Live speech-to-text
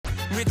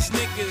rich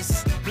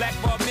niggas, black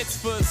bar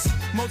mitzvahs,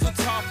 Mazel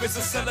Tov is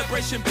a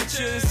celebration,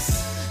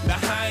 bitches.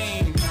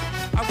 L'chaim,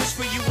 I wish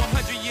for you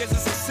 100 years of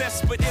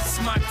success, but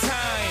it's my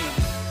time.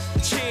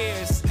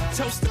 Cheers,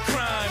 toast to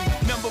crime.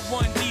 Number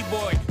one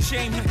D-boy,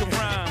 shame he can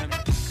rhyme.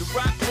 The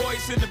rock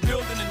boys in the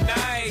building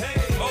tonight.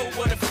 Oh,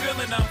 what a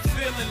feeling, I'm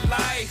feeling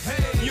life.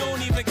 You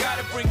don't even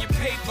gotta bring your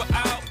paper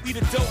out. We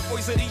the dope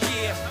boys of the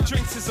year.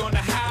 Drinks is on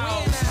the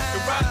house. The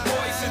rock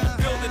boys in the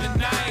building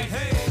tonight.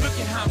 Look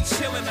at how I'm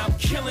chilling, I'm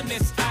killing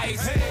this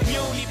ice. You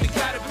don't even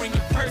gotta bring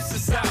your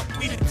purses out.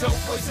 We the dope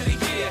boys of the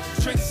year.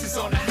 Drinks is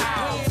on the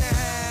house.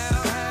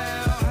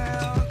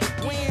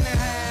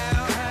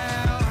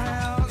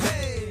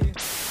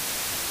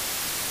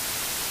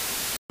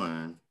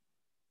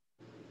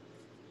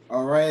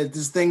 All right, is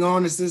this thing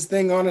on? Is this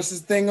thing on? Is this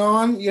thing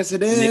on? Yes,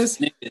 it is.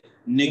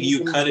 Nigga,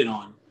 you cut it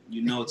on.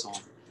 You know it's on.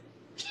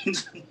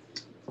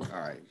 All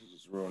right, you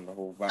just ruined the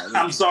whole vibe.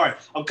 I'm sorry.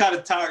 I'm kind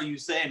of tired of you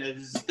saying that.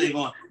 This thing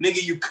on.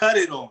 Nigga, you cut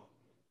it on.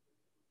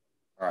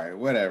 All right,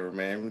 whatever,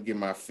 man. Let me get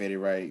my fitty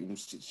right.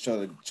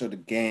 Show the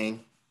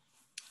gang.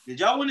 Did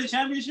y'all win the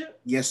championship?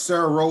 Yes,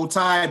 sir. Roll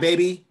Tide,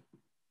 baby.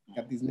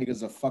 Got these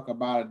niggas a fuck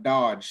about a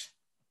Dodge.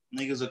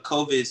 Niggas a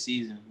COVID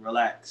season.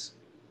 Relax.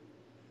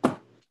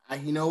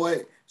 You know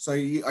what? So are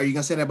you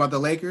gonna say that about the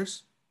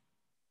Lakers?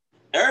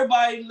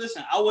 Everybody,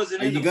 listen. I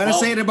wasn't. Are you gonna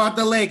say it about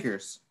the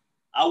Lakers?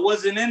 I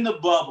wasn't in the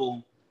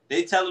bubble.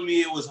 They telling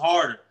me it was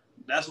harder.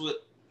 That's what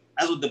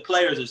the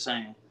players are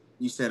saying.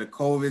 You said a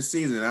COVID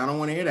season. I don't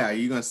want to hear that. Are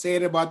you gonna say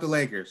it about the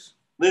Lakers?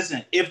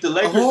 Listen, if the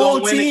Lakers don't win, the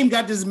whole team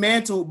got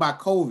dismantled by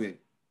COVID.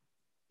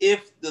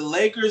 If the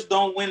Lakers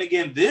don't win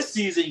again this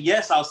season,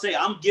 yes, I'll say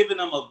I'm giving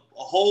them a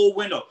whole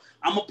window.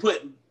 I'm gonna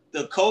put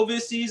the COVID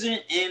season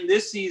and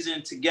this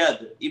season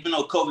together, even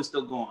though COVID's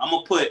still going. I'm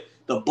going to put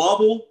the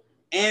bubble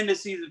and the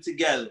season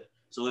together.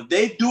 So if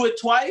they do it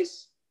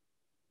twice,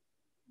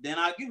 then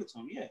I'll give it to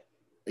them, yeah.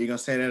 Are you going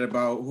to say that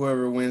about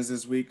whoever wins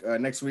this week,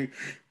 next week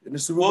in the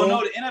Super Bowl?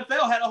 Well, no, the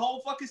NFL had a whole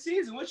fucking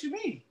season. What you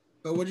mean?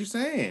 So what you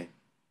saying?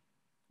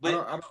 But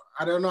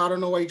I don't know. I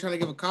don't know why you're trying to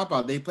give a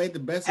cop-out. They played the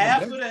best.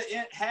 Half of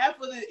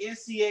the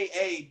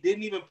NCAA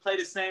didn't even play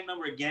the same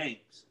number of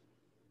games.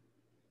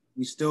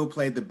 We still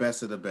played the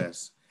best of the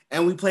best.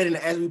 And we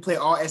play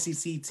all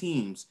SEC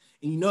teams.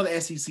 And you know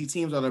the SEC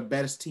teams are the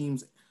best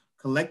teams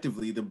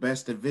collectively, the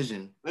best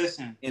division.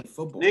 Listen, in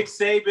football. Nick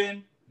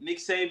Saban,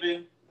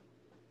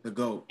 the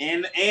GOAT.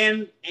 And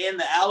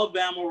the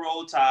Alabama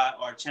Roll Tide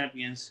are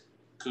champions.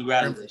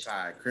 Congratulations.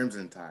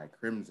 Crimson Tide.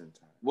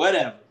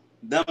 Whatever.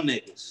 Them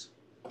niggas.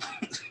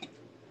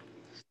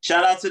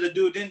 Shout out to the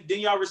dude. Didn't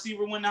y'all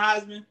receiver win the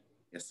Heisman?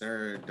 Yes,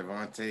 sir.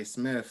 Devontae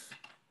Smith.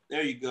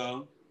 There you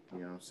go. You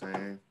know what I'm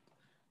saying?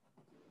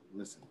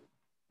 Listen.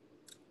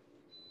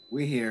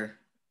 We're here.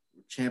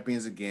 We're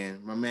champions again.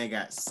 My man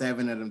got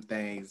 7 of them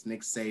things.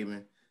 Nick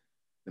Saban,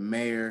 the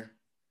mayor,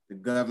 the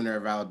governor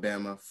of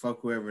Alabama. Fuck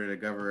whoever the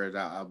governor of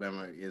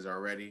Alabama is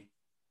already.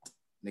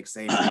 Nick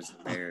Saban is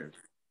the mayor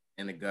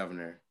and the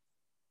governor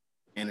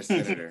and the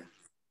senator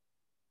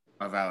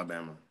of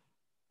Alabama.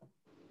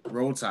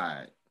 Roll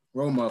Tide.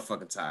 Roll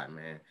motherfucking Tide,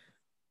 man.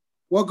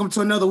 Welcome to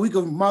another week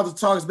of Mazel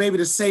Talks, baby,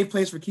 the safe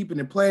place for keeping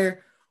it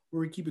player,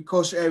 where we keep it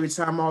kosher every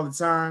time, all the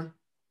time.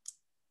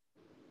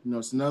 You know,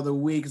 it's another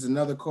week. It's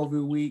another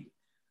COVID week.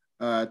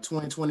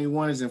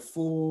 2021 is in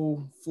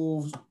full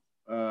force.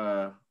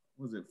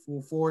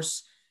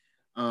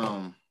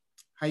 How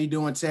you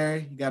doing,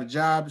 Terry? You got a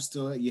job?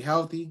 You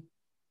healthy?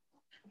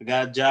 I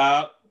got a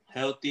job,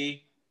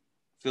 healthy,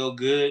 feel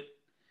good.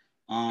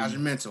 How's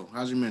your mental?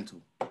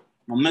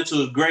 My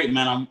mental is great,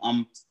 man.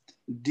 I'm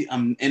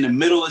in the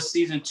middle of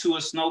season 2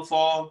 of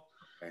Snowfall.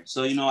 Okay.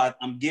 So, you know,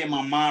 I'm getting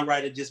my mind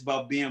right at just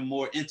about being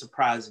more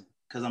enterprising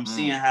because I'm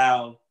seeing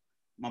how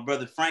my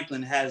brother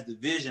Franklin has the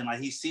vision. Like,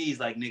 he sees,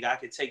 like, nigga, I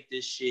could take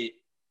this shit,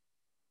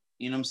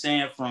 you know what I'm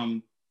saying,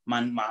 from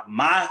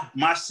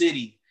my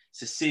city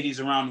to cities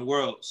around the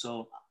world.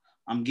 So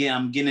I'm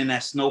getting in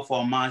that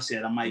Snowfall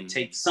mindset. I might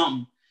take something,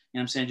 you know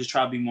what I'm saying, just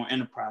try to be more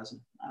enterprising.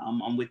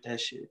 I'm with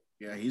that shit.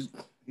 Yeah, he's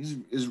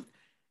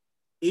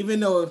even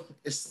though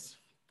it's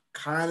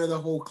kind of the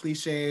whole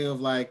cliche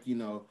of, like, you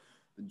know,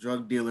 the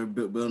drug dealer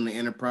building the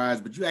enterprise,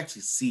 but you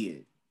actually see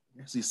it.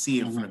 You actually see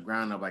it from the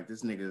ground up. Like,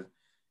 this nigga,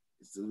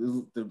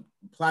 the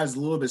plot is a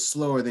little bit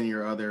slower than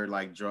your other,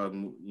 like, drug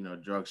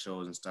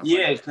shows and stuff.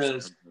 Yeah,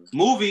 because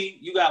movie,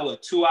 you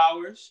got 2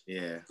 hours?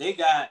 Yeah. They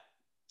got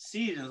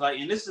seasons, like,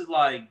 and this is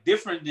like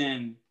different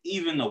than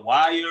even The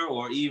Wire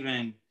or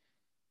even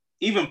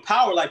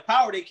Power. Like,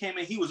 Power, they came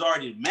in, he was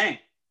already the man.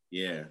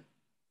 Yeah. You know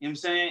what I'm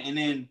saying? And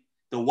then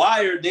The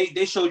Wire,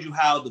 they showed you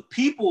how the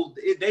people,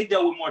 they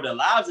dealt with more the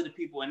lives of the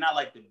people and not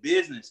like the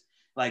business,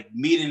 like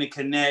meeting to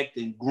connect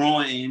and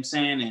growing, you know what I'm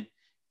saying? And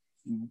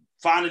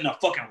finding a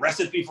fucking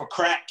recipe for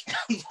crack,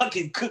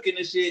 fucking cooking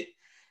the shit.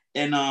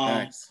 And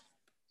nice.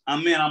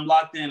 I'm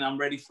locked in. I'm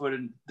ready for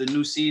the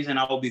new season.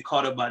 I will be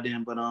caught up by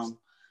then. But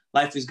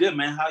life is good,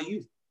 man. How are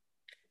you?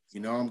 You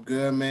know, I'm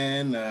good,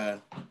 man.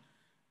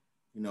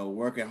 You know,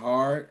 working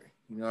hard.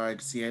 You know, I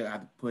see I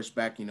have to push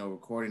back, you know,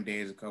 recording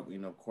days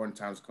recording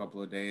times a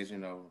couple of days, you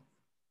know,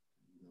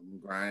 I'm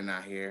grinding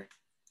out here.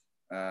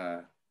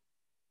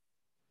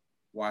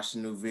 Watch the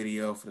new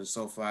video for the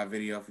SoFly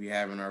video if you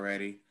haven't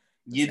already.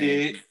 You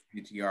did.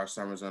 PTR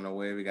Summer's on the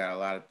way. We got a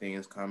lot of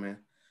things coming.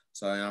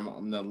 So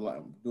I'm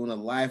doing the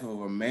life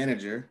of a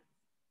manager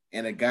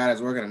and a guy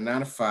that's working a 9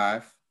 to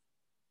 5.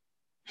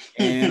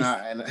 And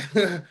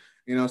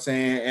you know what I'm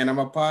saying? And I'm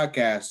a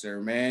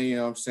podcaster, man. You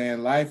know what I'm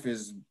saying? Life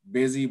is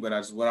busy, but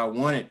that's what I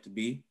want it to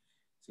be.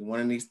 So one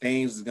of these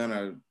things is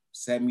gonna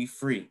set me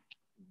free.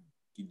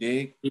 You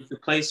dig? Keep the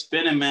place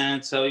spinning,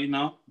 man. So you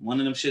know, one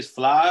of them shits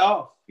fly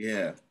off.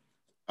 Yeah.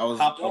 I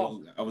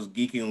was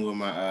geeking with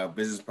my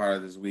business partner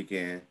this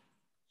weekend.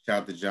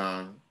 Shout out to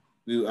John.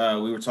 We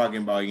were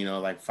talking about, you know,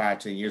 like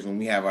 5-10 years when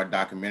we have our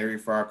documentary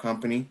for our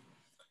company.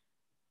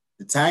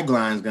 The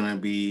tagline is gonna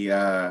be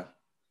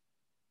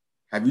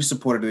have you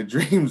supported the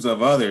dreams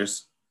of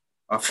others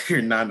of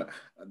your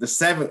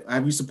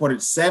have you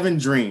supported 7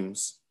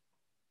 dreams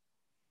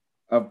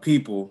of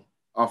people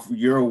off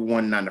your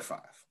 1 9 to 5?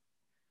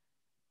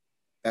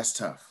 That's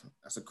tough.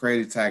 That's a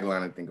crazy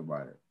tagline to think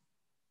about it.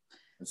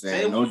 I'm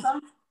saying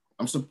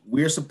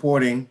we're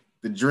supporting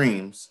the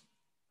dreams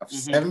of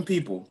 7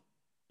 people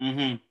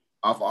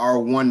off our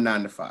 1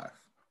 9 to 5.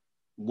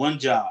 One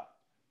job.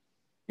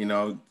 You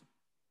know,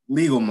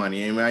 legal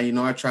money. I mean, you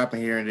know, I trap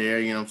in here and there,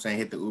 you know what I'm saying,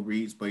 hit the Uber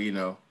Eats, but you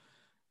know,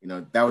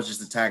 that was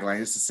just a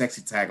tagline. It's a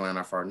sexy tagline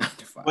off our 9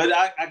 to 5. But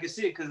I can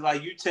see it because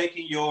like you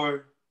taking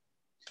your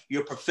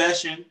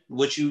profession,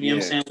 what you know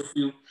what I'm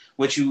saying,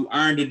 what you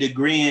earned a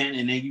degree in,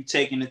 and then you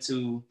taking it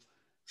to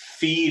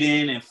feed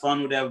in and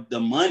funnel the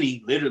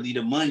money, literally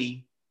the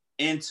money,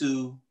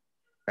 into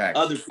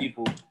other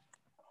people.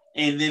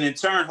 And then in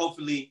turn,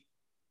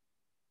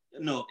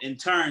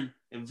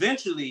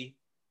 eventually,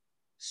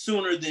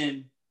 sooner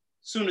than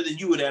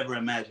you would ever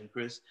imagine,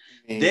 Chris,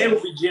 they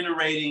will be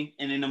generating,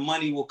 and then the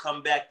money will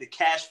come back. The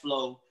cash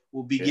flow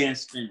will begin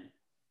spinning.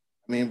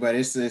 I mean, but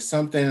it's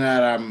something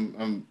that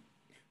I'm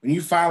when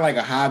you find like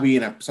a hobby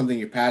and something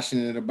you're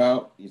passionate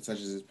about,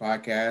 such as this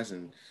podcast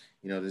and,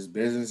 you know, this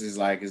business is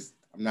like,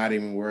 I'm not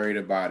even worried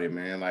about it,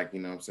 man. Like, you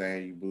know what I'm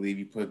saying? You believe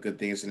you put good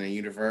things in the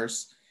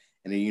universe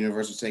and the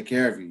universe will take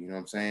care of you. You know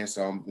what I'm saying?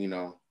 So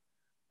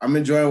I'm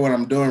enjoying what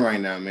I'm doing right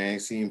now, man.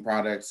 Seeing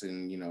products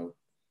and, you know,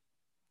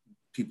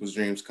 people's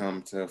dreams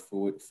come to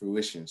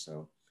fruition.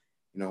 So,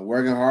 you know,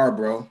 working hard,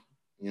 bro.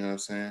 You know what I'm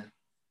saying?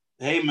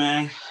 Hey,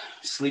 man,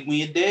 sleep when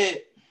you're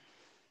dead.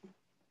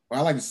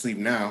 Well, I like to sleep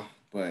now,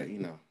 but, you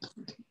know.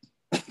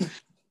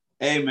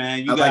 Hey,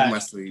 man, I like my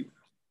sleep.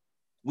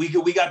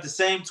 We got the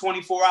same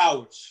 24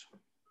 hours.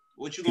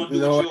 What you gonna do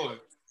with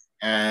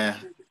yours?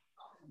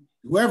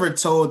 Whoever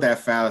told that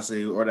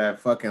fallacy or that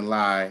fucking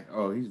lie,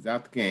 he's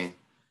out the game.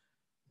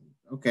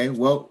 Okay,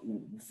 well,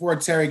 while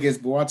Terry gets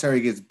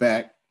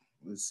back,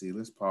 let's see.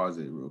 Let's pause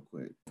it real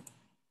quick.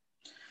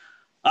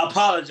 I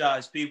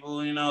apologize,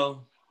 people. You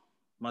know,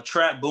 my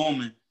trap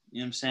booming. You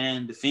know what I'm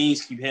saying? The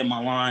fiends keep hitting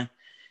my line.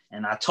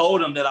 And I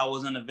told them that I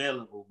wasn't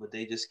available, but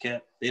they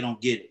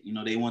don't get it. You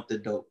know, they want the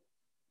dope.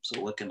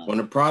 So what can I do? When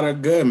the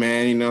product good,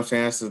 man, you know what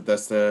I'm saying?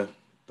 That's the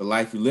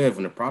life you live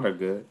when the product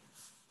good.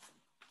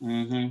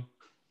 Mm-hmm.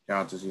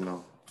 Shout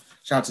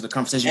out to the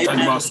conversation. Hey,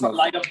 man, that's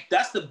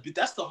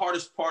the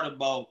hardest part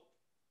about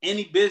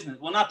any business.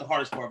 Well, not the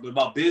hardest part, but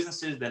about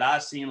businesses that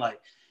I've seen. Like,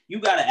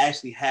 you got to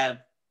actually have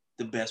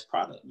the best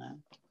product,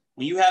 man.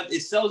 When you have,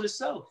 it sells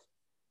itself.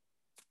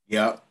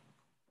 Yep.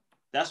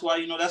 That's why,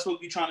 you know, that's what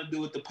we're trying to do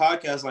with the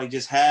podcast. Like,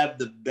 just have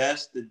the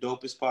best, the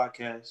dopest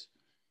podcast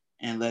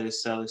and let it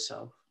sell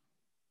itself.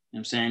 You know what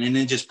I'm saying? And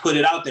then just put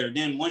it out there.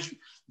 Then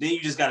you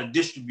just got to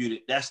distribute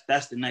it.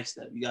 That's the next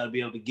step. You got to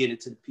be able to get it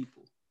to the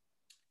people.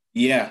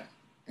 Yeah.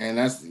 And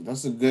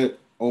that's a good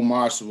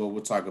homage to what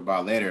we'll talk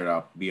about later,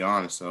 I'll be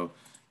honest. So, you know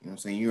what I'm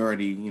saying? You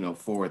already, you know,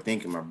 forward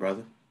thinking, my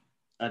brother.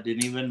 I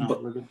didn't even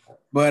know.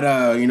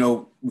 But you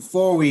know,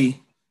 before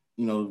we,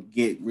 you know,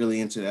 get really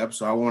into the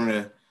episode, I want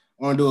to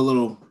do a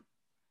little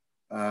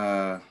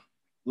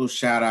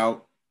shout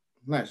out.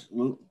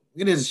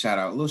 It is a shout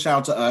out. A little shout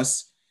out to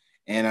us.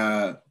 And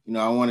you know,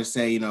 I want to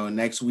say, you know,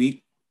 next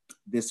week,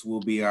 this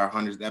will be our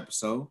 100th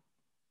episode.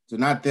 So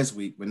not this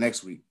week, but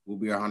next week will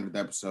be our 100th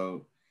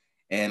episode.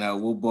 And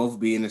we'll both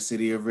be in the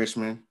city of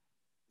Richmond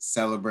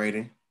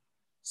celebrating.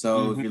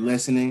 So if you're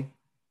listening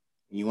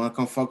and you want to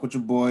come fuck with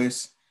your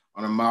boys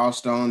on a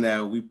milestone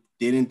that we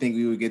didn't think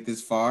we would get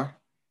this far.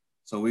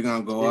 So we're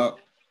going to go up.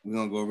 We're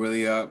going to go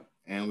really up.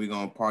 And we're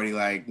going to party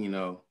like, you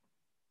know,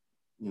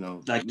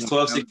 like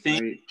 12,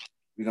 16.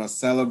 We're going to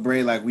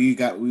celebrate like we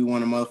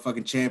won a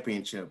motherfucking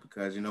championship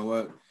because you know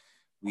what?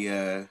 We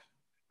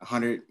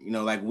 100, you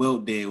know, like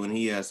Wilt did when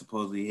he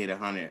supposedly hit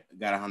 100,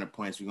 got 100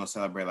 points. We're going to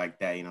celebrate like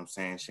that, you know what I'm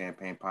saying?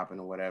 Champagne popping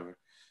or whatever. You know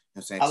what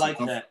I'm saying? I like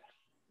that.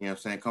 You know what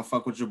I'm saying? Come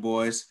fuck with your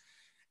boys.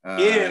 Fuck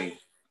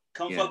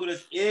with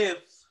us if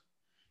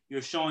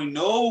you're showing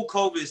no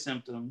COVID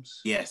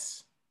symptoms.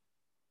 Yes.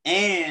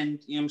 And,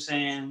 you know what I'm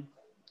saying?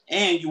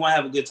 And you want to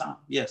have a good time.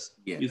 Yes.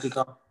 You could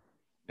come.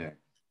 Yeah.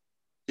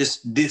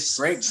 Just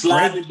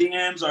slide the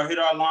DMs or hit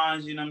our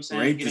lines, you know what I'm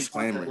saying?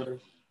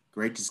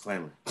 Great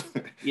disclaimer.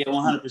 Yeah,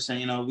 100%.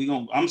 You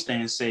know, I'm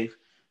staying safe.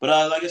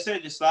 But like I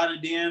said, just slide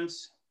in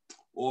DMs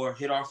or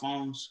hit our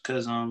phones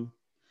because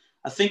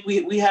I think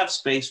we have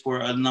space for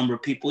a number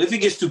of people. If it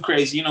gets too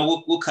crazy, you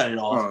know, we'll cut it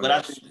off. But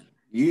I think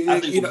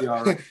we'll be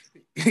all right.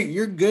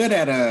 You're good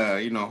at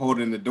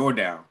holding the door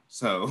down.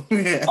 So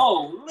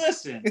oh,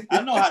 listen,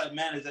 I know how to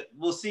manage it.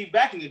 Well, see,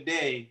 back in the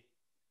day,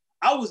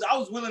 I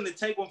was willing to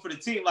take one for the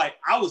team. Like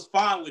I was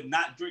fine with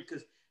not drink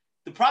because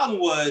the problem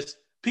was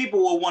people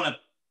will want to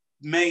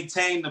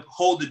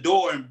hold the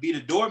door and be the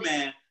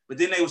doorman, but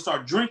then they would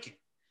start drinking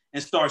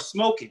and start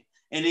smoking.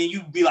 And then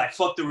you'd be like,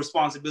 fuck the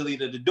responsibility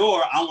to the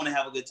door. I want to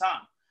have a good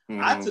time.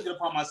 Mm-hmm. I took it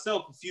upon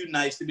myself a few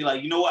nights to be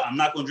like, you know what? I'm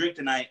not going to drink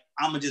tonight.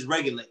 I'm going to just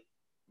regulate.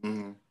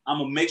 Mm-hmm. I'm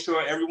going to make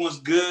sure everyone's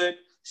good,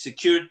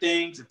 secure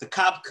things. If the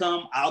cops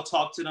come, I'll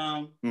talk to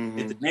them. Mm-hmm.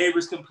 If the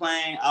neighbors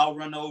complain, I'll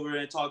run over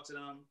and talk to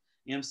them.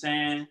 You know what I'm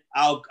saying?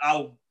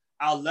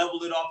 I'll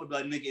level it off and be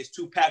like, nigga, it's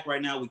 2 packed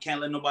right now. We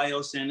can't let nobody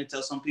else in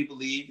until some people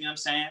leave. You know what I'm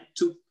saying?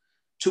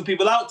 Two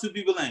people out, 2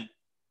 people in.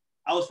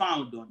 I was fine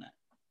with doing that.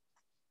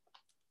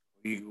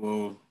 We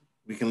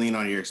can lean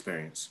on your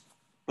experience.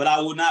 But I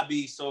will not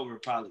be sober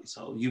probably.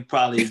 So you're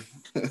gonna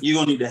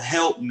need to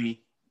help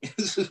me.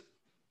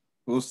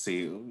 We'll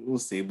see.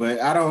 But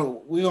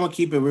we're gonna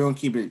keep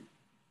it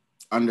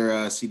under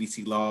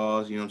CDC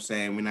laws, you know what I'm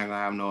saying? We're not gonna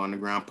have no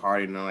underground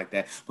party, nothing like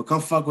that. But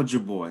come fuck with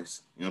your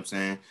boys, you know what I'm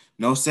saying?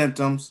 No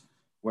symptoms,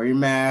 wear your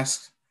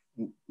mask,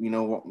 you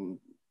know,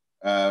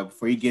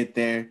 before you get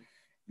there.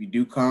 If you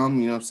do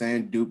come, you know what I'm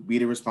saying, be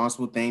the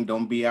responsible thing.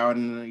 Don't be out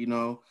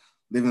in,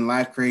 living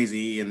life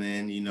crazy and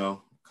then,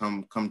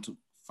 come to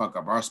fuck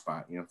up our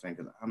spot, you know what I'm saying?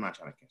 Because I'm not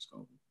trying to catch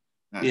COVID.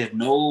 Yeah,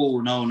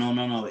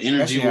 no.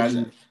 Energy.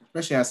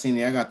 Especially I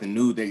seen I got the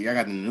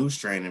new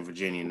strain in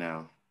Virginia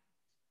now.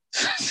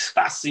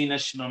 I seen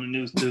that shit on the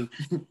news too.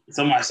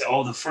 Somebody said,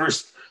 "Oh, the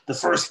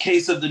first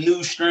case of the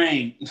new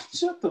strain."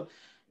 Shut the.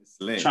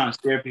 Trying to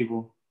scare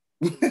people.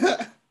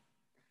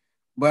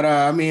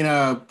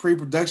 But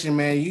pre-production,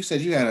 man, you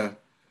said you had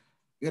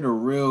a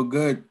real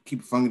good Keep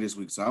It Funky this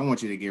week, so I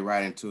want you to get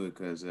right into it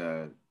because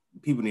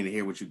people need to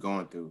hear what you're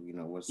going through. You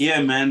know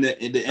man. The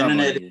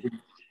internet.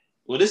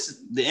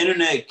 The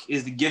internet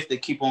is the gift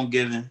that keep on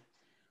giving.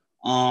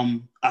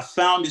 I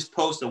found this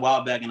post a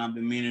while back and I've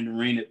been meaning to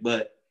read it,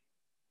 but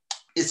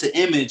it's an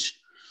image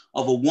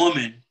of a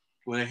woman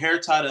with her hair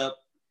tied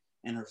up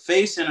and her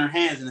face in her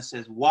hands, and it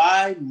says,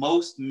 "Why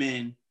most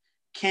men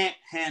can't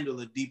handle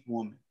a deep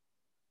woman."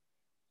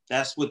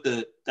 That's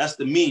the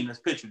meme that's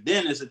pictured.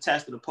 Then it's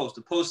attached to the post.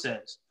 The post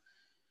says,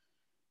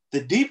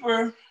 "The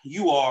deeper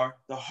you are,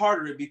 the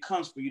harder it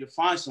becomes for you to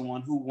find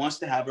someone who wants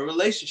to have a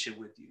relationship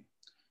with you.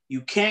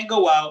 You can't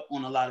go out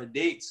on a lot of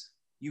dates.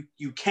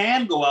 You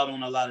can go out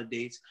on a lot of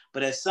dates,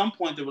 but at some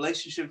point the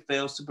relationship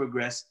fails to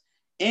progress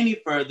any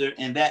further,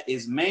 and that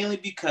is mainly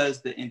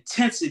because the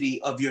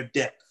intensity of your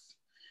depth.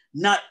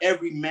 Not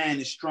every man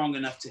is strong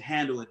enough to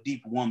handle a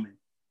deep woman.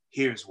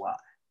 Here's why."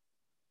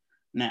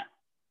 Now,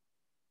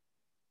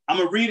 I'm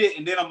going to read it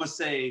and then I'm going to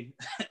say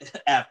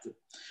after.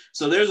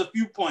 So there's a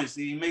few points.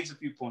 He makes a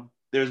few points.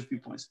 There's a few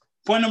points.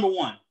 Point number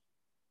 1,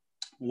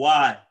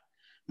 why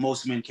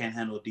most men can't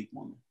handle a deep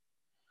woman.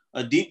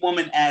 A deep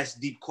woman asks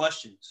deep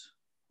questions.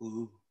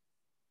 Ooh.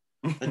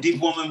 A deep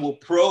woman will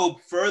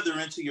probe further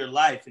into your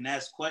life and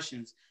ask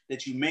questions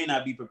that you may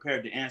not be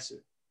prepared to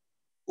answer.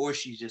 Or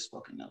she's just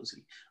fucking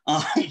nosy.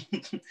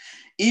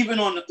 Even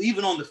on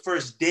the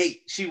first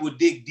date, she will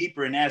dig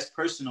deeper and ask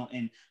personal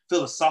and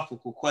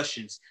philosophical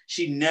questions.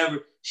 She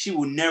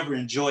will never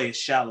enjoy a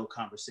shallow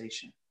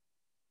conversation.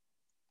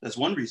 That's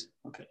one reason.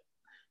 Okay.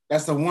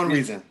 That's the one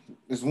reason.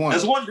 There's one.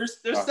 There's one. There's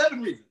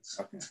 7 reasons.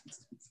 Okay.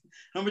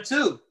 Number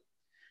 2,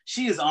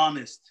 she is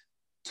honest.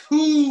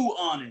 Too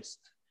honest.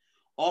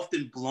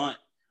 Often blunt.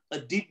 A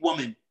deep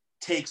woman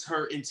takes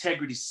her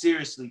integrity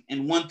seriously,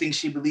 and one thing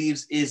she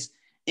believes is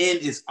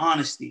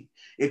honesty.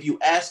 If you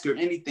ask her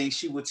anything,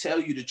 she will tell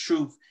you the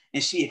truth,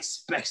 and she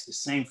expects the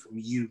same from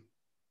you,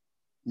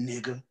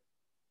 nigga.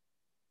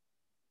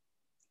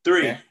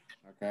 3.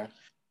 Okay.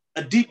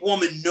 A deep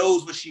woman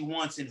knows what she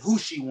wants and who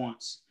she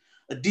wants.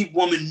 A deep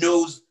woman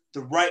knows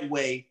the right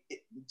way.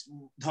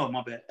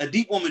 A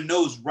deep woman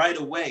knows right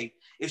away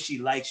if she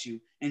likes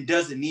you and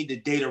doesn't need to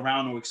date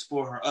around or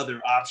explore her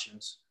other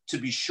options to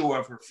be sure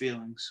of her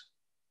feelings.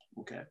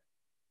 Okay.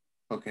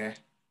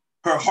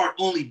 Her heart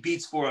only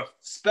beats for a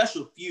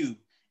special few,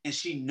 and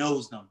she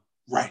knows them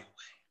right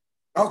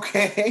away.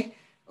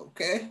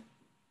 Okay.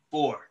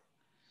 4,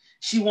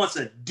 she wants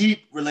a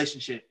deep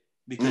relationship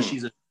because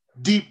she's a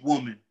deep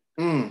woman.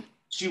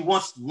 She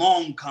wants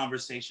long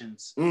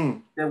conversations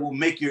that will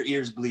make your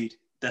ears bleed.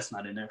 That's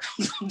not in there.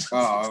 Oh,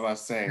 I was about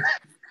to say.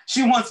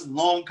 She wants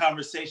long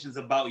conversations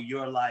about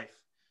your life.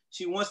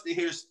 She wants to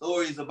hear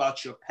stories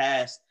about your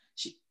past.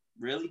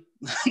 Really?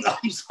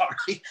 I'm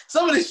sorry.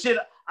 Some of this shit,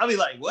 I'll be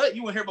like, what?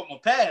 You want to hear about my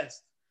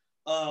past?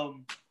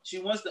 She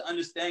wants to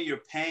understand your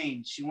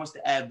pain. She wants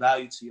to add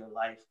value to your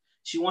life.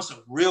 She wants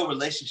a real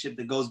relationship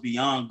that goes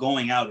beyond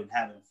going out and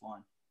having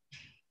fun.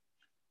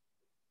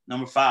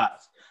 Number 5,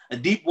 a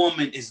deep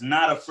woman is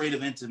not afraid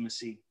of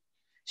intimacy.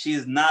 She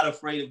is not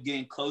afraid of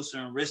getting closer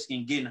and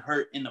risking getting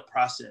hurt in the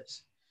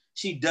process.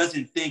 She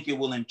doesn't think it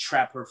will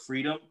entrap her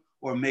freedom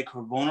or make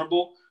her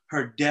vulnerable.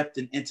 Her depth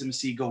and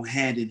intimacy go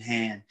hand in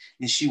hand,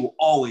 and she will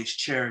always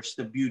cherish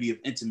the beauty of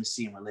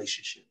intimacy in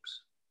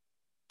relationships.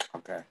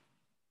 Okay.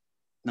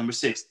 Number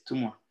 6, 2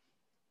 more.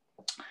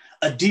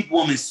 A deep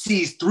woman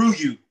sees through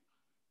you.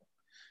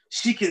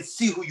 She can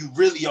see who you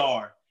really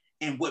are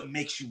and what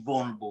makes you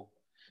vulnerable.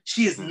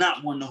 She is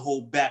not one to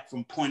hold back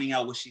from pointing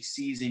out what she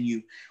sees in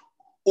you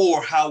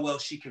or how well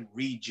she can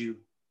read you.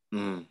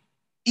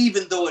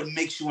 Even though it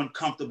makes you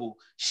uncomfortable,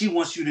 she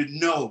wants you to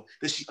know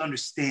that she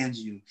understands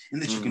you and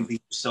that you can be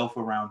yourself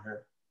around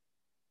her.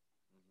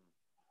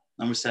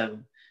 Number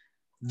 7,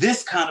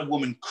 this kind of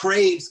woman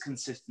craves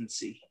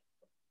consistency.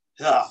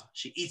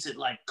 She eats it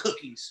like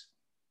cookies.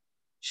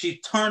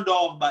 She's turned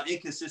off by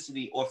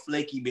inconsistency or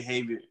flaky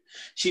behavior.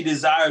 She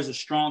desires a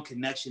strong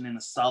connection and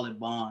a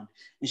solid bond,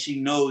 and she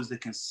knows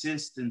that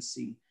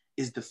consistency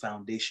is the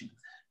foundation of that.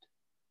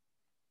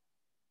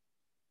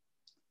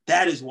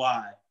 That is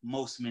why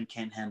most men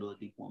can't handle a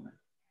deep woman.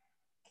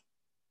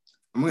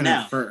 I'm going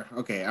to infer.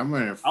 Okay, I'm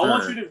going to infer. I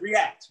want you to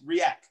react.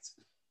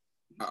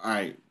 All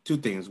right, 2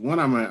 things. One,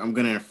 I'm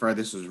going to infer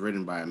this was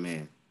written by a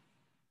man.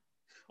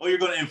 Oh, you're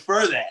going to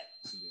infer that?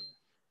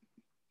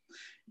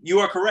 You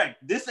are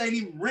correct. This ain't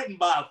even written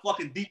by a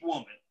fucking deep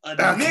woman. A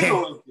nigga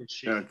wrote this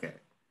shit. Okay.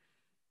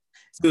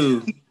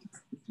 2,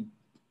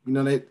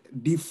 they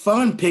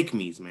defund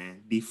pick-me's,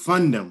 man.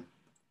 Defund them.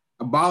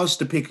 Abolish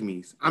the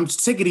pick-me's. I'm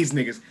sick of these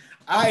niggas.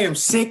 I am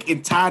sick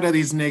and tired of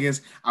these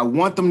niggas. I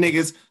want them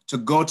niggas to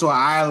go to an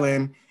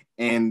island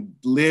and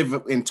live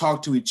and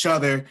talk to each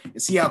other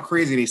and see how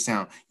crazy they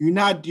sound. You're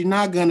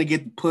not gonna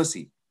get the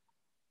pussy.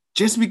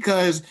 Just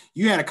because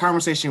you had a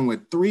conversation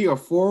with 3 or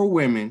 4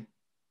 women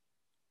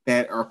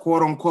that are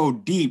quote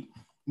unquote deep,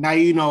 now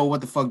you know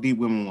what the fuck deep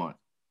women want.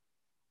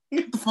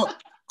 What the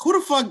fuck?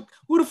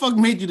 Who the fuck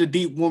made you the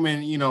deep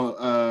woman,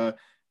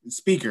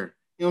 speaker?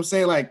 You know what I'm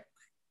saying? Like,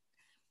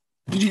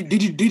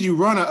 did you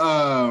run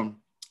a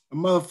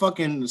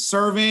motherfucking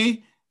survey?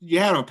 Did you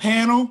have a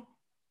panel?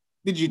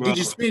 Did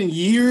you spend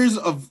years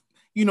of,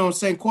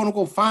 quote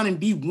unquote, finding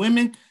deep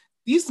women?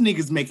 These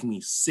niggas making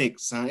me sick,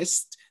 son.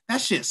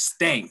 That shit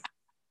stank.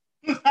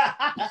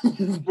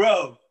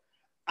 Bro,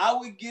 I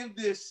would give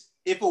this,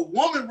 if a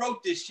woman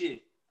wrote this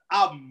shit,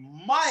 I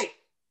might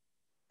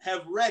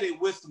have read it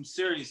with some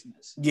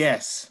seriousness.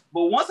 Yes.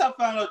 But once I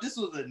found out this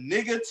was a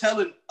nigga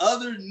telling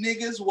other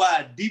niggas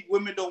why deep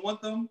women don't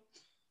want them,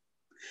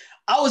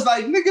 I was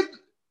like, nigga,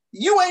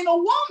 you ain't a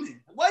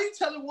woman. Why are you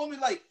telling women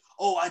like,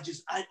 oh,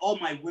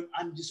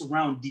 I'm just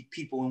around deep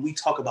people and we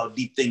talk about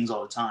deep things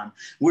all the time.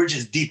 We're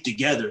just deep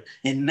together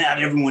and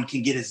not everyone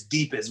can get as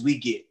deep as we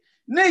get.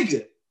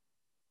 Nigga,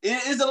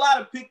 it's a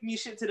lot of pick me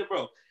shit to the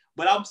bro.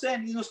 But I'm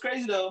saying, it's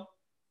crazy though.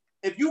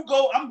 If you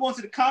go, I'm going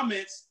to the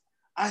comments,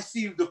 I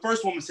see the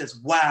first woman says,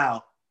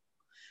 wow.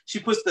 She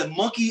puts the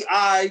monkey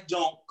eye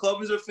joint,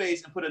 covers her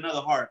face and put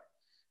another heart.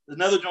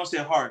 Another joint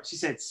said heart. She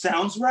said,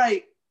 sounds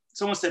right.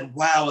 Someone said,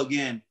 wow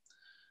again.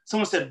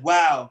 Someone said,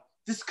 wow,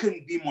 this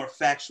couldn't be more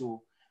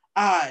factual.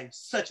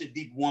 Such a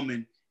deep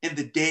woman in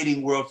the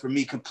dating world for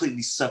me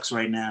completely sucks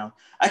right now.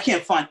 I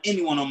can't find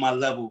anyone on my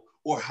level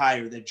or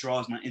higher that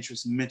draws my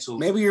interest mental.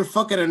 Maybe you're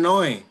fucking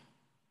annoying.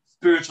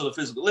 Spiritual or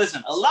physical.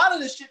 Listen, a lot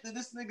of the shit that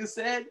this nigga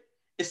said,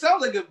 it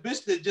sounds like a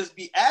bitch that just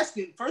be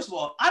asking, first of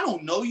all, I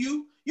don't know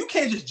you. You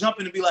can't just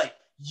jump in and be like,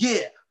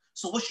 yeah,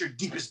 so what's your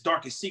deepest,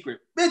 darkest secret?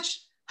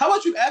 Bitch, how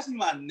about you ask me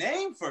my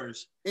name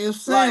first?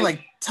 It's saying,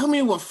 like, tell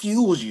me what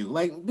fuels you.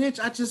 Like, bitch,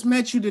 I just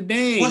met you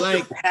today. What's like,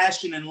 your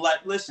passion in life?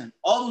 Listen,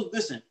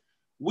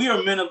 we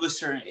are men of a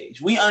certain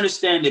age. We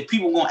understand that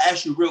people gonna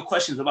ask you real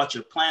questions about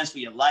your plans for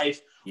your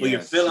life or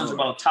your feelings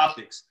about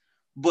topics.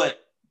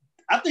 But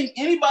I think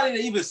anybody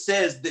that even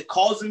says that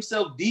calls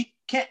himself deep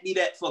can't be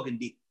that fucking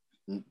deep.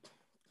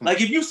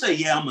 Like if you say,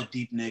 yeah, I'm a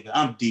deep nigga,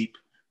 I'm deep.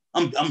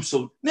 I'm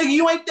so nigga,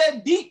 you ain't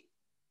that deep.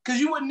 Cause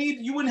you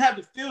wouldn't have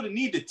to feel the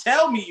need to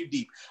tell me you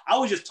deep. I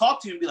would just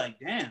talk to you and be like,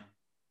 damn,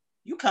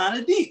 you kind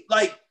of deep.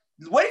 Like,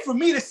 wait for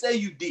me to say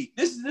you deep.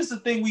 This is a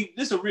thing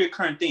this is a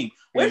reoccurring theme.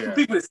 Wait for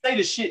people to say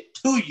the shit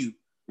to you.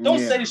 Don't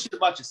say the shit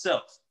about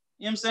yourself.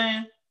 You know what I'm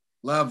saying?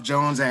 Love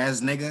Jones ass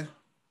nigga.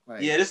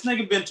 Like, yeah, this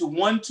nigga been to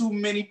one too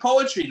many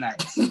poetry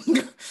nights. You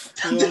know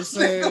what I'm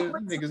saying?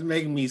 Niggas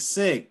making me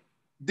sick.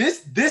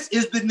 This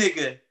is the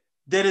nigga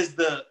that is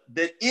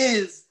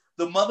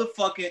the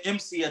motherfucking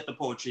MC at the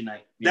poetry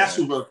night. That's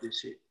who wrote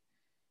this shit.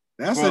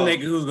 That's the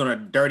nigga who's gonna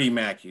dirty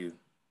Mac you.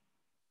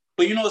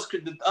 But you know what's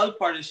the other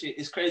part of this shit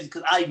is crazy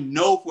because I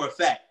know for a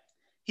fact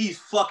he's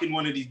fucking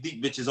one of these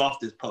deep bitches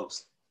off this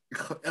post.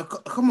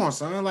 Come on,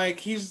 son.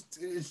 Like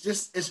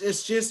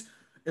it's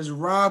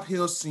Rob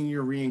Hill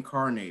Sr.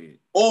 reincarnated.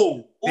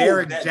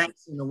 Derek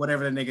Jackson or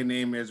whatever the nigga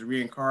name is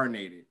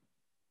reincarnated.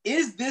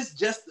 Is this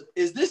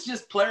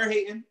just player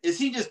hating? Is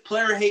he just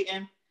player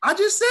hating? I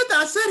just said that.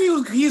 I said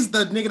he's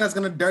the nigga that's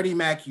gonna dirty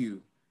Mac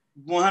you.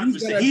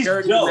 100%. He's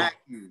Joe.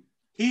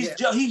 He's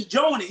Joe. He's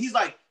Joeing it. He's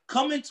like,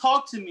 come and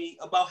talk to me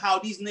about how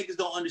these niggas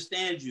don't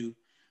understand you.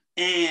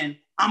 And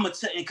I'm gonna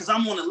tell, because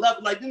I'm on the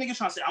level, like the niggas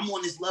trying to say, I'm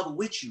on this level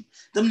with you.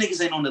 Them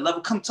niggas ain't on the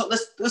level. Come talk.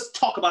 Let's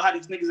talk about how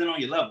these niggas ain't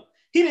on your level.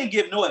 He didn't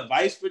give no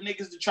advice for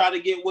niggas to try to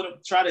get with him,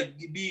 try to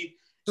be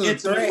so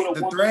intimate with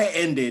a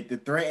woman. The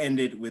thread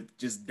ended with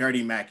just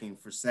dirty macking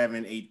for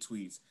 7-8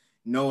 tweets.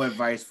 No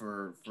advice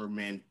for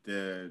men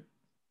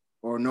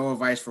or no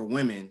advice for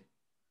women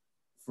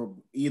for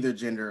either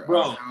gender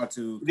on how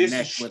to connect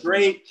this is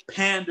straight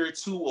pander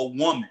to a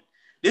woman.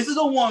 This is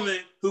a woman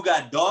who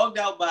got dogged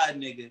out by a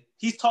nigga.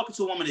 He's talking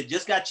to a woman that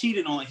just got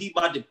cheated on. He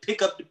about to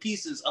pick up the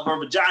pieces of her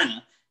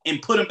vagina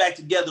and put them back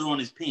together on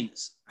his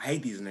penis. I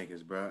hate these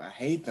niggas, bro. I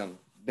hate them.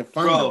 The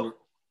fun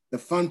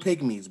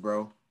pygmies,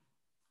 bro.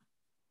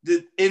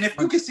 And if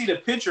you can see the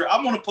picture,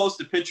 I'm gonna post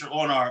the picture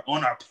on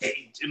our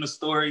page in the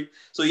story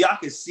so y'all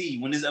can see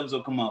when this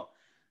episode come out.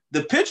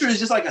 The picture is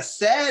just like a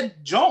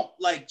sad junk.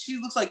 Like she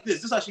looks like this.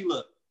 This is how she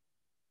look.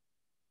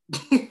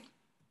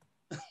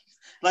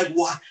 Like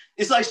why?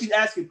 It's like she's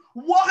asking,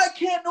 why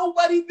can't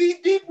nobody be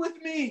deep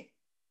with me?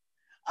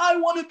 I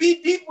want to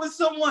be deep with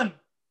someone.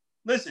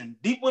 Listen,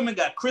 deep women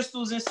got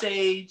Crystals and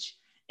Sage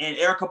and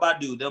Erykah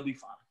Badu. They'll be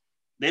fine.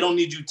 They don't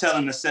need you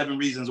telling the 7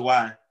 reasons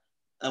why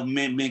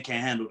men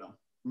can't handle them.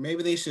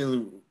 Maybe they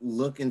should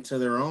look into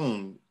their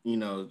own,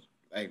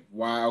 like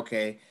why,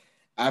 okay,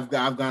 I've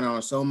gone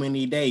on so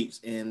many dates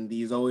and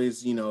these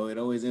always, it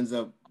always ends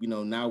up,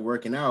 not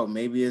working out.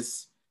 Maybe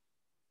it's,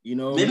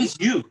 maybe it's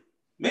you.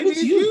 Maybe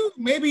it's you.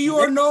 Maybe you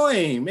are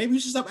annoying. Maybe you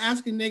should stop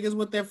asking niggas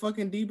what their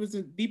fucking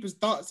deepest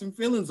thoughts and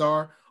feelings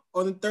are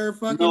on the third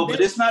fucking No, day.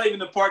 but it's not even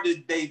the part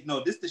that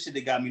this is the shit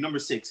that got me. Number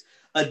 6,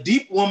 a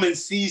deep woman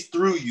sees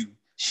through you.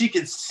 She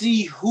can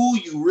see who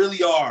you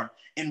really are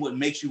and what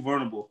makes you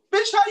vulnerable.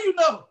 Bitch, how you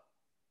know?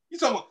 You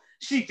talking about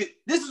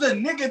this is a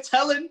nigga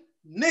telling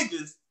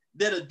niggas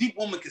that a deep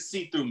woman can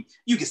see through me.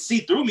 You can see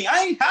through me.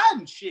 I ain't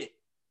hiding shit.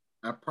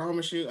 I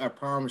promise you.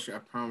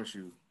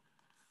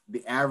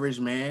 The average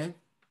man,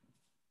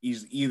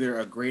 he's either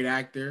a great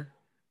actor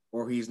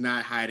or he's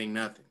not hiding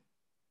nothing.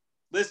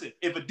 Listen,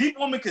 if a deep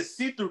woman could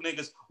see through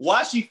niggas,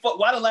 why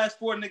the last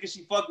 4 niggas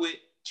she fucked with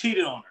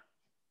cheated on her?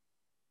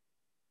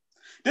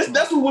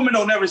 That's what women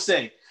don't ever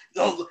say.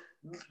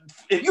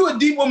 If you a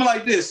deep woman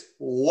like this,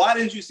 why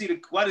didn't you see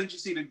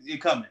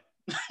it coming?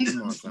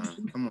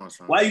 Come on,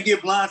 son. Why you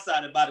get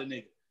blindsided by the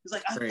nigga? It's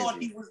like, I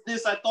thought he was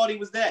this, I thought he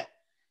was that.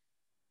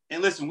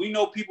 And listen, we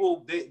know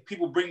people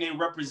bring their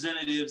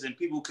representatives and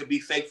people could be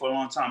fake for a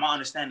long time. I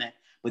understand that.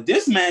 But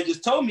this man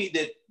just told me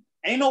that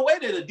ain't no way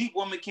that a deep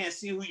woman can't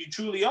see who you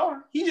truly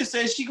are. He just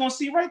says she gonna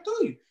see right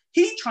through you.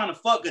 He trying to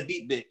fuck a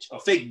deep bitch, a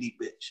fake deep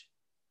bitch.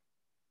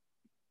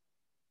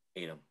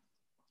 Hate him.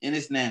 And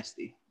it's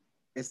nasty.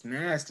 It's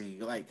nasty.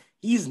 Like,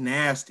 he's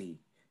nasty.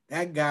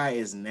 That guy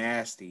is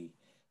nasty.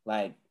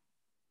 Like,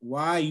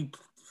 why you...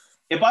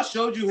 If I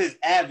showed you his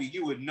Abby,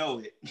 you would know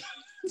it.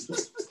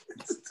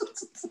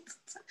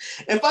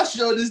 If I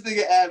showed this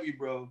nigga Abby,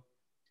 bro.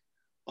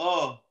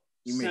 Oh,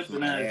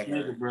 simping ass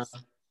nigga, bro.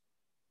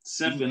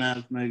 Simping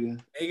ass nigga.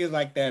 Niggas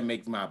like that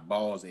makes my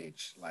balls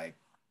itch. Like,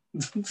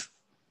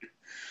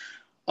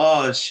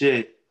 oh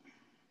shit.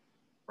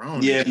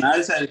 Yeah, man, I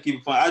just had to keep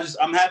it fun.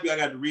 I'm happy I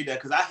got to read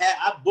that because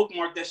I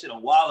bookmarked that shit a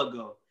while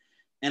ago,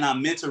 and I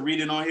meant to read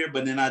it on here,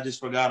 but then I just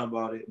forgot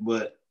about it.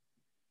 But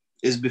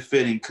it's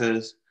befitting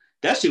because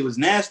that shit was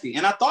nasty,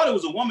 and I thought it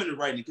was a woman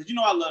writing it because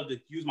I love to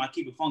use my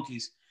Keep It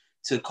Funkies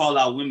to call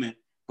out women.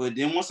 But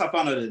then once I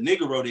found out a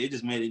nigga wrote it, it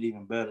just made it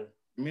even better.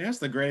 I mean, that's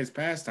the greatest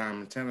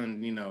pastime,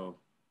 telling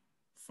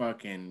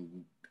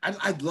fucking.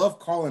 I love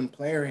calling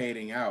player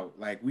hating out.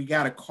 Like, we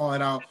gotta call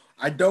it out.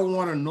 I don't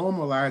want to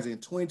normalize it. In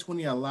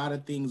 2020, a lot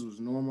of things was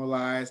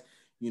normalized.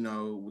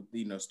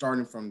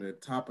 Starting from the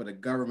top of the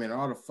government,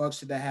 all the fuck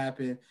shit that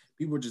happened.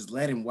 People just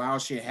letting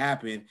wild shit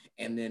happen,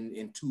 and then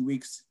in 2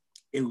 weeks,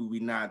 it will be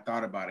not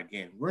thought about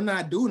again. We're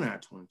not doing that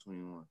in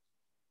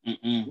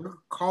 2021. We're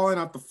calling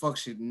out the fuck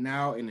shit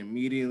now and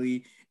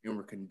immediately, and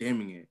we're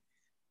condemning it.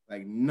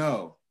 Like,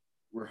 no,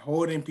 we're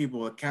holding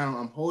people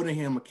accountable. I'm holding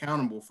him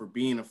accountable for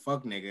being a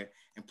fuck nigga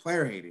and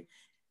player hating.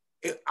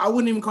 I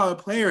wouldn't even call it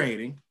player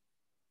hating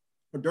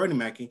or dirty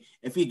macking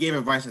if he gave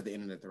advice at the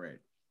end of the thread.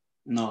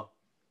 No.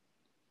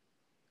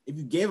 If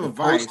you gave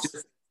advice,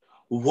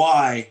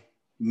 why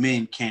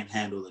men can't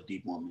handle a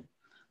deep woman.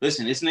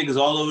 Listen, it's niggas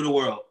all over the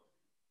world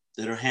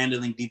that are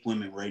handling deep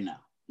women right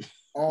now.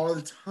 All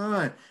the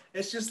time.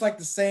 It's just like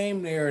the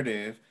same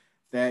narrative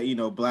that,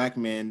 black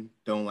men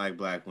don't like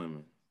black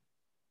women.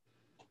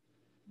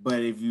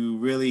 But if you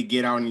really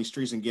get out in these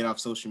streets and get off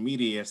social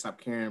media and stop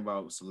caring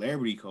about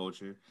celebrity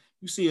culture,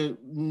 you see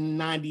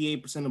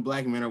 98% of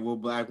black men are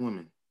with black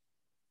women.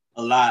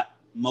 A lot.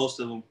 Most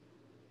of them.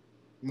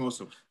 There's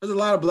a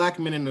lot of black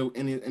men in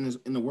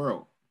the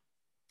world.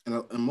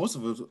 And most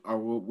of us are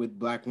with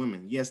black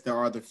women. Yes, there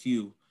are the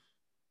few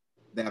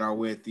that are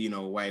with,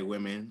 white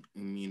women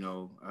and,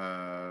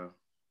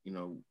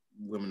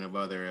 women of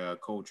other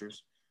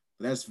cultures.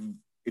 But that's,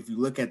 if you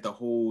look at the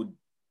whole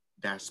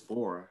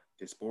diaspora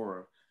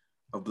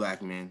of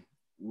black men,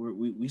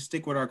 we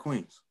stick with our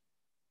queens.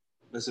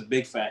 That's a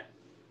big fact.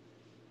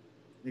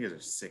 Niggas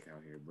are sick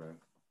out here, bro.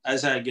 I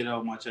just had to get it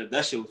off my chest.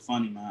 That shit was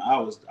funny, man. I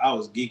was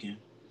geeking.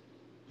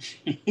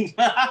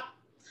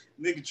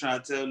 Nigga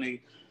trying to tell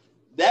nigga.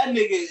 That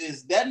nigga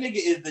is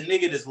the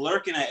nigga that's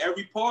lurking at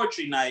every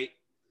poetry night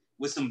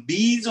with some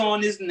beads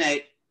on his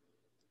neck,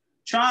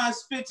 trying to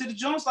spit to the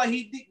Jones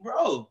like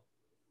bro.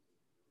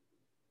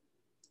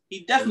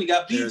 He definitely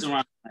got beads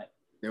around his neck.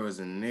 There was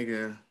a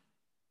nigga.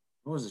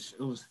 What was it?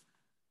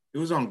 It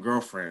was on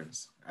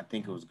Girlfriends. I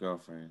think it was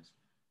Girlfriends.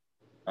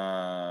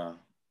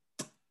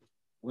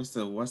 What's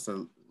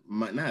the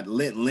not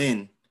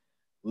Lynn.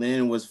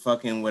 Lynn was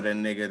fucking with a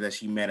nigga that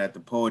she met at the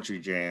poetry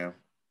jam.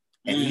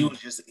 And he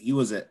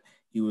was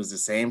the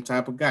same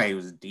type of guy. He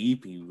was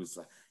deep. He was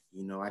like,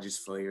 I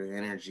just feel your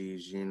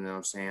energies, you know what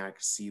I'm saying? I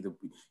can see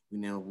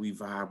we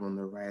vibe on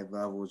the right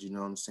levels, you know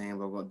what I'm saying?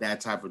 Blah, blah,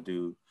 that type of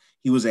dude.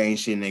 He was an ain't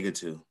shit nigga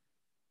too.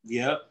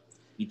 Yep.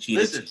 He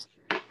cheated. Listen,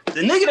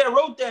 the nigga that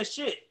wrote that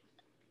shit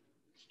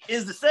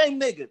is the same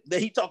nigga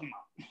that he talking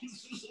about.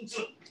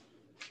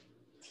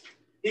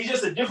 He's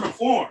just a different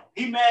form.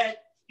 He mad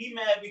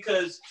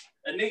because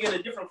a nigga in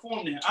a different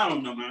form than him. I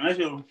don't know,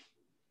 man.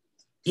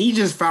 He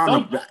just found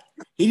a pocket.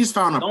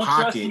 Don't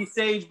trust these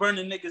sage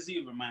burning niggas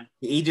either, man.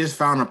 He just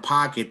found a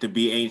pocket to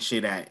be ain't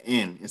shit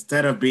in.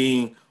 Instead of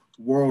being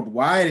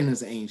worldwide in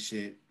his ain't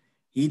shit,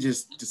 he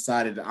just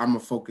decided I'm gonna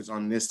focus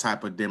on this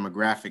type of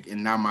demographic,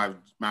 and now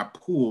my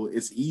pool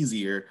is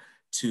easier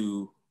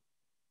to,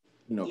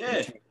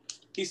 Yeah.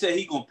 He said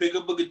he gonna pick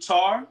up a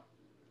guitar,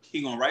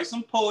 he gonna write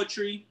some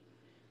poetry,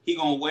 he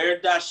gonna wear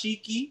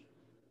dashiki,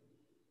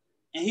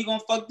 and he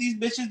gonna fuck these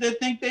bitches that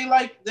think they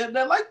like that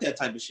like that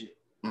type of shit.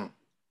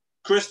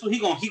 Crystal, he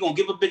gonna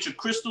give a bitch a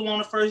crystal on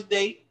the first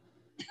date.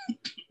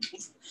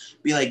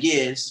 Be like,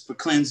 yeah, this is for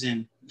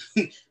cleansing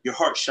your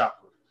heart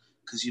chakra,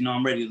 because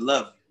I'm ready to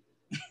love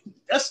you.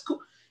 That's cool.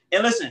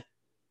 And listen,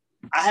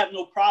 I have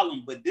no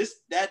problem, but the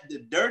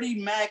Dirty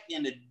Mac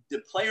and the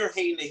player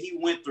hating that he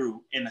went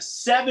through in a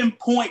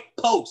 7-point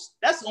post.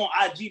 That's on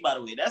IG, by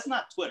the way. That's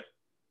not Twitter.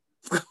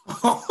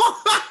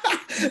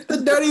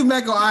 The Dirty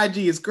Mac on IG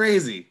is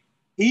crazy.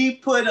 He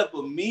put up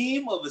a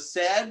meme of a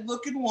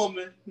sad-looking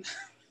woman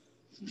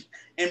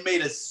and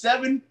made a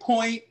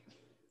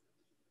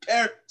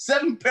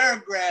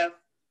 7-paragraph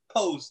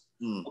post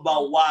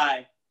about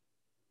why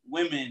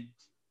men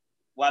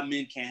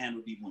can't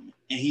handle these women.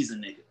 And he's a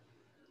nigga.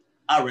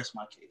 I rest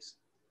my case.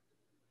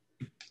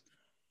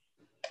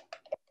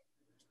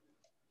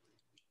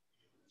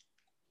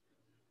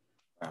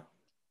 Wow.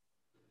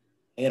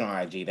 Hate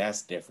on IG,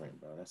 that's different,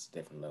 bro. That's a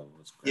different level.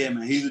 Yeah,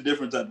 man, he's a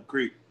different type of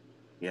creep.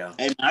 Yeah.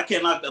 Hey, man, I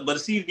can't knock that.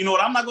 But see, you know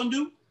what I'm not going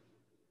to do?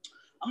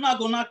 I'm not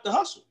going to knock the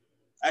hustle.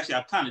 Actually,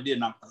 I kind of did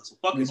knock the hustle.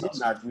 Fuck this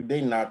hustle. We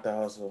did knock the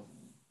hustle.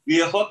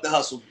 Yeah, fuck the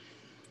hustle.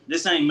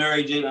 This ain't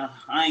Mary J.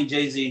 I ain't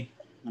Jay-Z.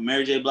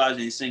 Mary J. Blige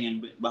ain't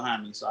singing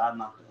behind me, so I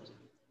knocked the hustle.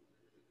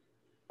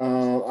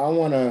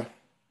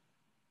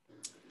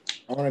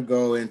 I wanna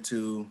go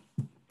into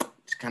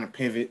just kind of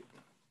pivot.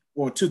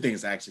 Well, two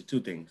things.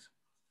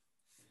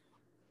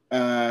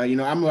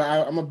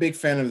 I'm a big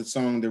fan of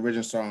the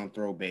original song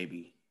 "Throw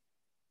Baby."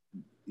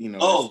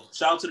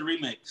 Shout out to the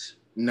remix.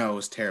 No,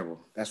 it's terrible.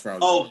 That's where I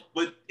was.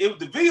 But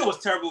the video was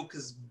terrible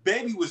because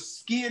Baby was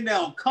skiing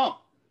down cum.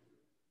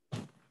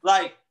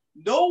 Like,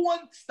 no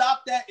one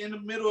stopped that in the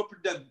middle of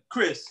production.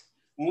 Chris,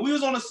 when we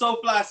was on the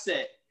SoFly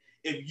set,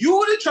 if you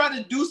would have tried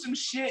to do some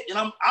shit, and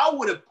I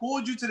would have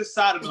pulled you to the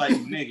side and be like,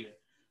 nigga,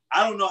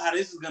 I don't know how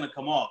this is gonna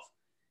come off.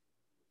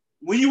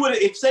 When you would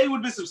have, if say it would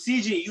have been some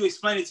CG, and you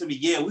explained it to me,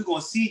 yeah, we're gonna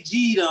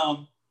CG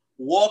them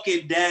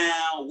walking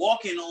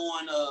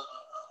on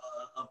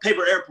a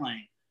paper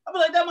airplane. I'd be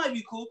like, that might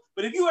be cool.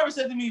 But if you ever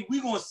said to me,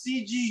 we're going to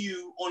CG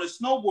you on a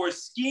snowboard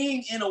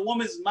skiing in a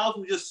woman's mouth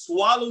who just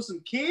swallowed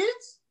some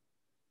kids,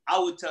 I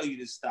would tell you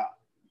to stop.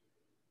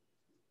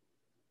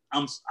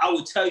 I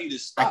would tell you to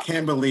stop. I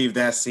can't believe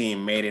that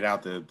scene made it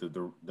out the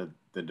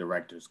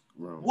director's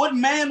room. What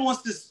man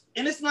wants this?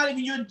 And it's not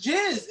even your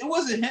jizz. It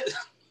wasn't him.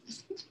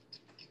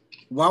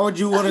 Why would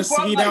you want to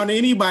ski down to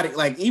anybody?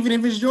 Like, even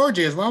if it's your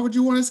jizz, why would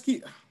you want to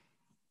ski?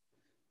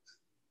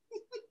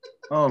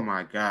 Oh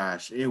my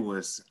gosh, I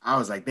was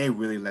like, they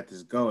really let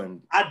this go. And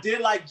I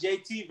did like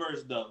JT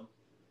verse though.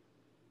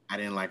 I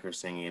didn't like her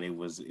singing. It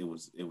was.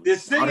 The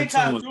singing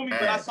kind of threw me,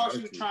 but I saw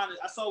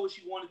I saw what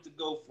she wanted to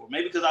go for.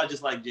 Maybe because I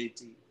just like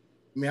JT. I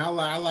mean,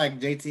 I like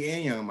JT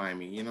and Young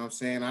Miami. You know what I'm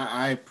saying?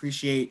 I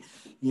appreciate,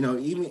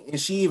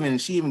 and she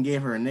even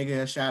gave her a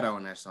nigga a shout out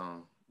on that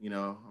song.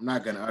 I'm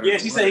not gonna utter. Yeah,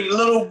 she said he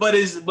little, but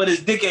his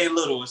dick ain't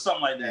little, or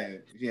something like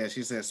that. Yeah,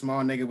 she said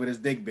small nigga, but his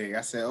dick big.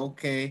 I said,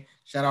 okay,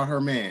 shout out her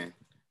man.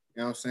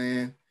 You know what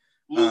I'm saying?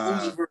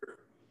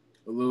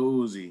 Lil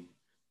Uzi.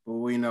 But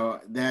we know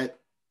that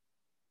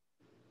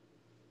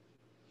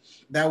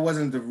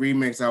wasn't the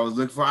remix I was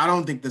looking for. I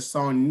don't think the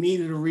song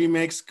needed a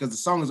remix because the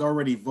song is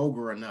already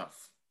vulgar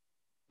enough.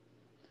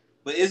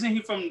 But isn't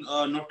he from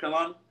North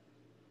Carolina?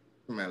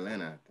 From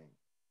Atlanta, I think.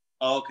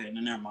 Oh, okay.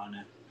 No, never mind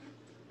that.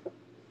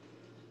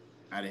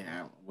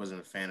 I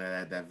wasn't a fan of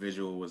that. That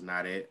visual was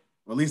not it.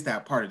 Well, at least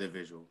that part of the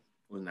visual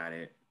was not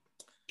it.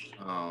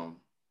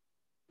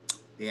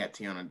 He had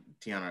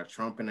Tiana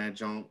Trump in that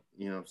joint.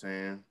 You know what I'm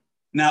saying?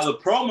 Now the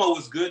promo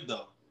was good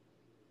though.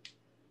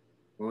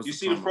 You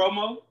see the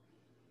promo?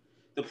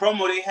 The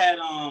promo they had,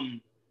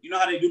 you know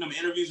how they do them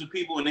interviews with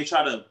people and they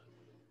try to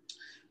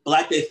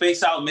black their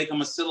face out, make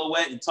them a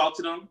silhouette and talk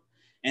to them.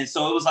 And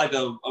so it was like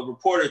a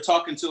reporter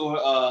talking to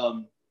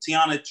her,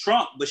 Tiana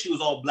Trump, but she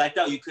was all blacked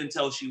out. You couldn't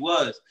tell who she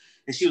was.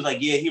 And she was like,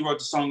 yeah, he wrote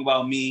the song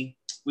about me.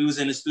 We was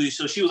in the studio.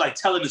 So she was like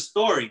telling the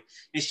story.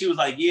 And she was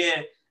like,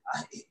 yeah,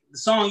 the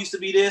song used to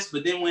be this,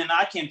 but then when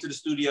I came to the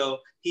studio,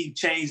 he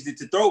changed it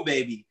to Throw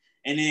Baby.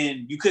 And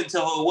then you couldn't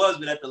tell who it was,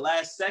 but at the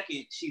last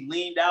second, she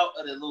leaned out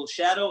of the little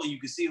shadow and you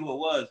could see who it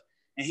was.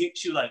 And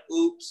she was like,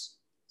 oops.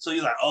 So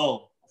you're like,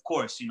 oh, of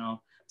course, you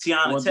know.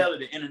 Tiana Taylor,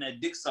 the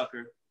internet dick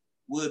sucker,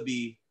 would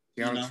be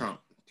Tiana Trump.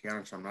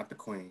 Tiana Trump, not the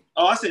queen.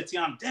 Oh, I said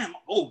Tiana. Damn.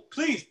 Oh,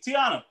 please,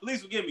 Tiana.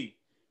 Please forgive me.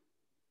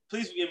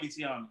 Please forgive me,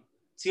 Tiana.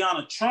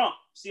 Tiana Trump.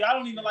 See, I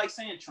don't even like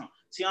saying Trump.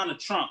 Tiana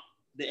Trump,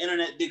 the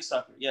internet dick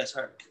sucker. Yes,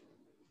 her.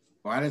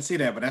 Well, I didn't see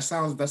that, but that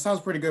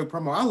sounds pretty good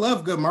promo. I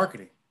love good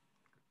marketing.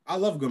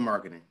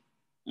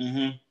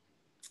 Mm-hmm.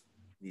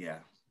 Yeah.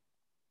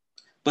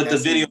 But the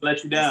video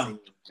let you down.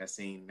 That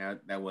scene,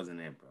 that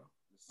wasn't it, bro.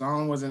 The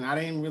song wasn't, I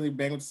didn't really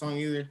bang with the song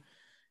either.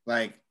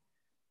 Like,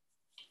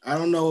 I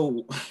don't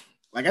know.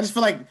 Like, I just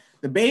feel like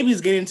the baby's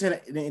getting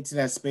into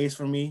that space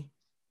for me.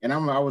 And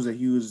I was a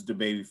huge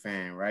DaBaby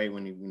fan, right?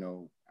 When he, you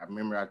know, I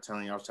remember I was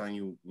telling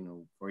you, you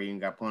know, before he even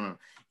got put on.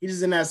 He's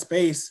just in that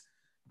space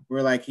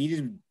where like he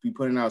just be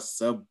putting out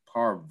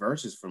subpar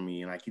verses for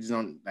me, and like he just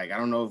don't like. I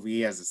don't know if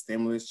he has a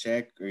stimulus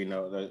check or you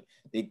know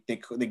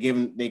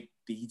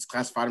he's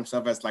classified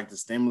himself as like the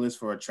stimulus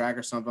for a track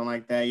or something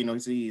like that. You know,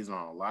 he's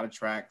on a lot of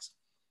tracks,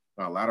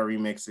 on a lot of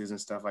remixes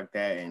and stuff like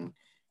that, and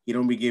he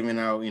don't be giving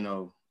out you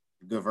know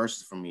good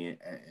verses for me,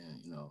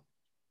 you know,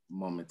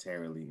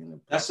 momentarily. In the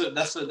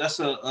that's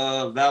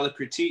a valid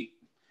critique.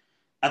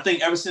 I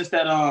think ever since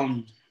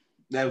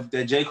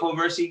that J. Cole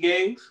verse he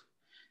gave,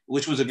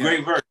 which was a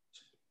great verse,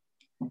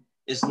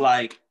 it's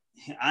like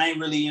I ain't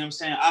really, you know what I'm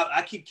saying?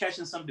 I keep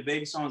catching some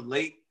DaBaby songs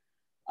late.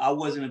 I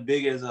wasn't as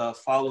big as a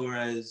follower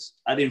as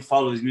I didn't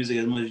follow his music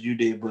as much as you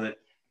did, but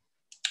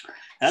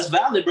that's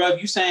valid, bro.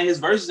 If you saying his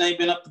verses ain't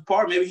been up to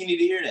par, maybe he need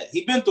to hear that.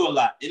 He been through a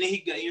lot. And then he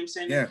got, you know what I'm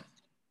saying? Yeah.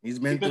 He's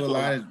been through a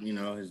lot. You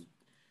know,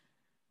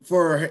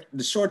 for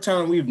the short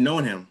time we've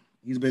known him,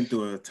 he's been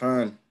through a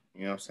ton.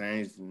 You know what I'm saying?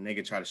 His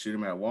nigga tried to shoot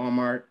him at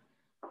Walmart.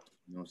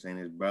 You know what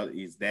I'm saying?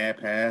 His dad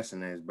passed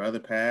and then his brother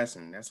passed,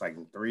 and that's like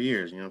in 3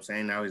 years. You know what I'm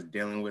saying? Now he's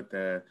dealing with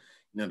the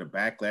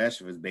backlash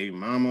of his baby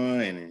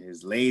mama and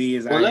his lady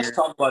is out here. Well, let's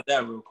talk about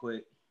that real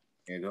quick.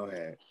 Yeah, go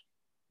ahead.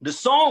 The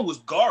song was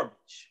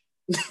garbage.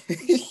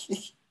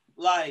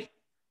 Like,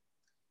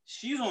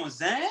 she was on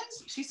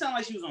Xans? She sounded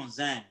like she was on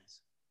Xans.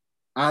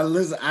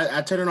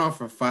 I turned it on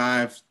for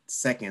 5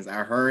 seconds.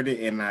 I heard it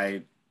and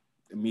I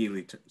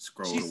immediately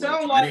scrolled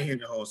away. I didn't hear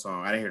the whole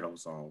song.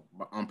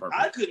 On purpose.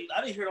 I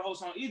didn't hear the whole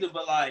song either,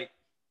 but like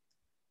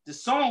the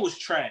song was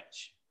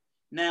trash.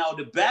 Now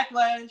the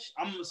backlash,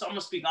 I'm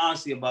gonna speak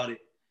honestly about it.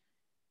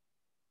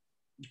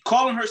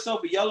 Calling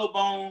herself a yellow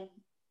bone,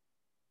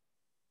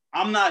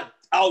 I'm not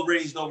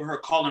outraged over her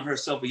calling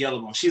herself a yellow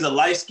bone. She's a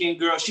light-skinned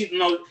girl.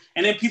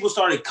 And then people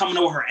started coming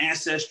over her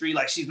ancestry,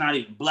 like she's not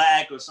even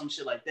black or some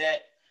shit like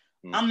that.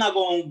 Mm-hmm. I'm not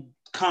gonna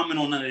comment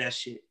on none of that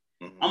shit.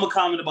 Mm-hmm. I'm gonna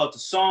comment about the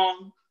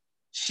song.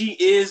 She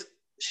is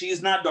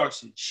not dark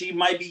skin. She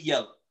might be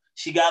yellow.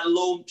 She's a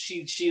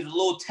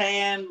little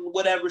tan,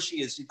 whatever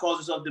she is. She calls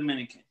herself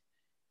Dominican.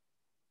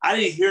 I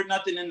didn't hear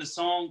nothing in the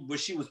song where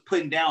she was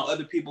putting down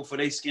other people for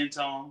their skin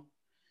tone.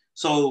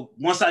 So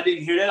once I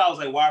didn't hear that, I was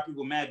like, why are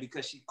people mad?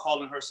 Because she's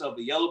calling herself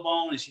a yellow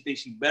bone and she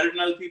thinks she's better than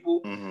other people.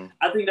 Mm-hmm.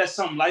 I think that's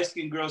something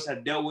light-skinned girls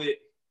have dealt with,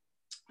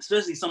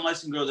 especially some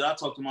light-skinned girls that I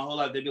talked to my whole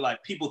life. They'd be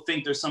like, people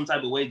think there's some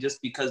type of way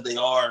just because they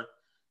are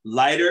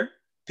lighter.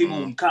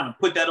 People kind of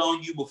put that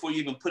on you before you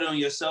even put it on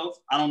yourself.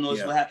 I don't know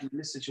what happened in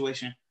this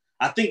situation.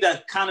 I think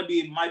that kind of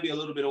might be a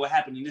little bit of what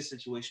happened in this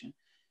situation.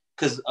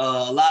 Because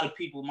a lot of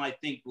people might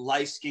think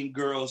light-skinned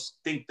girls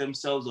think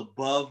themselves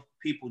above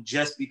people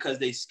just because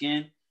they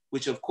skin,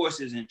 which of course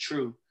isn't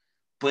true.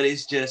 But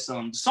it's just,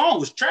 the song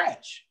was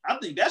trash. I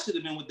think that should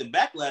have been what the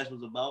backlash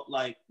was about.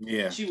 Like,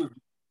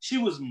 she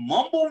was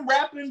mumble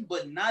rapping,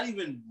 but not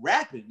even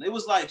rapping. It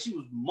was like she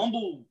was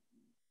mumbling.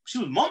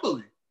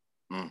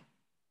 Mm.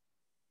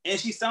 And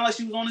she sounded like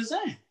she was on his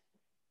end.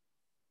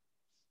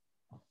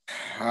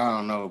 I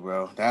don't know,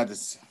 bro.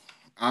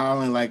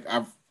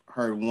 I've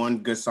heard one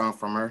good song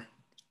from her,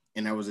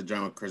 and that was a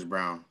joint with Chris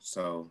Brown.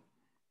 So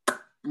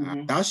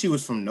I thought she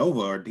was from Nova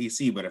or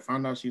DC, but I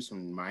found out she was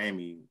from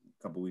Miami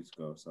a couple weeks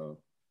ago. So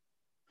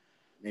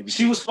maybe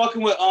she was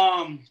fucking with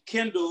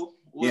Kendall.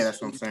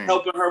 That's what I'm saying.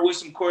 Helping her with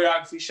some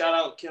choreography. Shout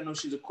out Kendall.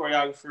 She's a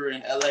choreographer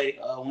in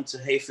LA. Went to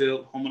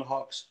Hayfield, home of the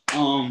Hawks.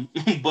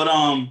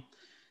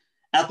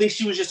 I think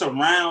she was just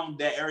around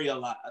that area a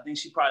lot. I think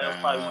that was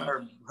probably one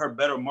of her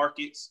better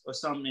markets or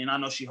something. And I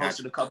know she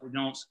hosted a couple of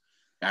joints.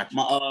 Gotcha.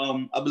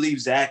 I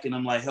believe Zach and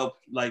them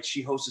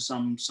she hosted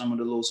some of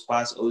the little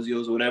spots,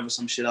 Ozios or whatever,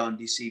 some shit out in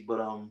DC.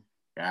 But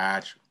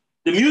gotcha.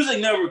 The music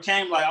never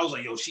came like I was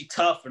like, yo, she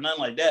tough or nothing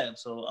like that.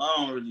 So I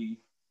don't really,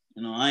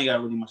 I ain't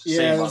got really much to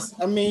say about it.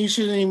 I mean, you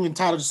shouldn't even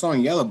title the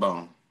song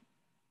Yellowbone.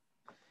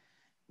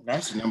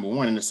 That's number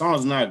one, and the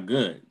song's not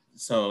good.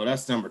 So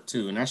that's number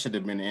two, and that should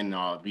have been the end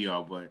all be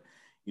all. But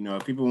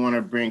if people want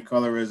to bring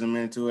colorism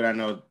into it, I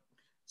know,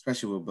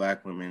 especially with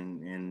Black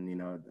women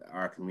and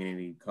our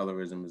community,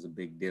 colorism is a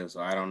big deal.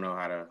 So I don't know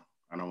how to.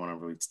 I don't want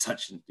to really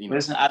touch it.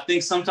 Listen, I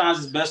think sometimes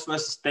it's best for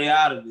us to stay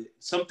out of it.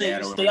 Stay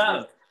out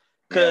of it,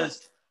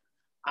 because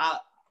I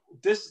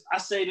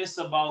say this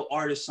about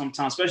artists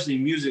sometimes, especially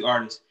music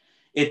artists.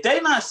 If they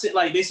not sit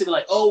like they say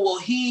like, oh well,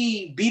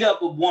 he beat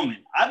up a woman.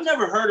 I've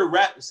never heard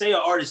an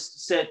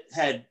artist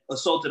had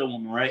assaulted a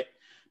woman, right?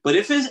 But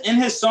if it's in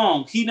his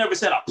song, he never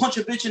said I punch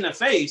a bitch in the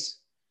face.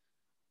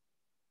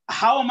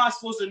 How am I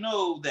supposed to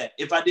know that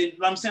if I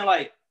didn't? I'm saying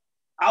like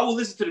I will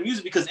listen to the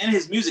music because in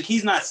his music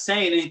he's not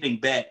saying anything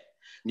bad.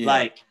 Yeah.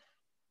 Like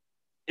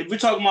if we're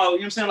talking about,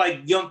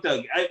 like Young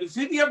Thug, if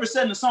he ever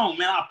said in the song,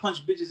 man, I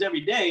punch bitches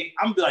every day,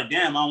 I'm gonna be like,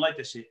 damn, I don't like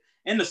that shit.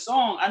 In the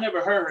song, I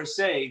never heard her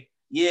say,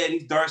 yeah,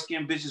 these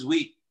dark-skinned bitches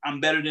weak. I'm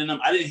better than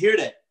them. I didn't hear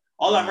that.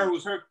 All I heard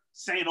was her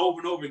saying over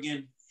and over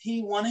again,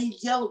 he want a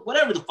yellow,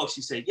 whatever the fuck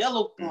she said,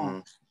 yellow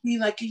bone. He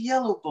like a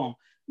yellow bone.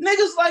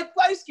 Niggas like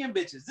light-skinned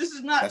bitches. This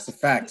is not. That's a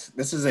fact.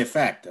 This is a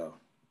fact, though.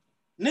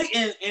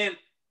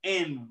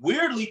 And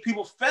weirdly,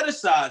 people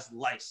fetishize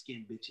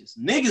light-skinned bitches.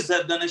 Niggas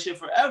have done that shit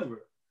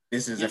forever.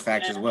 This is a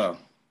fact as well.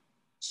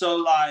 So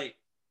like,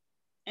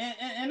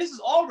 and this is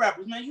all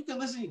rappers, man. You can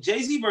listen to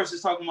Jay-Z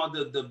verses talking about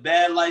the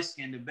bad light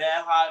skin, the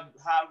bad high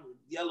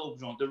yellow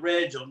joint, the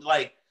red joint.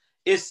 Like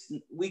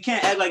we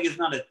can't act like it's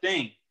not a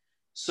thing.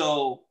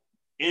 So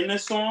in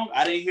this song,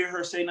 I didn't hear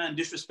her say nothing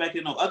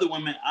disrespecting no other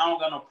women. I don't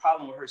got no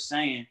problem with her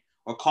saying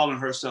or calling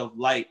herself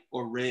light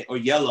or red or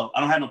yellow. I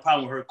don't have no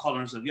problem with her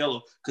calling herself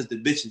yellow because the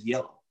bitch is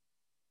yellow.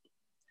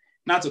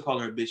 Not to call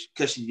her a bitch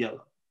because she's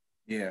yellow.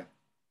 Yeah.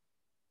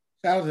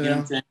 Shout out to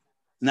them.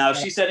 Now, if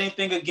she said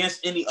anything against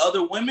any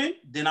other women,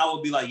 then I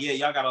would be like, yeah,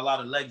 y'all got a lot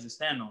of legs to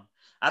stand on.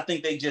 I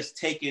think they just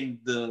taking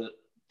the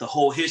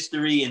whole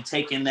history and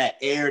taking that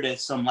air that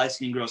some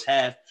light-skinned girls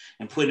have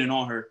and putting it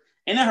on her.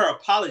 And then her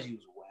apology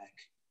was whack.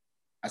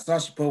 I saw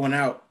she put one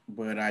out,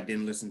 but I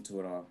didn't listen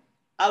to it all.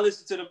 I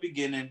listened to the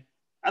beginning.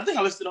 I think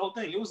I listened to the whole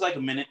thing. It was like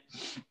a minute.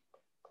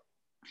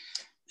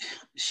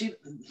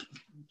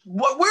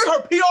 Where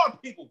are her PR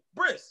people?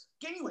 Briss,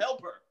 can you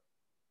help her?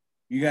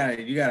 You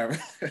gotta.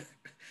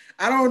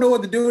 I don't know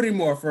what to do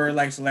anymore for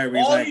like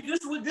celebrities.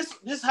 This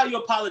is how you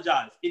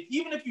apologize.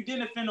 Even if you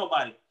didn't offend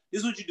nobody,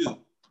 this is what you do.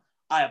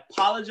 I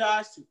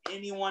apologize to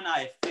anyone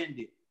I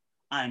offended.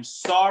 I'm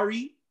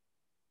sorry.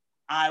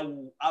 I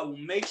will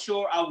make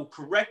sure I will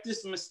correct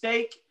this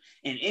mistake.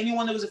 And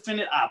anyone that was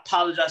offended, I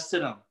apologize to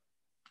them.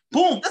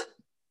 Boom.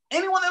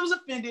 Anyone that was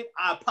offended,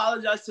 I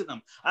apologize to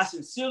them. I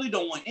sincerely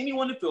don't want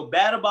anyone to feel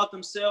bad about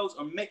themselves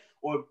or make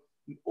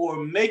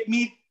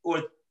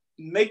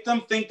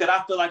them think that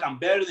I feel like I'm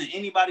better than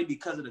anybody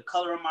because of the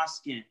color of my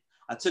skin.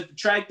 I took the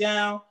track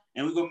down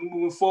and we're going to be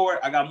moving forward.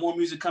 I got more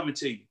music coming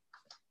to you.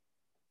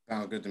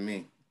 Sounds good to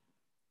me.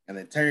 And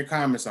then turn your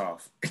comments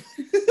off. Get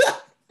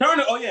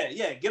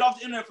off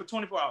the internet for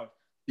 24 hours.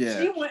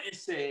 Yeah. She went and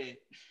said,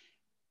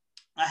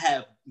 I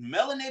have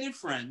melanated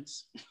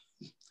friends.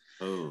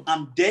 Ooh.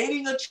 I'm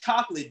dating a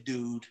chocolate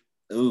dude.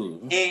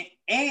 Ooh. And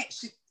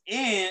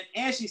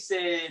she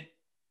said,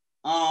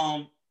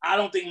 I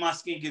don't think my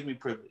skin gives me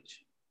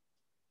privilege.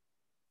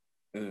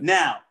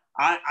 Now,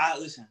 I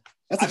listen.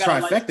 That's a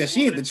trifecta.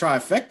 She hit the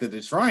trifecta,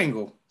 the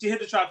triangle. She hit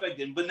the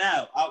trifecta. But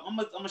now, I'm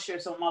gonna share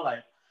some of my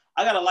life.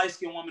 I got a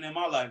light-skinned woman in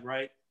my life,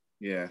 right?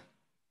 Yeah.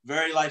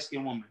 Very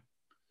light-skinned woman.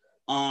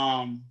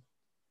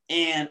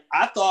 And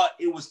I thought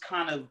it was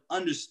kind of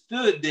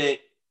understood that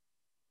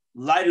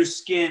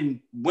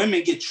lighter-skinned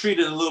women get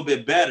treated a little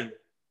bit better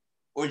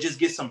or just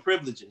get some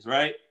privileges,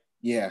 right?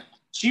 Yeah.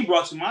 She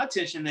brought to my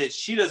attention that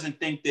she doesn't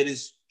think that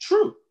it's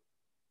true.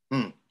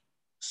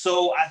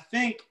 So I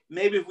think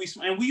maybe if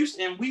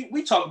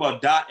we talk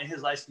about Dot and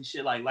his light skin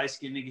shit, like light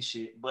skin nigga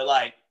shit, but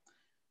like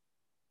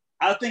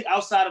I think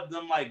outside of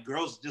them like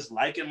girls just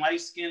liking light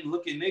skin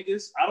looking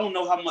niggas, I don't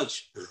know how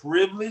much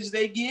privilege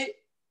they get. You know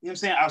what I'm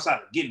saying?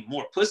 Outside of getting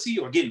more pussy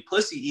or getting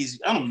pussy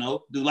easy, I don't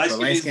know. Do light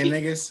skin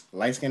niggas?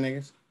 Light skin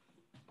niggas?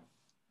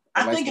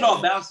 I think it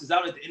all balances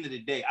out at the end of the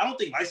day. I don't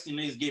think light skin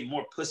niggas get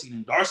more pussy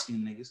than dark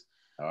skin niggas.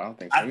 Oh, I don't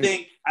think so.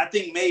 I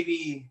think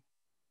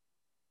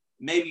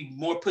maybe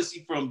more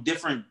pussy from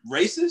different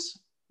races,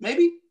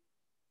 maybe.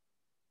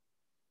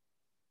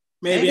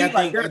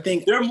 I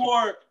think they're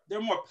more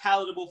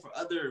palatable for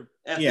other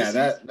ethnicities.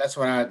 Yeah, that's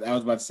what I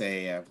was about to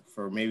say. Yeah,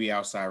 for maybe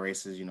outside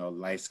races,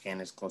 light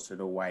skin is closer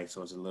to white,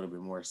 so it's a little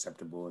bit more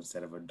acceptable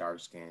instead of a dark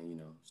skin,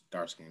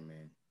 dark skin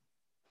man.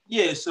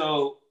 Yeah,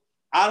 so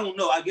I don't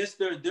know. I guess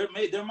there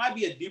might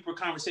be a deeper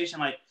conversation.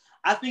 Like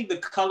I think the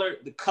color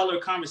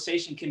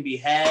conversation can be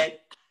had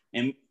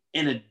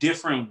in a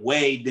different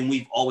way than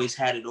we've always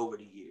had it over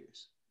the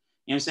years.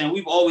 You know what I'm saying?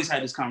 We've always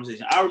had this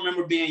conversation. I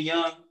remember being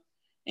young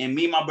and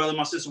me, my brother,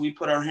 my sister, we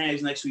put our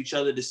hands next to each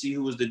other to see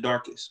who was the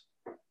darkest.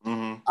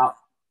 Mm-hmm.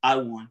 I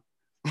won.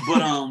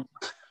 But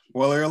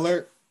spoiler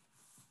alert.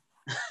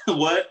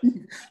 What?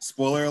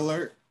 Spoiler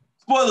alert.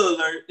 Spoiler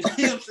alert.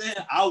 You know what I'm saying?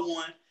 I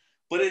won.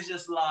 But it's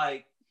just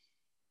like,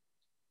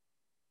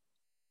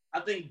 I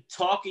think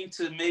talking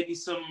to maybe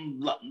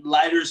some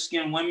lighter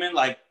skinned women,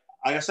 like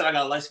I said, I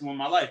got a light skin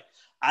woman in my life.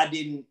 I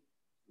didn't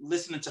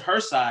listening to her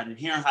side and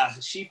hearing how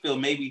she feel.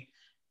 Maybe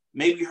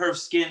her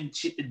skin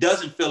it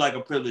doesn't feel like a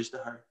privilege to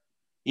her.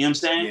 You know what I'm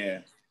saying? Yeah.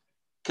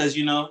 Because,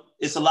 you know,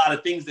 it's a lot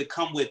of things that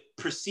come with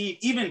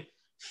perceived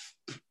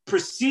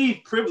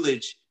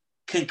privilege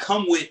can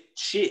come with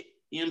shit.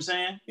 You know what I'm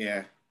saying?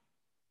 Yeah.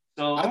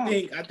 So I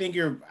think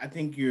you're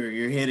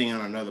hitting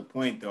on another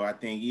point though. I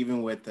think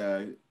even with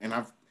and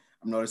I'm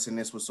noticing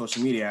this with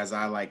social media as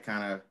I like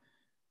kind of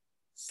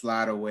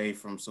slide away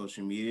from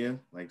social media,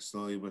 like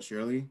slowly but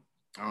surely.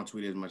 I don't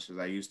tweet as much as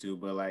I used to,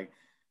 but like,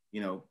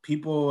 you know,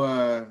 people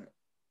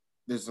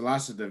there's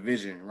lots of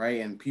division,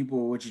 right? And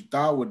people, what you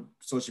thought would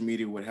social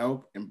media would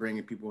help in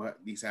bringing people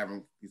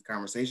having these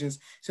conversations,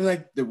 seems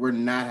like that we're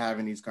not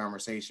having these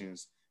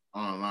conversations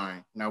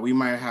online. Now we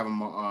might have them,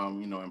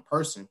 you know, in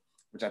person,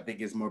 which I think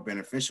is more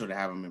beneficial to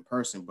have them in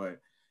person. But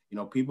you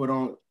know, people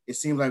don't. It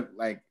seems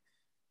like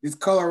this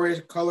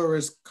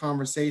colorism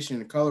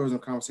conversation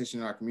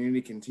in our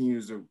community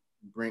continues to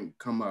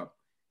come up.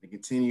 It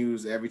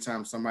continues every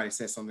time somebody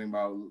says something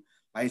about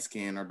light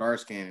skin or dark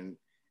skin,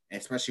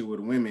 and especially with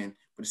women.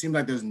 But it seems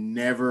like there's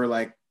never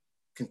like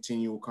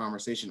continual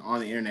conversation on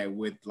the internet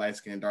with light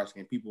skin and dark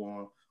skin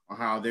people on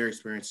how their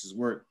experiences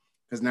work.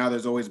 Because now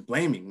there's always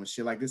blaming when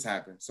shit like this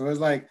happens. So it's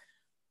like,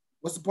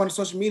 what's the point of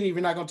social media if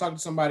you're not gonna talk to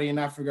somebody and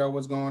not figure out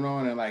what's going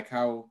on and like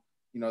how,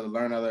 you know, to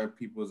learn other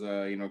people's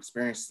you know,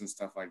 experiences and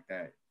stuff like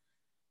that.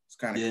 It's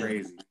kind of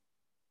crazy.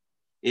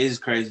 It is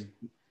crazy.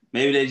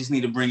 Maybe they just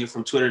need to bring it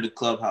from Twitter to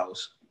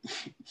Clubhouse.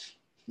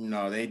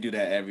 No, they do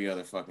that every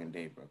other fucking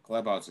day, bro.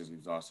 Clubhouse is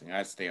exhausting.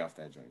 I stay off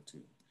that joint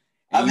too.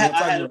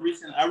 I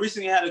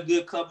recently had a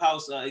good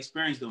Clubhouse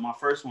experience though. My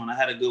first one, I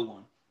had a good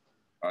one.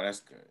 Oh,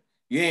 that's good.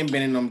 You ain't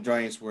been in them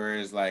joints where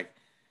it's like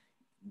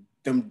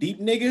them deep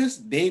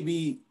niggas, they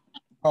be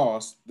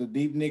paused. The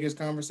deep niggas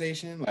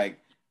conversation, like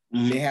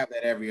they have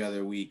that every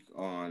other week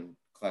on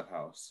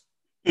Clubhouse.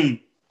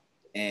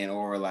 And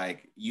or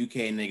like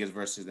UK niggas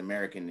versus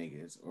American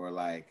niggas, or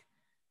like,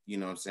 you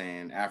know what I'm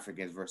saying,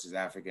 Africans versus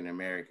African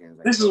Americans.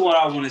 Like, this is what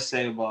I want to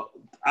say about.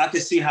 I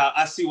see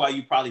why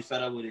you probably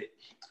fed up with it.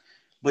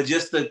 But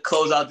just to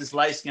close out this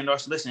light skinned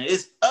listen,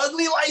 it's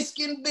ugly light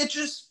skinned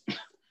bitches.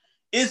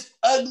 It's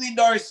ugly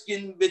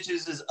dark-skinned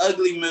bitches. It's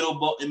ugly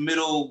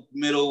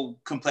middle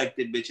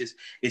complected bitches.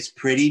 It's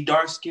pretty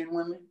dark-skinned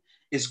women.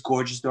 It's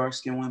gorgeous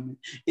dark-skinned women.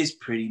 It's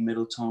pretty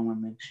middle-tone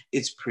women.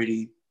 It's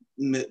pretty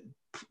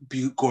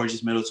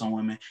gorgeous middle-tone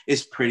women.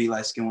 It's pretty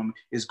light-skinned women.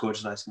 It's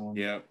gorgeous light-skinned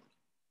women. Yeah.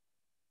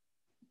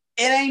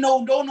 It ain't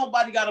don't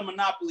nobody got a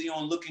monopoly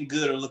on looking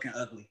good or looking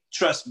ugly.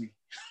 Trust me.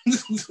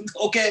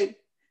 Okay?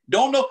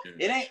 Don't know.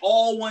 It ain't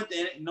all one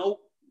thing. No,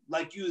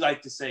 like you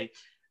like to say,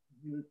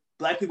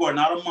 Black people are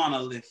not a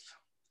monolith.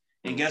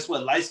 And guess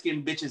what?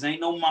 Light-skinned bitches ain't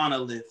no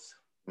monolith.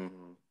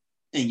 And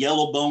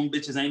yellow bone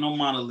bitches ain't no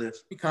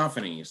monolith. Be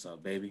confident in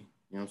yourself, baby.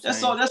 You know what I'm saying?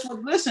 That's all. That's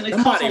what, listen, it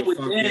comes from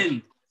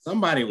within.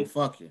 Somebody will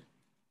fuck you.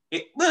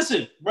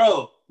 Listen,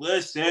 bro,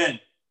 listen.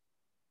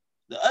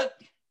 The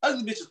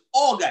ugly bitches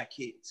all got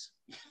kids.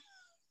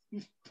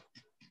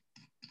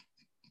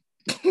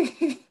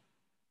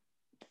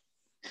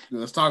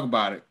 Let's talk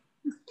about it.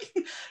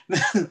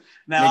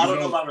 Now, I don't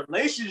know about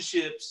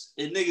relationships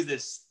and niggas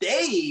that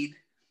stayed,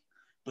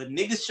 but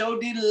niggas sure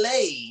did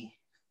lay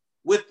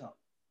with them.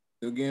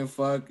 Still getting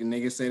fucked, and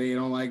niggas say they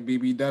don't like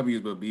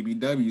BBWs, but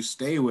BBWs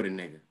stay with a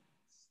nigga.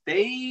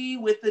 Stay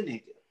with a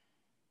nigga.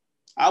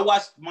 I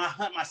watched my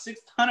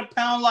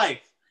 600-pound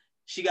life.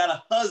 She got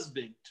a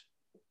husband.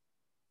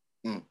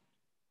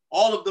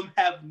 All of them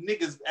have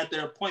niggas at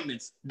their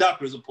appointments,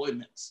 doctor's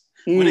appointments,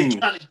 when they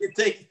trying to get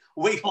their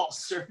weight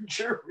loss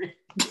surgery.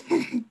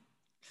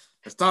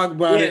 Let's talk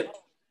about it.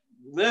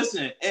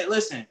 Listen,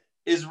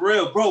 it's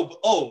real, bro.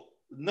 Oh,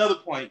 another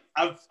point.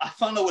 I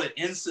found out what an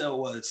incel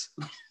was.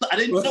 I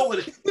didn't know what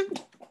an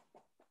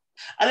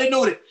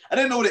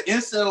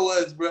incel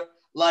was, bro.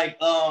 Like,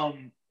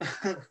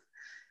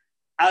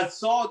 I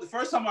saw the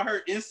first time I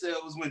heard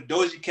incel was when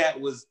Doja Cat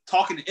was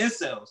talking to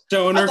incels.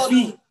 Showing her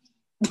feet.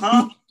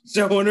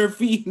 Showing her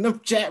feet in the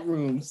chat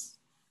rooms.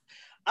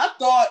 I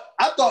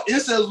thought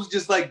incels was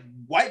just like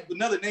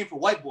another name for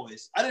white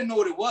boys. I didn't know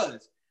what it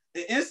was.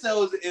 The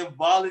incel is an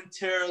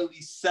involuntarily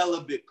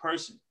celibate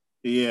person.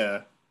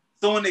 Yeah.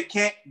 Someone that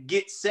can't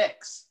get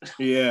sex.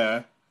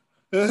 Yeah.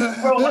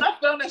 Bro, when I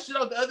found that shit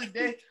out the other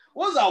day,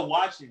 what was I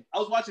watching? I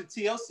was watching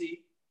TLC,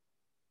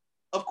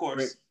 of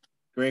course.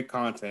 Great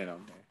content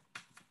on there.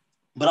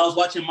 But I was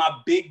watching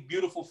My Big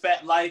Beautiful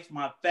Fat Life,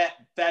 My Fat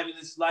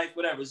Fabulous Life,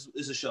 whatever.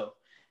 It's a show.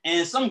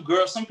 And some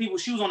people,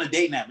 she was on a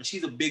dating app, but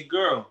she's a big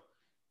girl.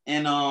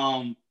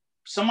 And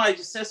somebody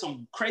just said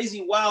some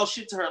crazy wild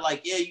shit to her,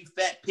 like, yeah, you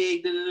fat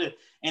pig, da, da, da.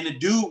 And the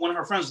dude, one of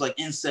her friends was like,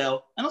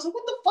 incel. And I was like,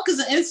 what the fuck is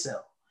an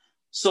incel?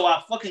 So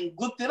I fucking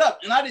looked it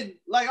up. And I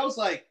was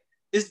like,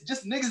 it's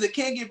just niggas that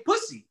can't get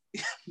pussy.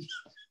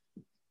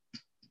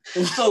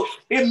 So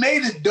it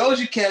made the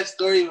Doja Cat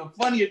story even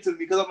funnier to me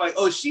because I'm like,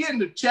 oh, she in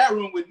the chat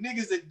room with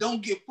niggas that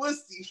don't get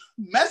pussy,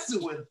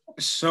 messing with her.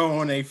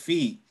 Showing her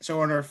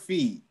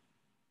feet.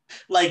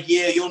 Like,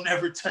 yeah, you'll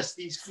never touch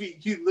these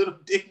feet, you little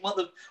dick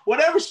mother.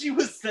 Whatever she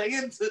was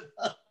saying to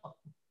them.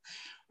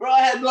 Bro,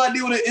 I had no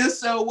idea what an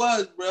incel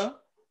was, bro.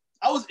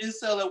 I was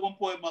incel at one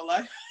point in my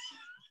life.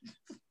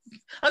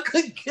 I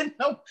couldn't get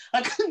no.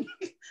 I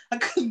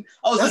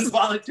was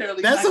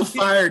involuntarily. That's a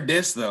fire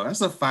diss, though.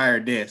 That's a fire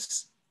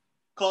diss.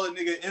 Call a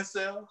nigga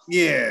incel?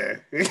 Yeah.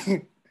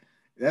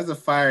 That's a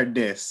fire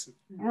diss.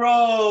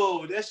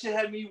 Bro, that shit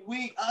had me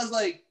weak. I was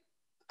like,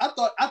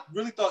 I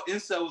really thought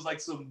incel was like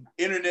some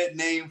internet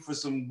name for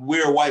some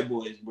weird white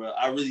boys, bro.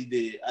 I really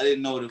did. I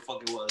didn't know what the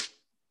fuck it was.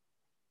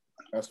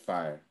 That's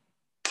fire.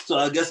 So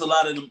I guess a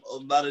lot of the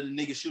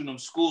niggas shooting them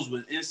schools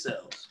with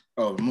incels.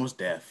 Oh, most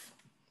deaf.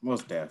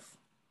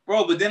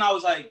 Bro, but then I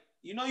was like,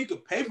 you know, you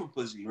could pay for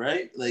pussy,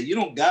 right? Like, you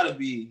don't gotta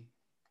be.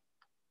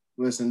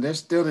 Listen, there's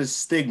still this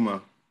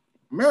stigma.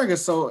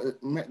 There's still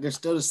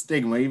the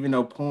stigma, even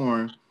though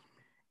porn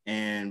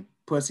and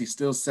pussy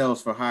still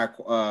sells for high,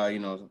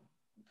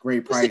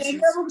 great prices. Pussy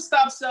ain't never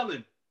stop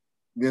selling.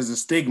 There's a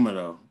stigma,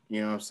 though.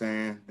 You know what I'm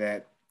saying?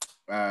 That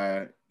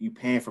you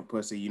paying for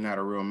pussy, you're not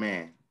a real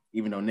man.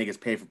 Even though niggas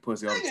pay for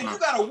pussy all the time. You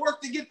gotta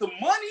work to get the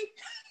money.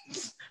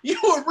 You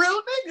a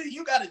real nigga.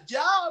 You got a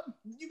job.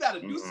 You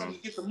gotta do something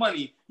to get the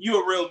money.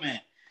 You a real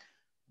man.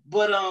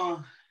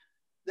 But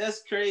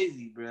that's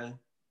crazy, bro.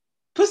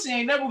 Pussy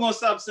ain't never gonna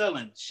stop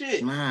selling.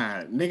 Shit.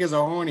 Nah, niggas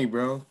are horny,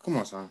 bro. Come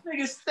on, son.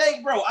 Niggas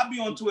steak, bro. I be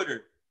on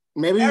Twitter.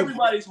 Maybe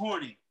everybody's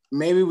horny.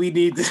 Maybe we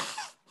need to.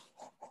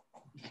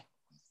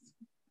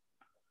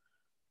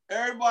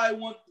 Maybe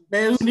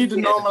we need to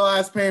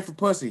normalize paying for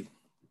pussy.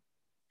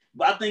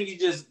 But I think you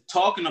just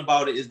talking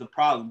about it is the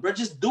problem, bro.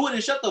 Just do it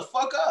and shut the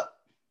fuck up.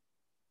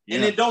 Yeah.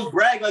 And then don't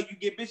brag like you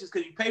get bitches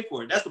because you pay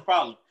for it. That's the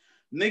problem.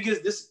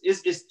 Niggas, this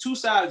is two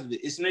sides of it.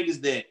 It's niggas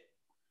that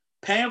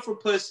paying for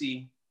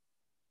pussy.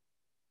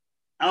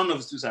 I don't know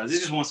if it's two sides.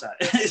 It's just one side.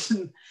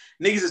 Niggas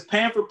is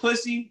paying for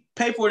pussy,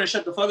 pay for it and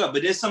shut the fuck up.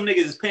 But there's some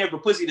niggas is paying for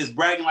pussy that's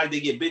bragging like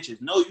they get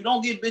bitches. No, you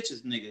don't get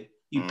bitches, nigga.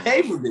 You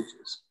pay for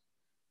bitches.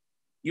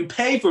 You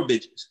pay for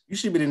bitches. You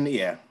should be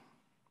yeah.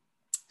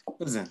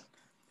 Listen.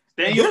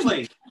 Stay in your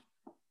place.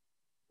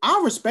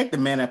 I respect the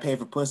man that pay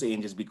for pussy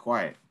and just be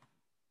quiet.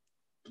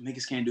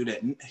 Niggas can't do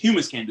that.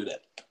 Humans can't do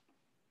that.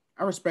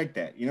 I respect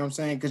that. You know what I'm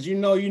saying? Because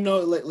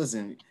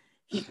listen,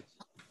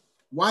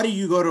 why do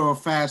you go to a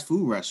fast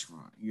food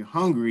restaurant? You're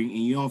hungry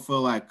and you don't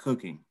feel like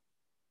cooking.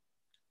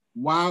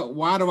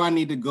 Why do I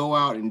need to go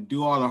out and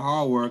do all the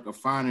hard work of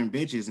finding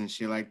bitches and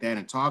shit like that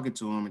and talking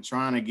to them and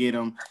trying to get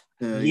them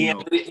to,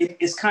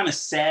 it's kind of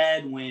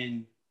sad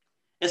when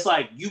it's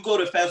like you go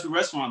to a fast food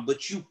restaurant,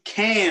 but you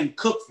can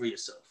cook for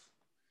yourself.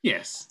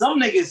 Yes.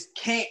 Some niggas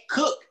can't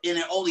cook and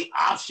their only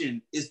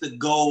option is to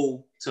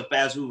go to a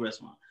fast food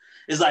restaurant.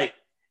 It's like,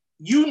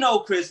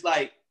 Chris,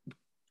 like,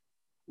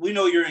 we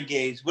know you're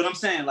engaged, but I'm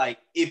saying, like,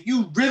 if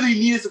you really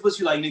needed to put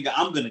you like, nigga,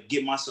 I'm going to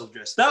get myself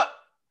dressed up.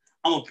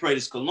 I'm going to pray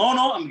this cologne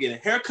on. I'm going to get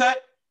a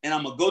haircut. And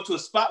I'm going to go to a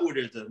spot where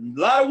there's a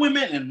lot of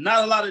women and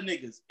not a lot of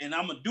niggas. And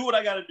I'm going to do what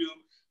I got to do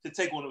to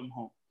take one of them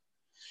home.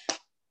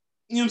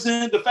 You know what I'm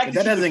saying? The fact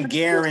that doesn't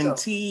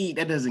guarantee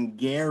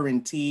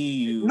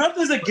you.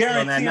 Nothing's a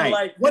guarantee.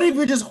 Like, what if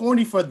you're just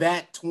horny for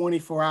that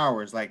 24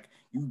 hours? Like,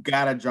 you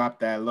got to drop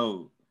that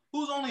load.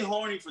 Who's only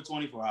horny for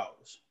 24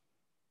 hours?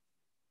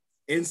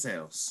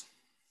 Incels.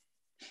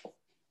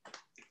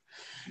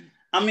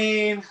 I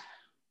mean,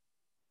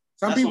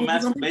 that's where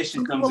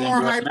masturbation comes in,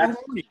 bro.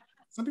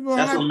 Some people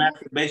that's where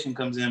masturbation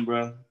comes in,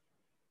 bro.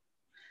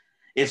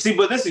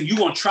 But listen, you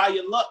gonna try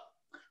your luck,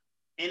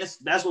 and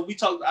that's what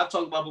I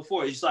talked about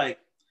before. It's like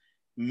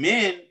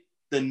men,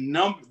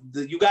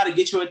 you got to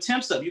get your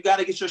attempts up. You got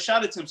to get your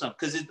shot attempts up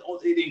because it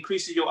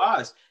increases your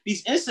odds.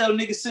 These incel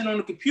niggas sitting on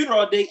the computer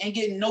all day and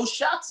getting no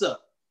shots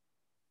up.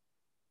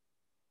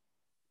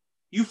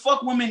 You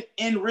fuck women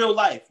in real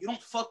life. You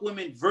don't fuck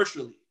women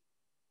virtually.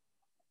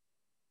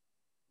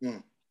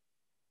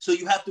 So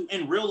you have to,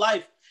 in real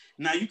life,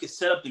 now you can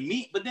set up the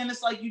meet, but then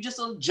it's like you just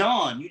a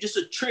John, you just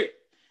a trick.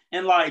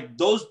 And like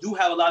those do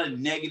have a lot of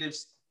negative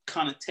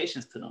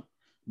connotations to them.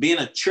 Being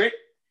a trick,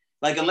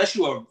 like unless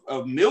you're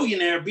a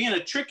millionaire, being a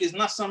trick is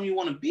not something you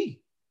want to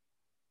be.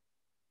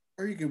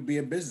 Or you could be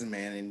a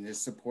businessman and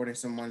just supporting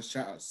someone's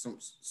child,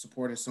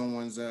 supporting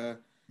someone's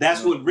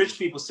That's what rich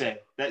people say.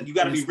 That you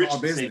got to be rich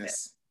to say that.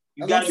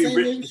 You got to be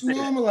rich to say that.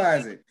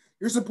 Normalize it.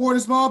 You're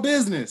supporting small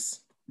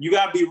business. You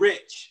got to be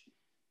rich.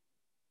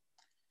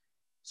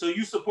 So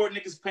you support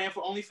niggas paying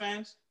for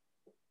OnlyFans?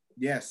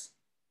 Yes.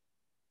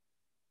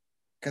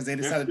 Because they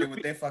decided to do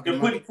what they fucking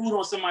money. They're putting food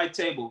on somebody's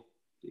table.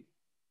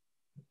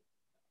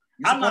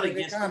 I'm not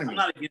against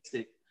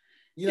it.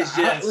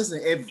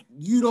 Listen, if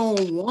you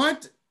don't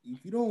want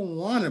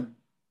to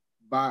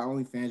buy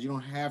OnlyFans, you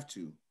don't have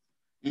to.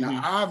 Mm-hmm.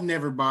 Now, I've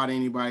never bought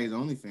anybody's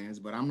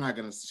OnlyFans, but I'm not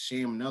going to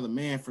shame another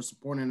man for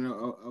supporting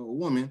a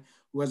woman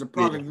who has a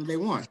product that they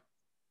want.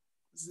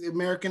 It's the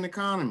American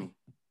economy.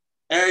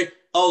 Eric,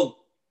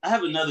 I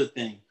have another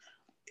thing.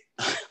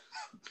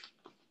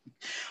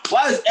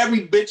 Why is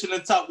every bitch in the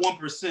top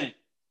 1%?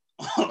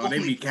 Oh, they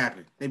be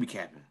capping. They be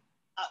capping.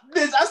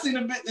 I seen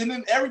a bit, and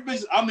then every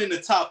bitch, I'm in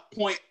the top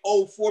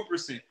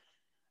 0.04%.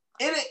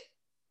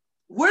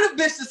 Where the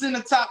bitch that's in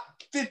the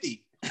top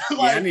 50?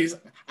 Like, yeah,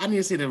 I need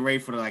to see the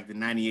rate for the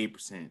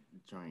 98%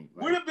 joint.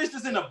 Like, where the bitch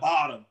that's in the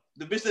bottom?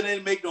 The bitch that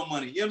didn't make no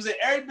money. You know what I'm saying?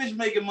 Every bitch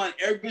making money.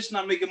 Every bitch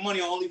not making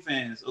money on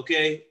OnlyFans.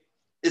 Okay,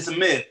 it's a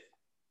myth.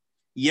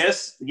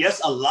 Yes,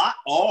 a lot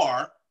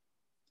are,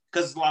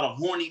 because it's a lot of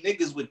horny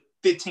niggas with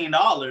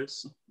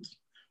 $15.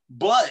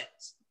 But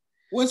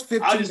what's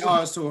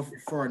 $15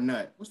 for a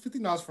nut? What's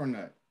 $15 for a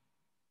nut?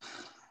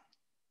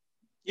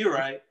 You're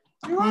right.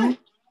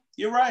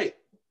 You're right.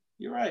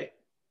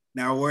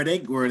 Now where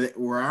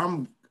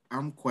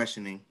I'm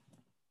questioning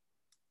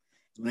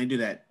when they do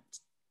that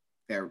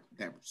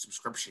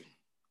subscription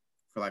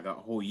for like a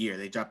whole year,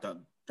 they dropped the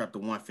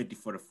 $150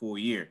 for the full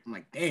year. I'm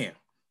like, damn,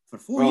 for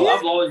the full year.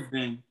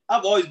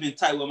 I've always been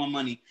tight with my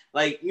money.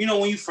 Like, you know,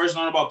 when you first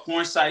learn about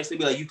porn sites, they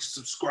be like, you can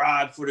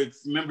subscribe for the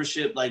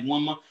membership like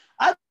 1 month.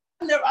 I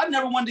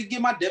never wanted to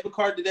give my debit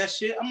card to that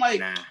shit. I'm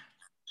like, nah.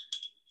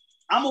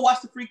 I'm gonna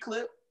watch the free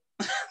clip.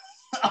 You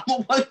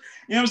know what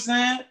I'm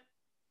saying?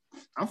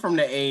 I'm from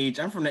the age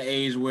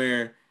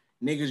where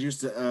niggas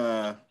used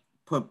to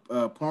put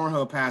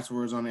Pornhub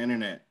passwords on the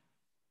internet.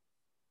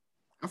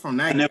 I'm from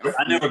that.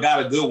 I never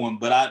got a good one,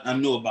 but I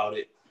knew about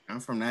it. I'm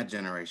from that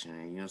generation. You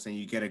know what I'm saying?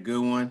 You get a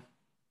good one.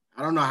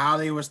 I don't know how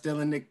they were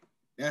stealing it.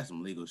 That's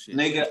some legal shit.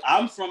 Nigga,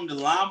 I'm from the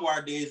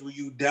LimeWire days where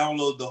you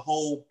download the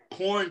whole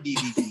porn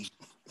DVD.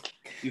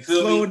 You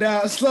feel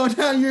me? Slow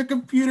down your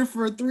computer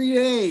for 3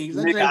 days.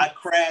 Nigga, I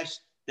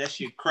crashed. That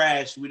shit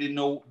crashed. We didn't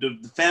know. The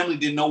family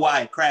didn't know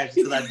why it crashed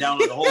because I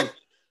downloaded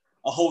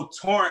a whole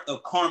torrent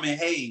of Carmen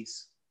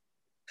Hayes.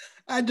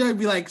 I'd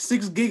be like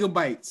 6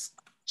 gigabytes.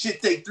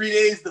 Shit take 3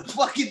 days to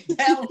fucking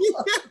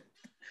download.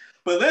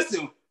 But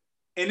listen,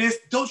 and this,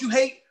 don't you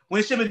hate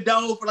when shit been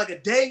downloaded for like a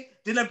day,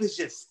 then that bitch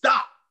just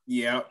stop.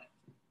 Yep.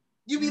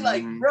 You be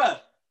like, bruh.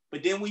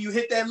 But then when you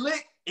hit that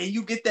lick and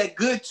you get that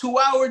good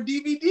 2-hour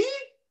DVD,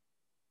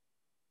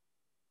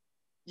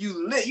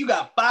 you lit. You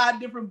got 5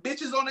 different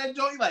bitches on that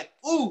joint. You're like,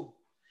 ooh,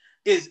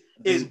 it's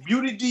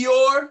Beauty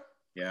Dior.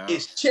 Yeah.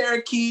 It's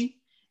Cherokee.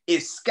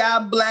 It's Sky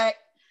Black.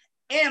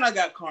 And I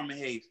got Carmen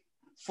Hayes.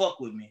 Fuck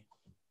with me.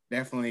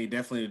 Definitely. I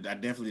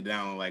definitely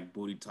download like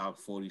Booty Talk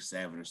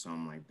 47 or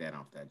something like that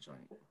off that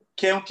joint.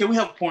 Can we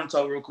have porn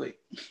talk real quick?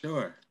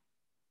 Sure.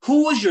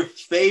 Who was your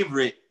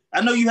favorite? I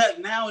know you had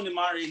now in the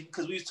modern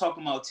because we was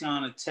talking about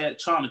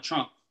Tiana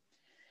Trump.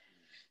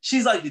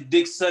 She's like the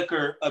dick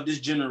sucker of this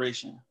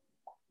generation.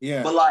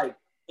 Yeah. But like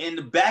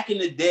back in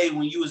the day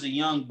when you was a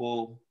young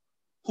boy,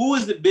 who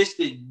was the bitch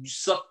that you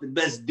sucked the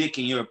best dick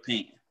in your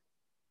opinion?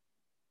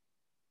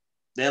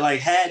 That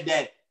like had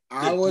that.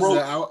 I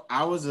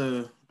was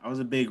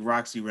a big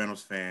Roxy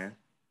Reynolds fan.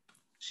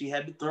 She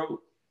had the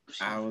throat.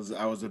 I was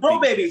a Throw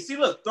Baby. See,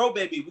 look, Throw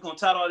Baby. We're gonna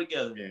tie it all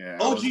together. Yeah.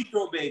 OG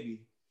Throw Baby.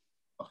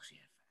 Oh yeah.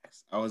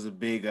 I was a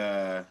big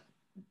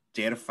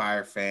Jada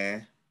Fire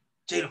fan.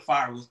 Jada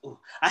Fire was. Ooh.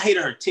 I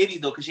hated her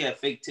titties though because she had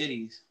fake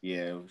titties.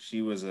 Yeah,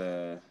 she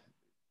wasn't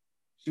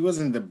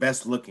the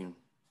best looking,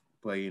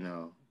 but you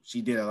know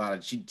she did a lot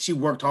of. She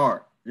worked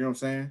hard. You know what I'm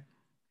saying?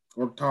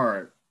 Worked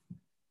hard.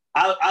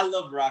 I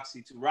loved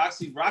Roxy too.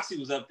 Roxy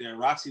was up there.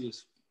 Roxy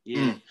was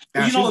yeah.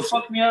 Now, you know what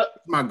fucked me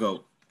up? My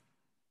goat.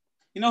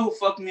 You know who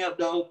fucked me up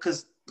though?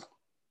 Because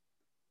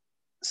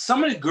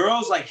some of the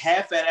girls like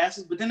had fat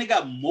asses, but then they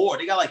got more.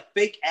 They got like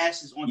fake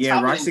asses on top.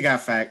 Yeah, Roxy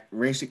got fat.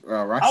 Roxy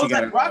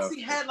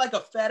had like a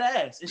fat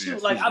ass, and she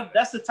was like,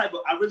 "That's the type of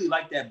I really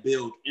like that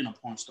build in a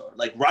porn star,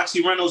 like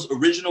Roxy Reynolds'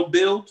 original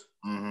build.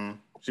 Mm-hmm.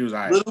 She was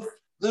alright.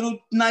 Little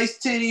nice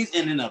titties,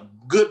 and then a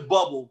good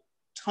bubble,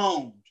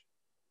 toned.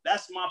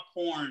 That's my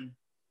porn.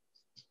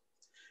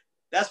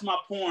 That's my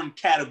porn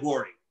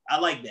category. I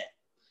like that.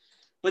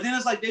 But then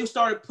it's like they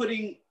started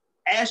putting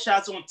ass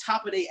shots on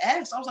top of their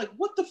ass. I was like,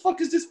 what the fuck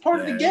is this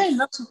part of the game?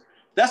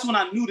 That's when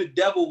I knew the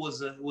devil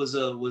was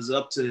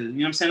up to, you know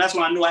what I'm saying? That's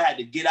when I knew I had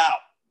to get out.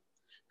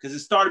 Because it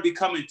started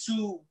becoming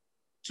too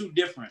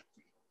different.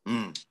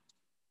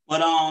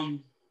 But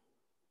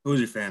who's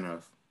your fan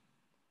of?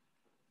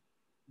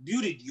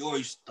 Beauty Dior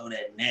used to throw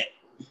that net.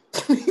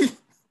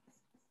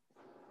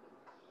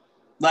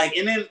 Like,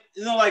 and then,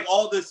 you know, like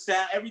all the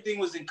sound, everything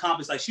was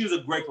encompassed. Like, she was a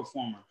great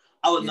performer.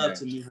 I would love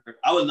to meet her.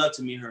 I would love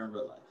to meet her in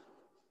real life.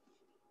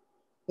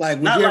 Like,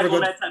 would not you like ever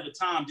on go that type of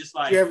time, just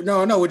like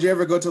would you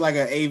ever go to like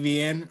an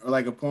AVN or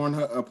like a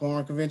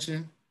porn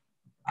convention?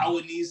 I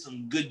would need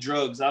some good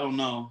drugs. I don't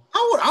know.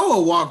 I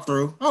would walk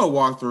through.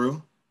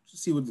 To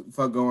see what the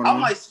fuck going on. I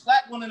might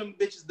slap one of them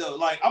bitches though.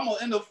 Like, I'm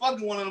gonna end up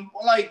fucking one of them.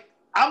 Like,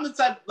 I'm the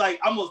type, like,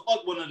 I'm gonna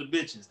fuck one of the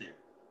bitches there.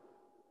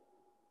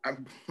 I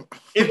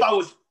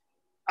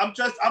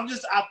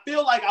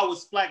feel like I would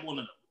splat one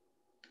of them.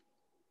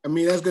 I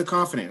mean, that's good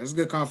confidence.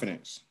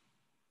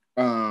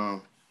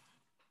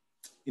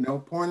 You know,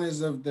 porn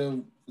is it's a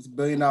 $1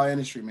 billion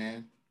industry,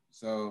 man.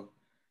 So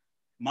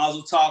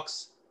Mazel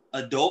Talks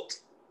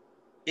adult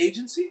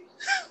agency.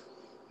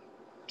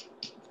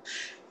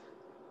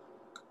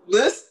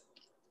 Listen,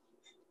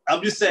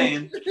 I'm just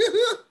saying,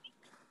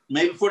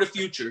 maybe for the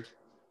future.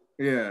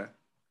 Yeah.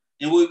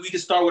 And we can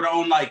start with our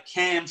own like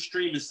cam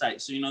streaming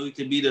site. So, it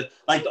could be the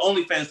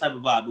OnlyFans type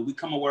of vibe, but we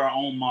come up with our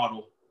own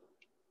model.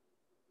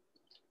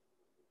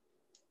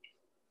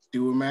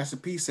 Do what Master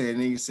P said.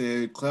 Nigga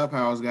said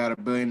Clubhouse got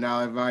 $1 billion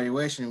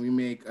valuation. We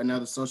make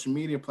another social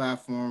media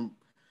platform,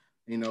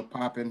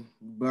 popping,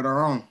 but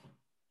our own.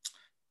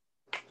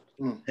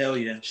 Hell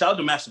yeah. Shout out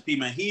to Master P,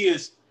 man. He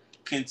is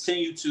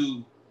continue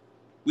to,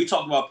 we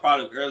talked about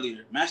product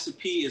earlier. Master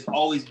P has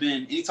always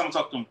been, anytime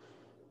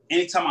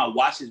I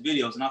watch his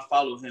videos and I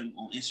follow him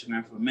on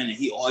Instagram for a minute,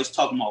 he always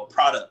talking about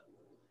product.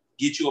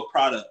 Get you a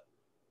product.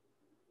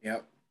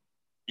 Yep.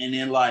 And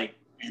then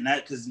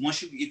because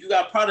if you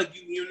got a product,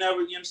 you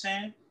never, you know what I'm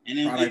saying? And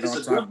then if it's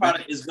a good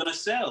product, it's gonna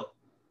sell.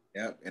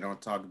 Yep. It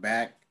don't talk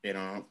back. It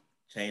don't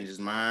change his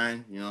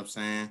mind. You know what I'm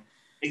saying?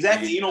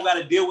 Exactly. And you don't got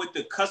to deal with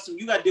the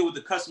you got to deal with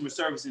the customer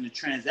service and the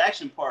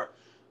transaction part,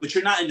 but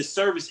you're not in the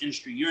service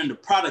industry. You're in the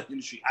product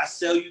industry. I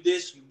sell you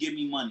this, you give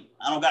me money.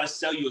 I don't got to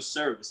sell you a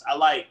service.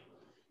 I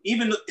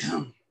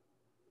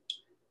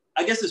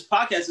guess this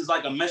podcast is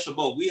like a mesh of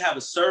both. We have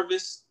a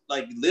service,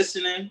 like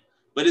listening,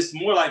 but it's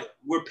more like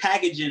we're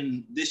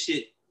packaging this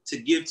shit to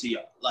give to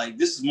y'all. Like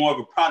this is more of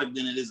a product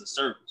than it is a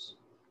service.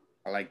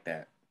 I like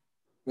that.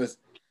 But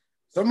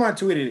someone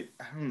tweeted,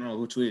 I don't know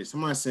who tweeted.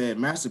 Someone said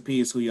Master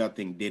P is who y'all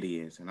think Diddy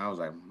is, and I was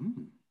like,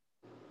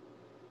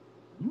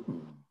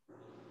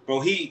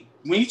 Bro,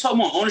 when you talk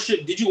about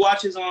ownership, did you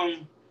watch his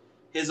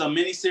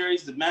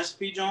miniseries, the Master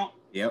P joint?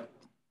 Yep.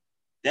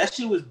 That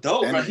shit was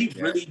dope, bro. He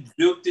really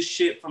built the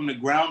shit from the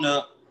ground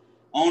up.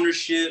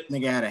 Ownership.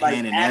 Nigga had a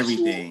hand in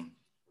everything.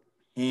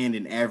 Hand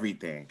in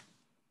everything,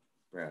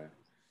 bro.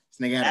 This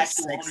nigga had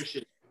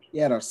ownership. He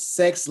had a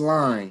sex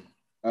line,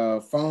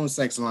 phone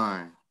sex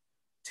line,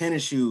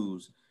 tennis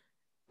shoes,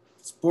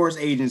 sports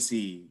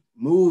agency,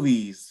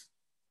 movies.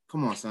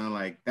 Come on, son.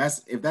 Like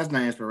if that's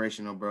not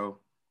inspirational, bro.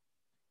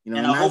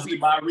 And I hope you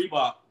buy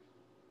Reebok.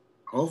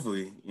 Hopefully,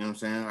 you know what I'm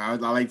saying? I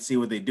like to see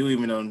what they do,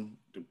 even though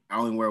I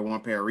only wear one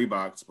pair of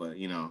Reeboks, but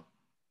You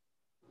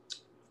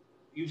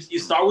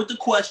start with the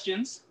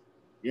questions.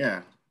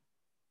 Yeah.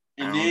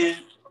 And then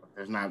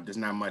there's not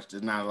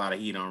a lot of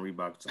heat on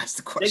Reebok. So that's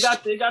the question.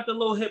 They got the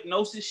little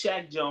Hypnosis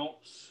Shaq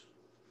Jones.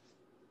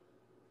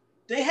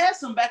 They had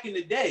some back in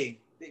the day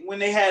when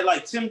they had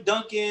like Tim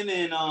Duncan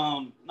and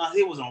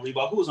he was on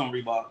Reebok. Who was on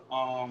Reebok?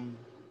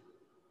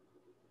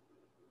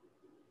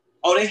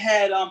 They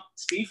had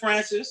Steve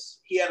Francis.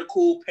 He had a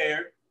cool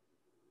pair.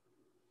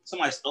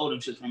 Somebody stole them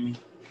shit from me.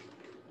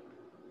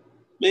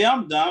 But yeah,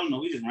 I'm done. I don't know.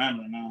 We just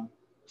rambling now.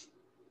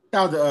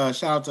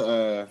 Shout out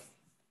to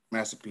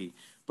Master P.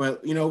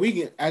 But we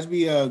can let's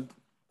get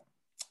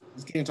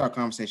into our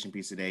conversation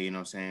piece today. You know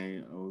what I'm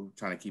saying? We're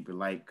trying to keep it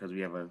light because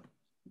we have a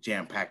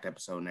jam-packed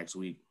episode next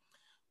week.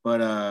 But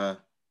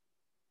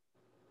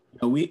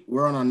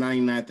we're on our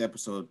 99th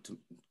episode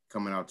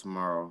coming out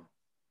tomorrow.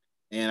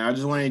 And I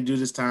just wanted to do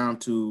this time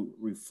to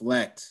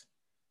reflect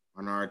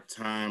on our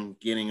time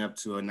getting up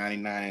to a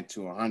 99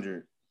 to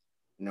 100.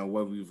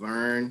 What we've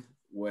learned,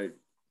 what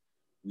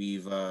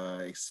we've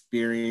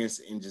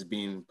experienced in just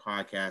being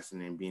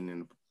podcasting and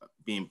being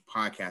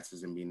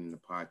podcasters and being in the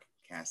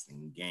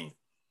podcasting game.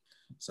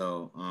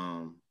 So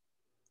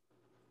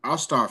I'll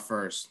start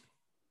first.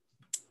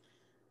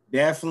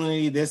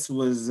 Definitely, this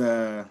was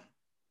I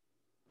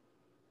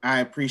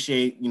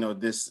appreciate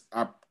this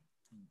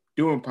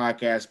doing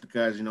podcasts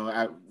because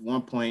at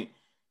one point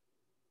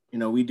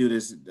we do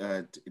this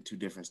two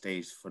different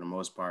stages for the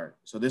most part.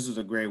 So this was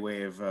a great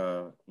way of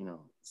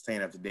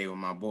staying up to date with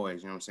my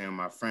boys, with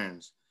my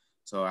friends.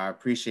 So I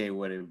appreciate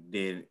what it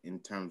did in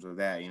terms of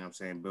that,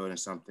 building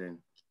something,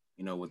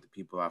 with the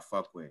people I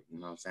fuck with,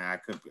 I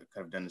could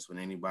have done this with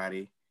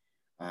anybody,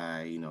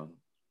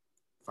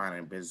 finding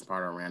a business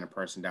partner or random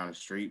person down the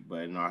street,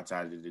 but I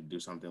decided to do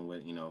something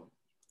with,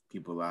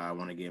 people I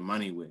want to get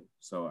money with.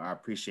 So I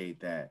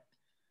appreciate that.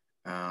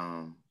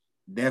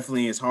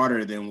 Definitely it's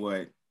harder than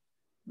what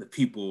the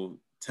people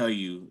tell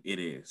you it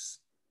is.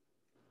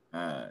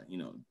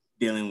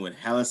 Dealing with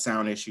hella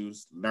sound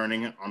issues,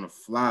 learning on the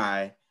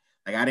fly.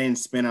 Like I didn't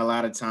spend a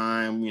lot of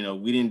time,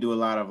 we didn't do a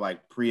lot of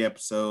like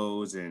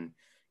pre-episodes and,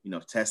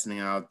 testing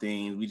out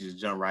things. We just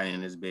jumped right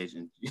in this bitch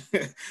and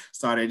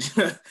started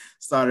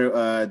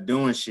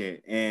doing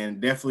shit,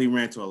 and definitely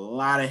ran into a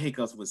lot of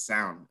hiccups with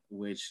sound,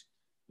 which,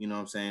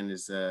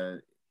 is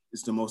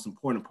it's the most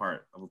important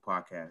part of a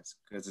podcast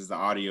because it's the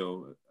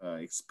audio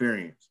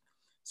experience.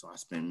 So I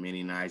spent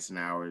many nights and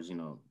hours,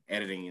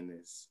 editing in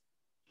this,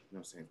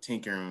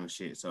 tinkering and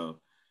shit. So,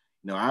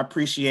 I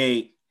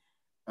appreciate,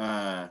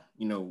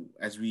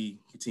 as we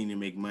continue to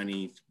make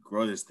money,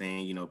 grow this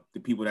thing, the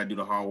people that do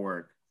the hard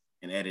work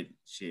and edit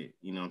shit,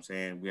 We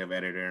have an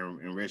editor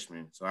in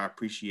Richmond. So I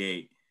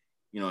appreciate,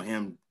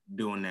 him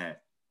doing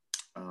that.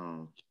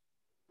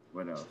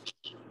 What else?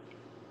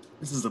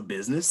 This is a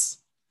business.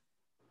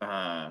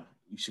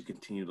 You should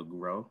continue to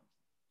grow.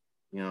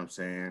 We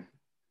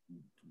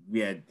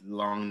had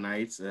long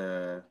nights,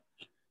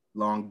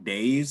 long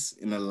days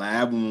in the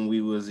lab when we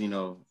was,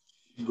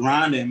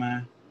 grinding,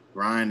 man.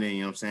 grinding,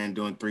 you know what I'm saying,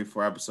 doing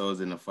 3-4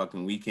 episodes in a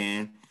fucking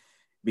weekend,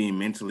 being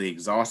mentally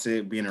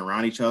exhausted, being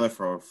around each other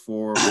for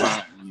 4 or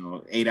 5,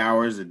 8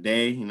 hours a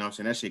day, you know what I'm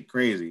saying? That shit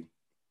crazy.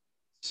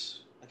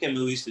 I can't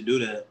believe we used to do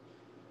that.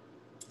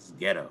 It's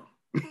ghetto.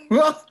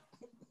 But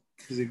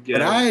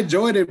I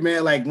enjoyed it,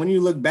 man. Like, when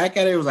you look back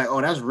at it, it was like,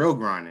 oh, that's real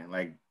grinding.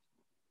 Like,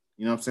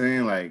 you know what I'm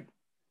saying? Like,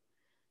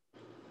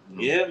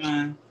 yeah,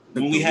 man.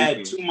 When we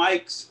had 2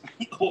 mics,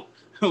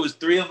 it was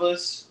 3 of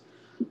us.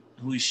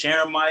 We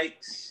share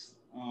mics.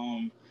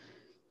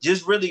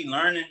 Just really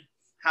learning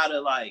how to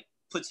like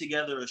put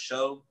together a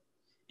show,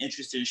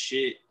 interesting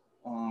shit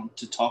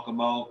to talk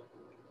about.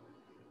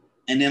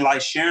 And then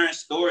like sharing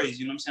stories,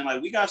 you know what I'm saying?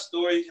 Like, we got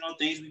stories,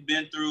 things we've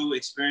been through,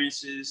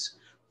 experiences,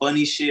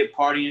 funny shit,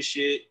 partying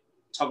shit,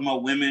 talking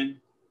about women,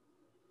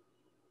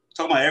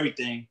 talking about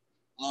everything.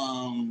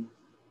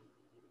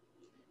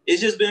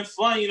 It's just been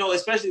fun,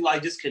 especially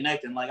like just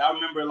connecting. Like, I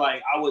remember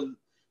like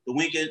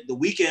the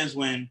weekends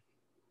when,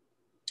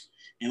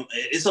 and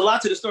it's a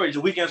lot to the story. The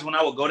weekends when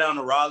I would go down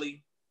to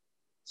Raleigh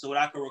so that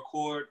I could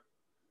record.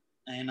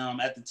 And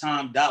at the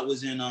time, Dot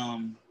was in,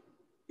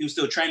 he was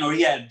still training, or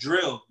he had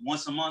drill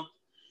once a month.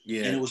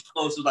 Yeah. And it was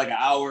close to like an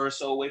hour or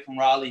so away from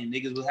Raleigh, and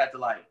niggas would have to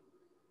like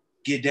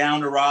get down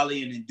to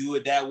Raleigh and then do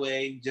it that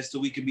way just so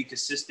we could be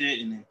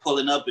consistent, and then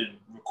pulling up and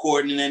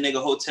recording in that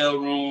nigga hotel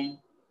room.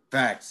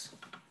 Facts.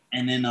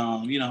 And then,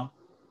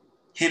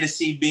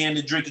 Hennessy being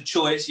the drink of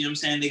choice, you know what I'm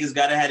saying? Niggas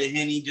gotta have a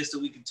Henny just so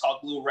we can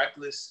talk a little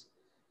reckless.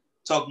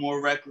 Talk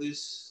more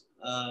reckless,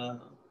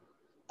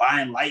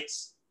 buying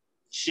lights,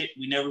 shit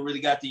we never really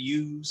got to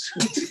use.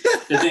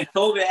 Because then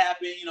COVID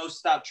happened,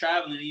 stopped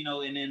traveling,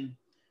 and then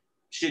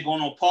shit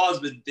going on pause,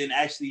 but then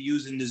actually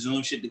using the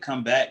Zoom shit to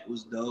come back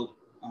was dope.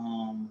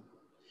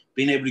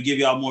 Being able to give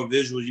y'all more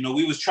visuals.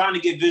 We was trying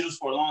to get visuals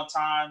for a long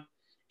time.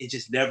 It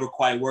just never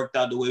quite worked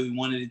out the way we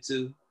wanted it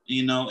to,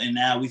 and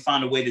now we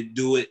found a way to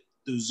do it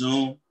through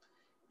Zoom.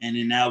 And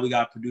then now we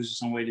got producers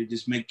some way to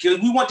just make, because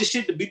we want this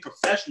shit to be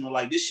professional.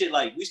 Like, this shit,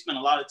 like, we spent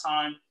a lot of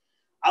time.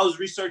 I was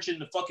researching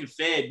the fucking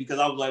Fed because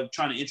I was like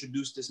trying to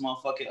introduce this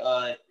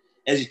motherfucking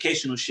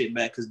educational shit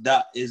back, because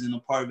Dot isn't a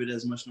part of it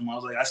as much anymore. I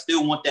was like, I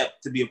still want that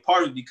to be a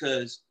part of it,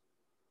 because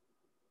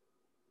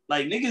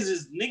like niggas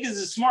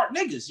is smart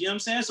niggas, you know what I'm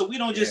saying? So we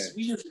don't just,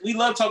 we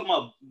love talking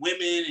about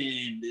women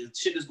and the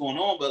shit that's going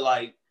on, but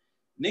like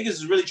niggas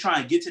is really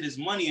trying to get to this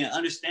money and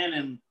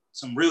understanding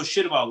some real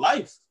shit about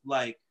life.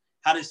 Like,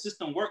 how the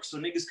system works so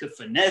niggas could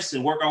finesse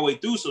and work our way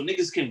through so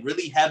niggas can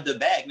really have the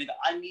bag. Nigga,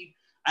 I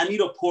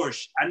need a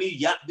Porsche. I need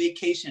yacht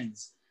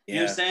vacations. You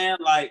know what I'm saying?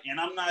 Like, and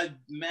I'm not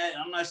mad.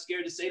 I'm not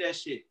scared to say that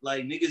shit.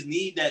 Like, niggas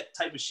need that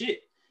type of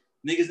shit.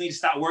 Niggas need to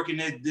stop working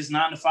this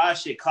 9-to-5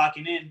 shit,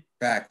 clocking in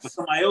for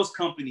somebody else's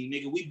company.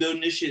 Nigga, we building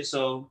this shit,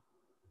 so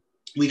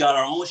we got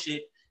our own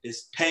shit.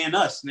 It's paying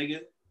us, nigga.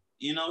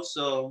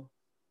 So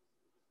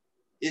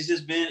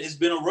it's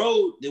been a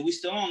road that we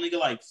still on, nigga,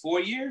 like 4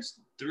 years,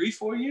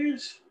 3-4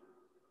 years.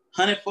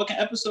 100 fucking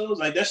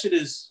episodes, like that shit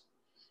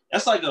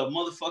that's like a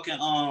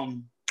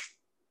motherfucking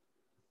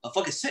a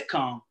fucking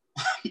sitcom.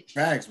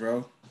 Facts,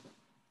 bro.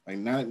 Like,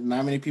 not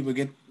many people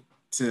get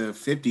to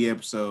 50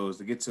 episodes.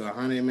 To get to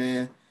 100,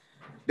 man.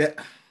 That,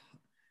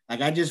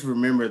 like, I just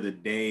remember the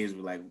days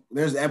where, like,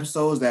 there's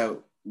episodes that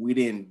we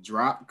didn't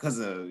drop because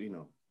of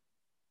the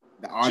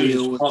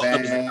audio was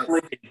bad.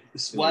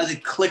 Why is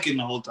it clicking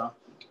the whole time?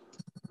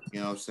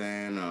 You know what I'm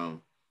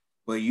saying?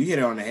 But you hit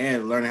it on the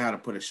head, learning how to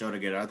put a show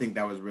together. I think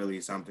that was really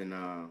something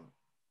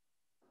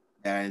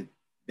that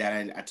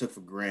I took for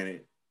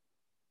granted.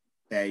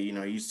 That,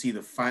 you see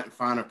the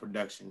finer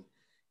production,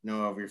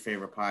 of your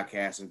favorite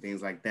podcasts and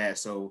things like that.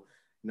 So,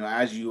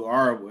 as we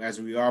are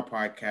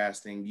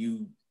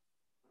podcasting,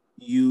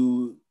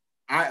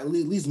 at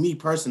least me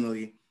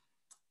personally,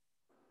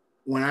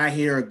 when I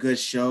hear a good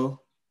show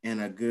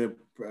and a good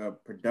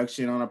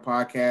production on a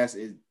podcast,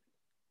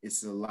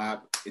 it's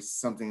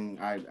something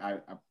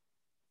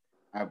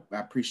I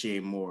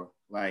appreciate more.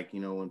 Like,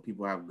 when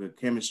people have good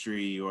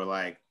chemistry, or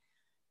like,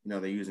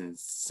 they're using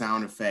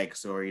sound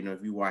effects, or, if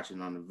you're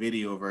watching on the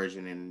video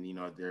version and,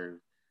 they're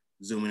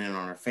zooming in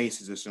on our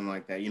faces or something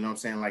like that. You know what I'm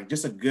saying? Like,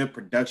 just a good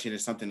production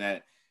is something that,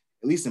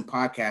 at least in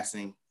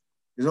podcasting,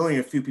 there's only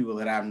a few people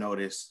that I've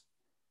noticed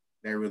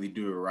that really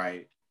do it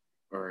right,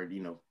 or,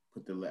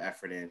 put the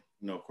effort in.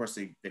 Of course,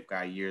 they've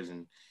got years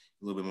and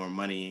a little bit more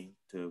money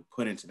to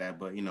put into that.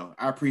 But,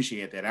 I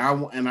appreciate that.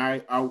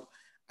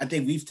 I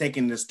think we've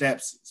taken the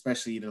steps,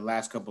 especially the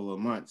last couple of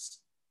months,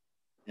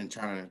 in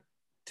trying to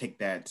take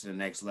that to the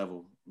next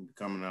level,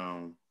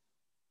 becoming,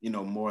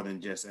 more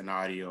than just an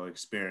audio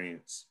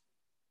experience.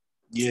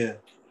 Yeah.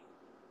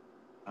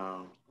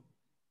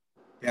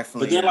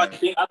 Definitely. But then, like,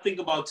 I think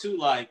about too,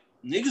 like,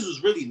 niggas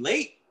was really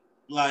late.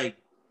 Like,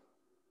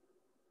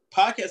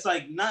 podcasts,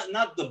 like,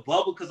 not the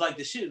bubble, because like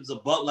the shit is a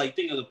bubble. Like,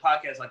 think of the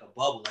podcast like a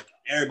bubble. Like,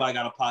 everybody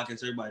got a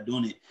podcast, everybody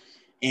doing it,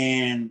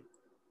 and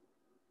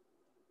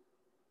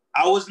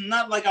I was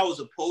not like I was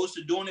opposed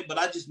to doing it, but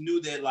I just knew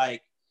that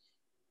like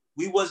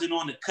we wasn't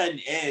on the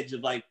cutting edge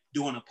of like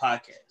doing a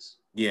podcast.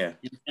 Yeah.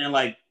 And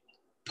like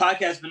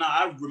podcasts, but now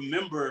I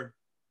remember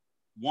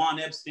Juan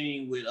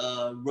Epstein with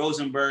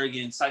Rosenberg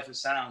and Cypher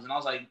Sounds. And I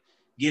was like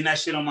getting that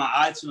shit on my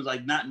iTunes,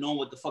 like not knowing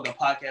what the fuck a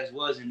podcast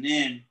was. And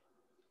then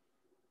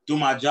through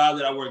my job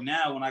that I work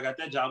now, when I got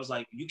that job, I was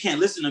like, you can't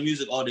listen to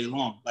music all day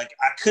long. Like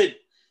I can't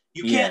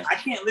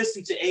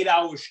listen to 8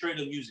 hours straight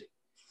of music.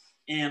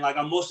 And like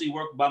I mostly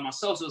work by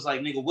myself. So it's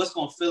like, nigga, what's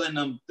gonna fill in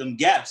them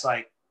gaps?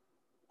 Like,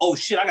 oh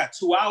shit, I got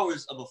 2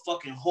 hours of a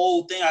fucking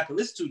whole thing I can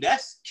listen to.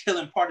 That's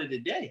killing part of the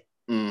day.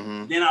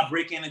 Mm-hmm. Then I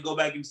break in and go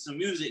back into some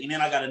music, and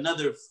then I got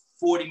another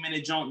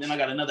 40-minute joint, then I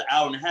got another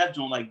hour and a half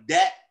joint. Like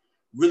that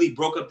really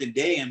broke up the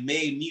day and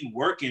made me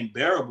working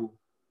bearable.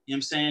 You know what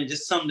I'm saying?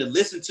 Just something to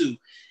listen to.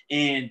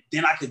 And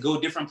then I could go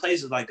different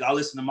places. Like I'll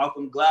listen to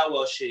Malcolm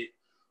Gladwell shit,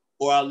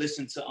 or I'll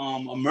listen to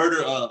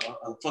a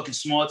fucking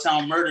small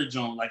town murder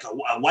joint, like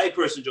a white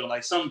person joint,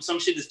 like some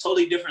shit that's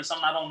totally different,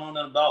 something I don't know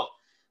nothing about.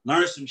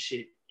 Learn some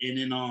shit. And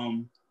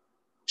then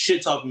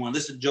shit talking one,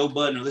 listen to Joe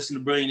Budden or listen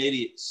to Brilliant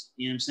Idiots.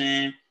 You know what I'm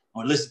saying?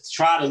 Or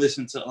try to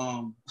listen to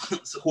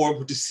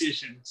Horrible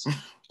Decisions.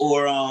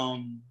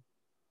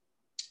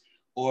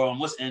 or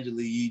what's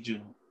Angela Yee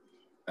joint?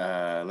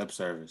 Lip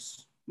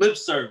Service. Lip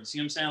Service.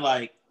 You know what I'm saying?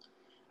 Like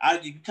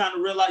you kind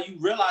of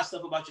realize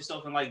stuff about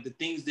yourself and like the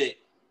things that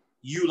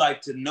you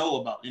like to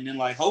know about. And then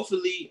like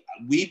hopefully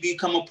we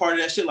become a part of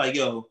that shit. Like,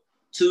 yo,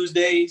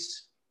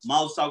 Tuesdays,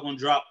 Miles Talk gonna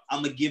drop.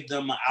 I'm gonna give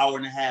them an hour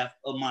and a half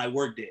of my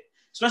work day.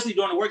 Especially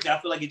during the work day, I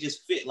feel like it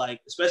just fit.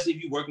 Like, especially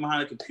if you work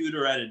behind a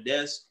computer or at a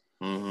desk,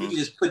 you can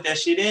just put that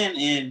shit in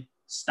and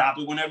stop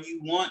it whenever you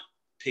want,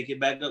 pick it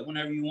back up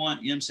whenever you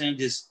want. You know what I'm saying?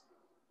 Just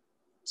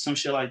some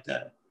shit like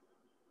that.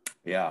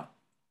 Yeah.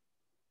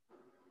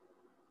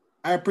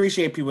 I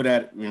appreciate people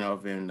that, you know,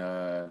 have been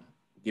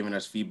giving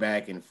us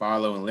feedback and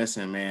follow and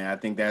listen, man. I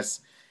think that's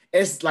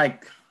the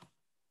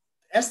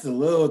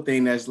little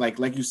thing that's like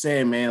you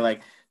said, man,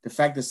 like the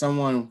fact that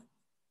someone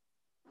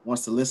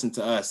wants to listen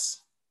to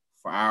us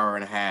for an hour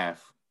and a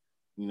half,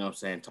 you know what I'm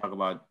saying, talk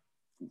about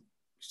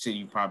shit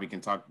you've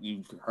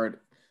heard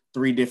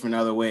 3 different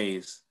other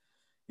ways.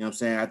 You know what I'm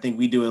saying? I think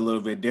we do it a little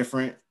bit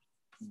different,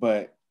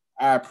 but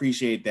I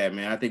appreciate that,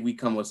 man. I think we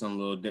come with some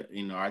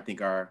I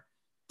think our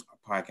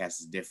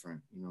podcast is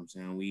different. You know what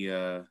I'm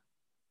saying?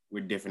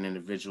 We're different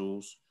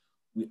individuals.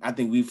 I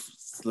think we've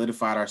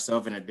solidified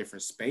ourselves in a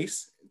different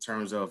space in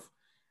terms of,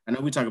 I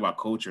know we talk about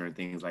culture and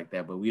things like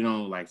that, but we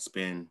don't like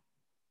spend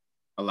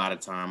a lot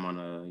of time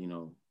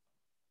on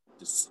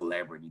just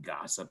celebrity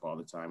gossip all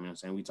the time. You know what I'm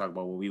saying? We talk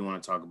about what we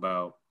want to talk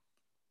about.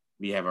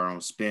 We have our own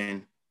spin.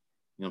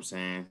 You know what I'm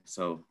saying?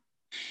 So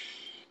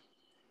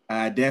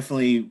I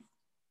definitely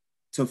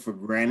took for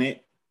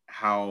granted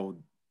how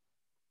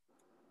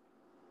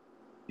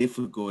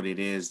difficult it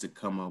is to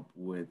come up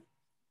with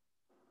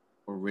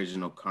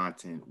original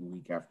content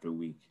week after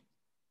week.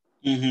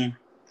 Mm-hmm.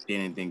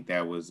 Didn't think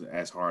that was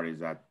as hard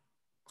as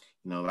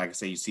like I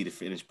say, you see the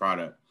finished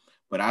product.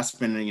 But I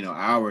spend,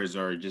 hours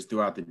or just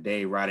throughout the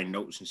day writing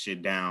notes and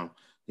shit down,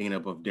 thinking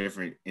up of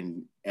different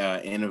and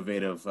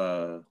innovative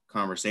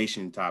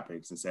conversation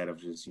topics instead of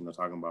just,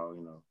 talking about,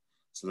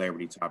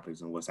 celebrity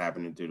topics and what's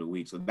happening through the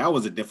week. So that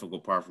was a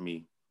difficult part for me, you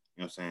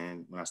know what I'm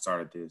saying, when we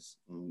started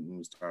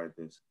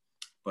this.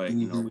 But,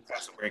 we've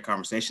had some great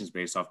conversations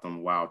based off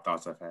them wild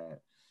thoughts I've had.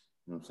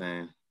 You know what I'm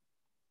saying?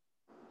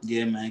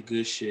 Yeah, man,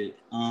 good shit.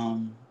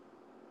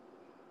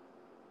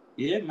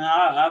 Yeah, man,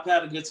 I've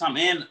had a good time.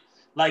 And,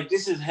 like,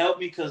 this has helped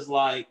me because,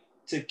 like,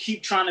 to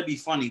keep trying to be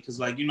funny. Because,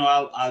 like,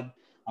 I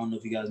don't know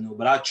if you guys know,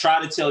 but I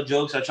try to tell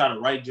jokes. I try to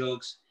write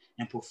jokes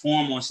and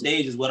perform on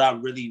stage is what I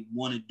really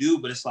want to do.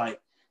 But it's like,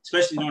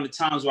 especially during the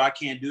times where I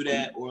can't do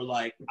that or,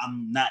 like,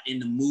 I'm not in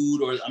the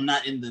mood or I'm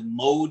not in the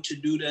mode to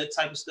do that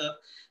type of stuff.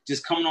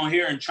 Just coming on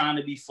here and trying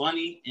to be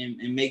funny and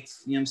make,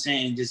 you know what I'm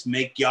saying, and just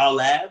make y'all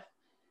laugh.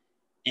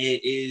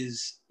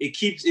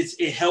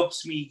 It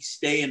helps me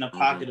stay in the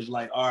pocket of,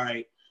 like, all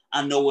right,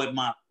 I know what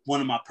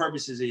one of my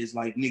purposes is.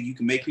 Like, nigga, you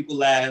can make people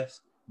laugh,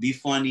 be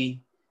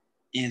funny,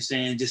 and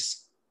saying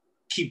just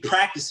keep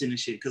practicing and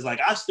shit. Cause like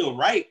I still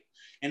write,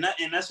 and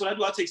that's what I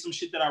do. I'll take some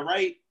shit that I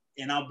write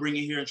and I'll bring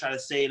it here and try to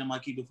say it and I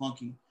might keep it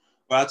funky.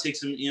 Or I'll take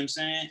some, you know what I'm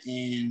saying?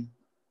 And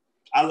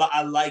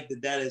I like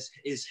that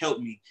is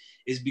helped me.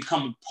 It's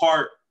become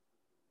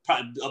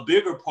a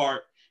bigger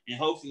part, and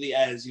hopefully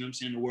as, you know what I'm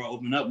saying, the world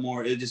open up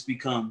more, it'll just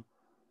become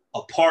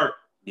a part of,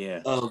 you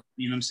know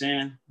what I'm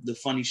saying, the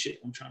funny shit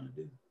I'm trying to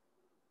do.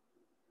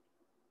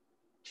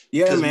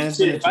 Yeah, man.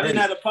 Shit, if I didn't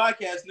have a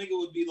podcast, nigga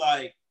would be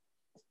like,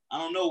 I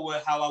don't know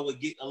how I would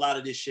get a lot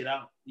of this shit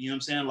out. You know what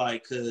I'm saying?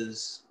 Like,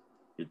 cause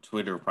your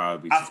Twitter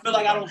probably. I feel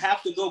like I don't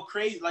have to go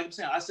crazy. Like I'm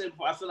saying, I said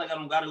before, I feel like I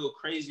don't got to go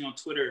crazy on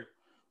Twitter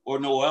or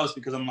nowhere else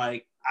because I'm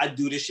like, I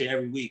do this shit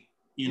every week.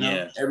 You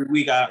know, every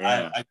week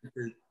I get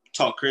to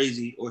talk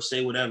crazy or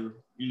say whatever.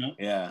 You know?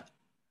 Yeah.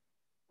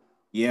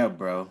 Yeah,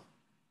 bro.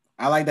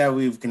 I like that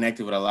we've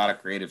connected with a lot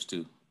of creatives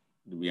too.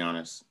 To be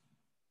honest.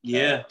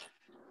 Yeah.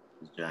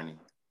 This journey.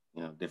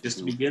 You know, different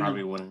Just people you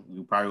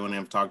probably wouldn't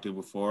have talked to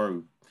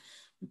before.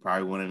 We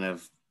probably wouldn't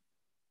have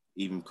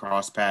even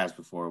crossed paths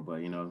before.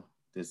 But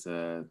this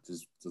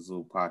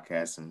little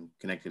podcast and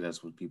connected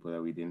us with people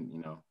that we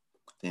didn't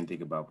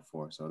think about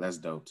before. So that's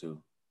dope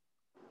too.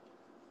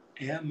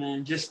 Yeah,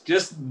 man.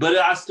 But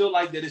I still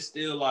like that it's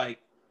still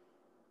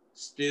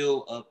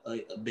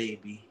a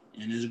baby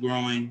and it's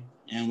growing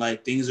and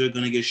like things are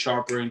gonna get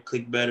sharper and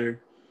click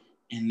better,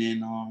 and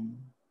then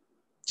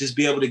just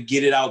be able to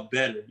get it out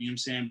better. You know what I'm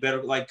saying?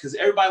 Better, like, because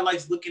everybody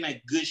likes looking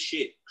at good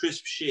shit,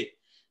 crisp shit,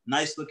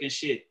 nice looking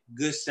shit,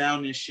 good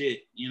sounding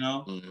shit, you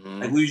know?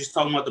 Mm-hmm. Like we were just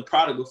talking about the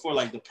product before.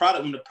 Like the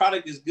product, when the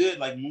product is good,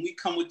 like when we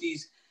come with the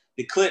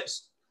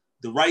clips,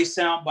 the right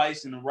sound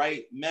bites and the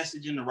right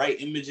messaging, the right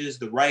images,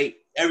 the right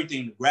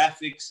everything, the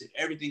graphics,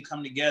 everything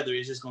come together,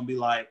 it's just gonna be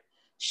like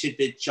shit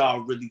that y'all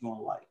really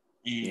gonna like.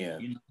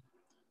 And you know,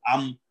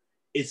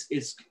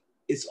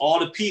 it's all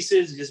the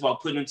pieces, just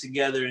about putting them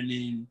together and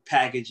then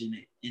packaging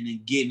it and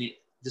then getting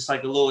it just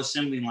like a little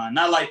assembly line.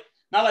 Not like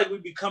we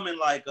becoming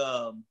like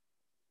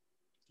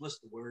what's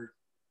the word?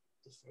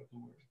 The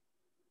fucking word.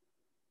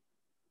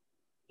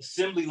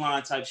 Assembly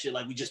line type shit.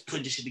 Like we just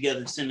put this shit together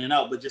and sending it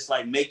out, but just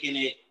like making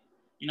it,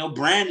 you know,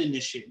 branding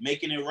this shit,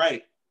 making it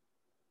right.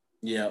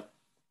 Yeah.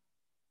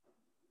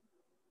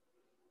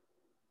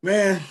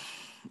 Man,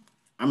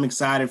 I'm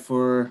excited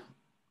for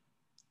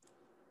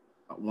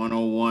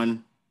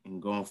 101 and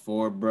going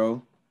forward,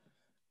 bro.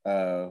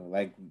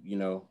 Like, you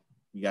know,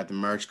 you got the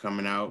merch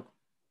coming out.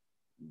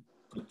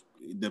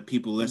 The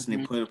people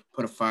listening, put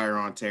a fire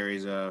on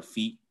Terry's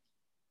feet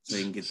so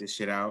he can get this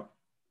shit out.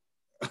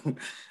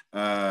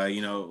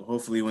 You know,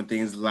 hopefully when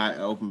things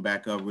open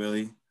back up,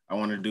 really, I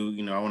want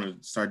to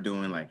start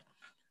doing like,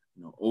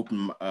 you know,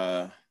 open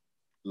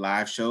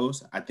live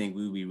shows. I think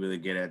we would be really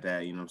good at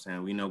that. You know what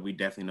I'm saying? We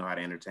definitely know how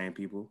to entertain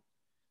people.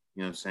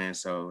 You know what I'm saying?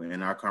 So,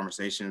 and our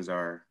conversations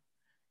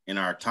and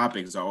our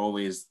topics are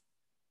always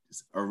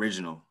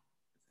original,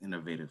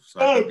 innovative. So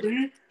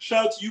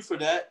shout out to you for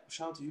that.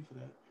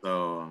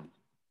 So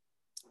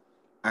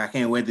I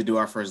can't wait to do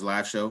our first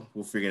live show.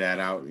 We'll figure that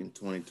out in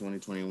 2020,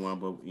 2021.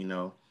 But, you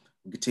know,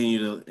 we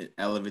continue to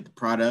elevate the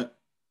product.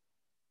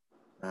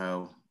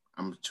 I'm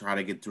going to try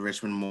to get to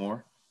Richmond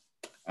more,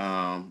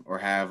 or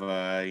have,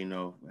 you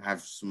know,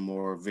 have some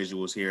more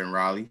visuals here in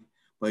Raleigh.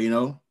 But, you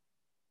know,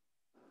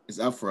 it's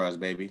up for us,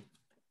 baby.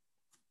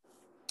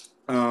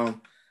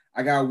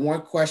 I got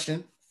one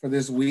question for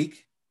this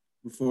week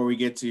before we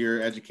get to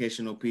your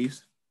educational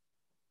piece.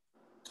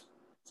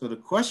 So the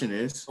question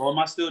is... Oh, am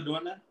I still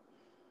doing that?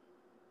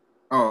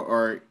 Oh,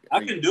 or...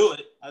 I can do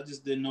it. I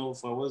just didn't know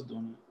if I was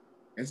doing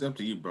it. It's up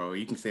to you, bro.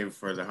 You can save it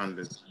for the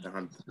 100th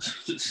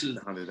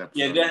episode.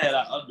 Yeah, go ahead.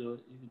 I'll do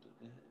it. You can do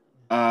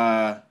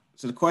it.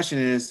 So the question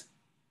is,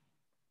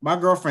 my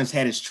girlfriend's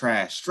head is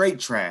trash, straight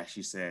trash,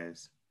 she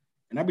says.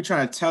 And I be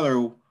trying to tell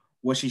her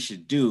what she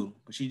should do,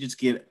 but she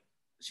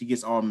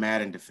gets all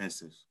mad and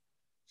defensive.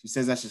 She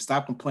says I should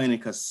stop complaining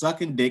because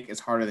sucking dick is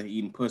harder than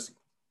eating pussy.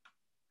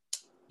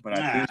 But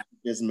I think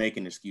she's just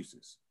making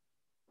excuses.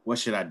 What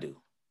should I do?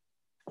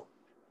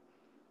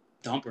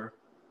 Dump her.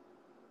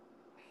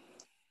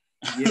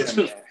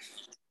 Yeah.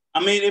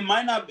 I mean, it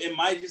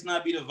might just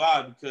not be the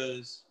vibe,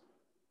 because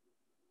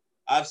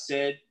I've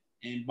said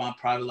in my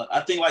private life,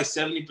 I think like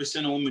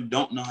 70% of women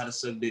don't know how to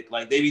suck dick.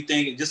 Like they be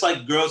thinking, just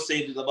like girls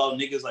say about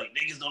niggas, like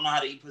niggas don't know how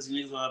to eat pussy,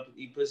 niggas don't know how to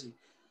eat pussy.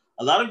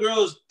 A lot of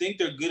girls think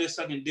they're good at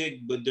sucking dick,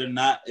 but they're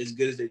not as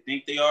good as they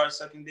think they are at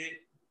sucking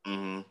dick.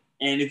 Mm-hmm.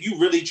 And if you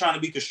really trying to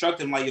be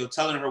constructive, like you're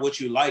telling her what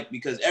you like,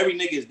 because every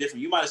nigga is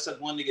different. You might have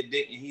sucked one nigga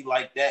dick and he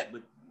like that,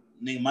 but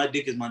nigga, my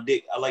dick is my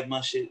dick. I like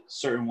my shit a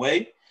certain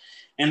way.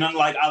 And I'm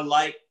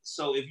like,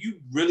 so if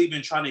you really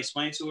been trying to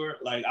explain to her,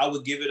 like I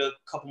would give it a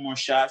couple more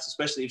shots,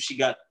 especially if she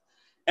got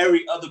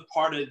every other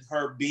part of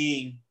her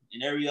being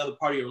and every other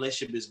part of your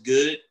relationship is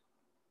good.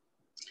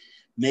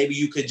 Maybe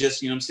you could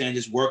just, you know what I'm saying,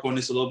 just work on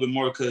this a little bit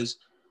more. Because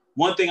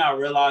one thing I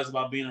realized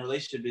about being in a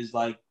relationship is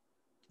like,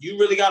 you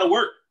really got to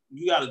work.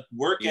 You got to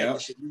work at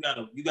this shit. You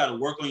got to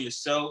work on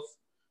yourself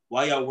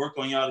while y'all work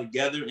on y'all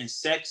together. And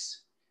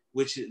sex,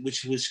 which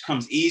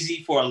comes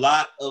easy for a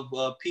lot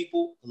of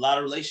people, a lot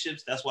of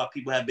relationships. That's why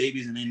people have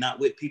babies and they're not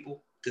with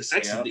people, because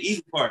sex is the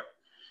easy part.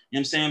 You know what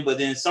I'm saying? But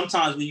then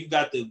sometimes when you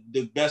got the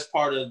best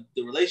part of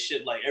the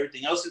relationship, like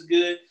everything else is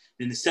good,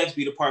 then the sex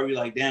be the part where you're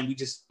like, damn, we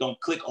just don't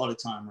click all the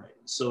time, right?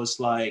 So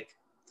it's like,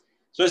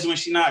 especially when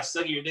she's not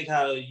sucking your dick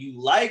how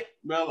you like,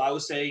 bro, I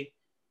would say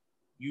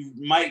you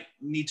might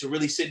need to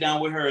really sit down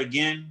with her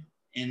again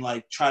and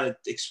like try to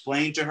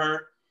explain to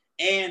her.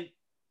 And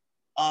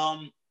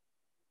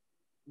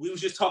we was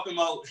just talking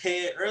about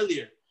head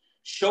earlier.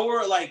 Show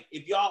her, like,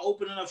 if y'all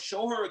open enough,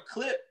 show her a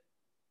clip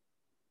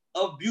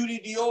of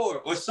Beauty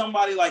Dior or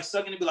somebody like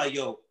sucking and be like,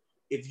 yo,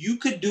 if you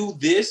could do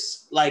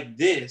this like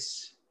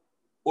this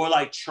or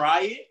like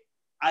try it,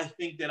 I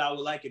think that I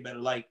would like it better.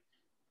 Like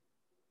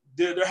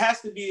there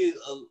has to be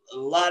a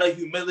lot of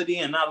humility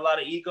and not a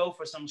lot of ego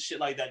for some shit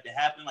like that to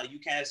happen. Like you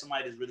can't have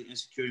somebody that's really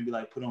insecure and be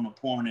like, put on a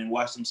porn and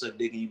watch them suck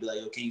dick and you be like,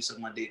 yo, can you suck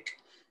my dick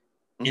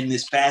in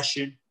this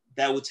fashion?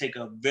 That would take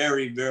a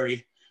very,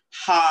 very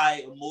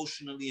high,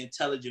 emotionally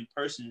intelligent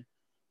person.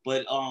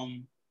 But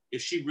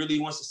if she really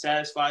wants to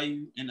satisfy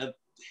you in a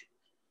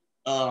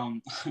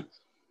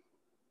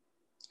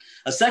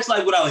sex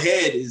life without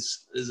head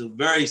is a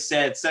very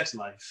sad sex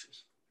life.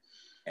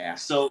 Yeah.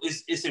 So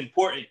it's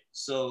important.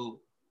 So,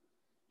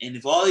 and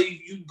if all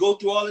you go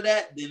through all of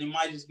that, then it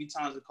might just be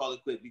time to call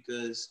it quit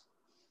because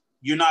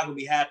you're not gonna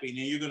be happy, and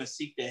then you're gonna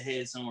seek that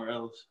head somewhere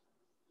else.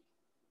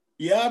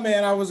 Yeah,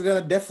 man, I was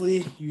gonna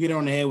definitely you get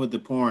on the head with the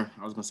porn.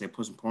 I was gonna say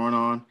put some porn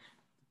on.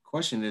 The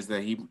question is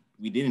that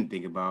we didn't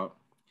think about.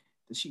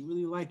 Does she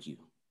really like you?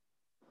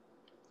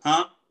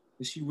 Huh?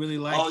 Does she really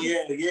like you? Oh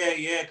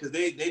yeah, because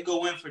they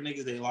go in for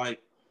niggas they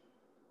like.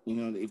 You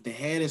know, if the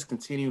head is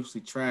continuously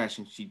trash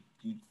and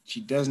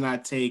she does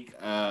not take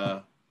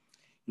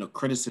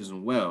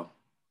criticism well,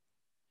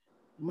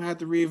 you might have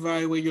to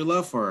reevaluate your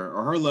love for her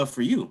or her love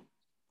for you.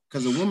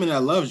 Because a woman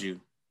that loves you,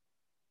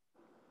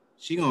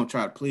 she gonna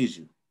try to please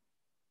you.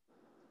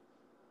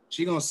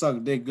 She gonna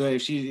suck dick good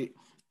if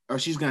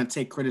she's gonna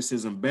take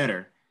criticism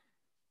better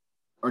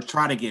or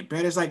try to get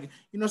better. It's like,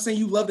 you know what I'm saying?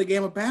 You love the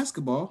game of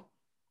basketball.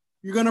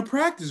 You're gonna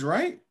practice,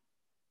 right?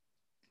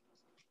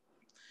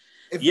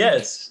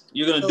 Yes,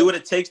 you're gonna do what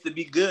it takes to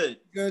be good.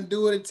 You're gonna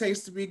do what it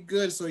takes to be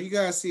good. So you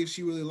gotta see if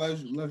she really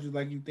loves you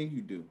like you think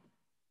you do.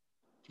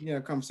 You got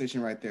a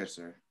conversation right there,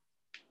 sir.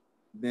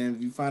 Then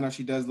if you find out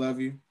she does love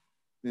you,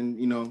 then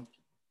do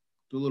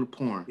a little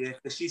porn. Yeah,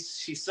 because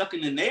she's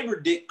sucking the neighbor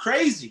dick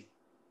crazy.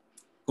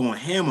 Going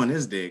ham on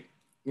his dick.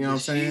 You know what I'm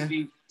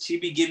saying? She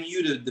be giving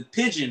you the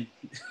pigeon.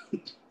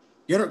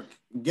 Get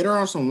her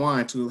on some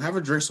wine too. Have her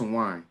drink some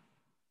wine.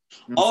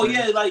 You know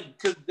yeah, like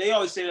because they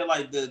always say that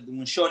like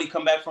when Shorty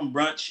come back from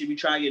brunch, she be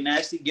trying to get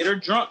nasty. Get her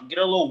drunk, get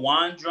her a little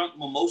wine drunk,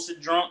 mimosa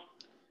drunk,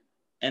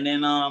 and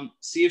then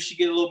see if she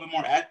get a little bit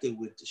more active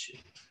with the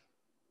shit.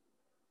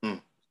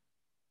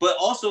 But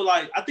also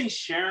like I think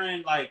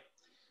sharing like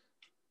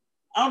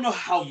I don't know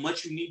how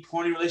much you need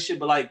porn in a relationship,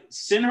 but like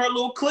send her a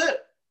little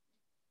clip,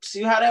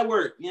 see how that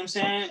works. You know what I'm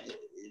saying?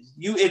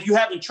 If you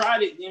haven't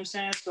tried it, you know what I'm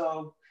saying?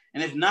 So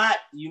and if not,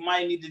 you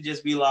might need to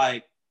just be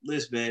like,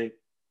 listen, babe.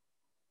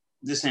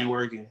 This ain't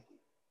working.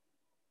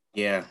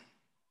 Yeah.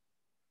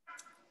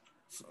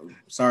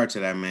 Sorry to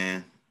that,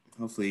 man.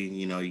 Hopefully,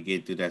 you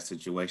get through that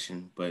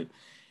situation. But,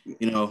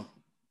 we're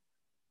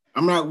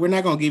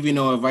not gonna give you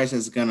no advice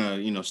that's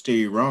gonna, steer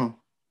you wrong.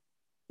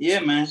 Yeah,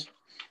 man.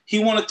 He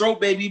want a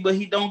throat baby, but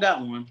he don't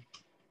got one.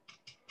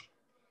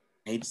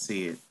 Hate to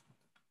see it.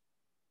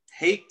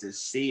 Hate to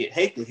see it.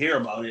 Hate to hear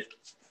about it.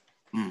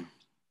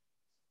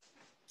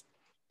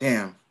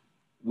 Damn.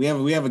 We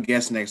have a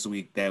guest next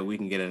week that we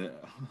can get a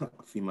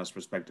female's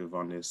perspective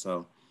on this.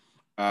 So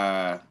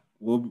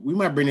we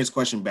might bring this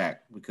question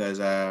back because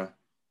I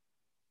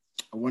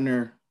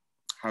wonder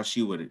how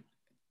she would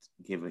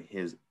give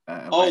his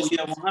oh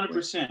yeah,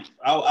 100%.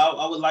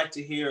 I would like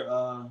to hear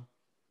a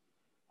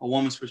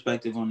woman's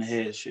perspective on the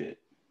head shit.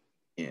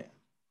 Yeah.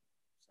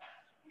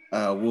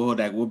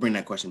 We'll bring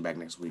that question back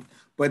next week.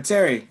 But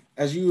Terry,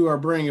 as you are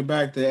bringing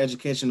back the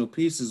educational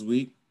piece this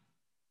week,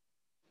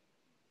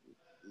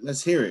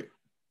 let's hear it.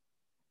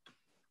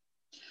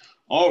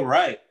 All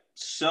right.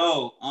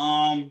 So,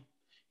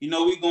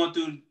 we're going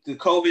through the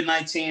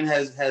COVID-19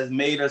 has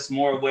made us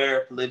more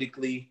aware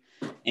politically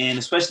and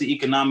especially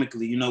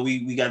economically.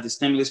 We got the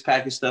stimulus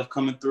package stuff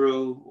coming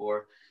through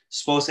or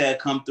supposed to have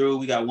come through.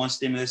 We got one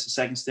stimulus, a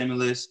second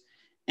stimulus.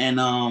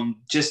 And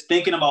just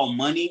thinking about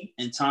money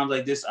in times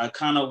like this, I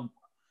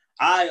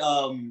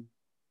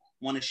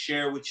want to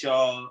share with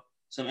y'all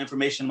some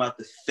information about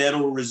the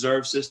Federal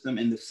Reserve System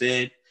and the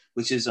Fed,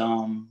 which is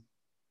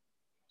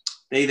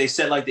they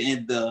set like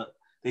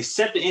they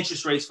set the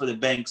interest rates for the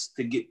banks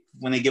to get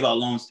when they give out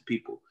loans to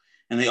people.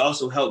 And they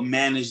also help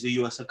manage the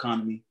U.S.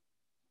 economy.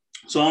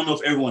 So I don't know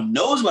if everyone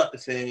knows about the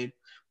Fed,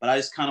 but I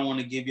just kind of want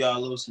to give y'all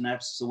a little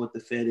synopsis of what the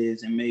Fed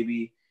is and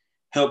maybe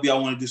help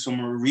y'all want to do some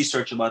more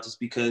research about this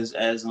because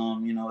as,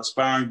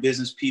 aspiring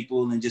business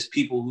people and just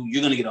people who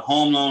you're going to get a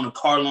home loan, a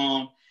car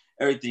loan,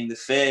 everything. The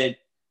Fed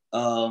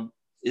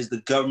is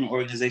the government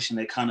organization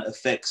that kind of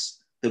affects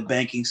the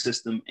banking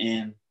system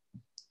in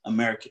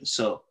America.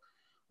 So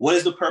what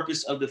is the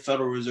purpose of the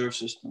Federal Reserve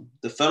System?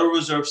 The Federal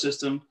Reserve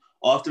System,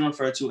 often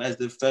referred to as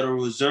the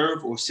Federal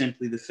Reserve or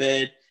simply the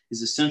Fed,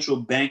 is the central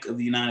bank of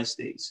the United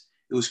States.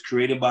 It was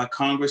created by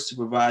Congress to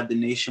provide the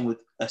nation with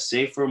a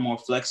safer, more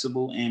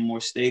flexible, and more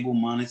stable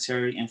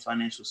monetary and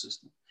financial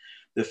system.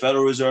 The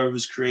Federal Reserve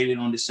was created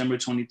on December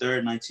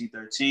 23rd,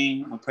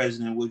 1913, when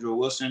President Woodrow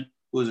Wilson,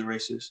 who was a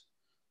racist,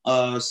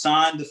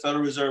 signed the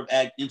Federal Reserve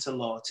Act into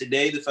law.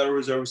 Today, the Federal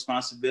Reserve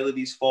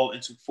responsibilities fall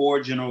into 4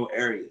 general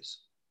areas.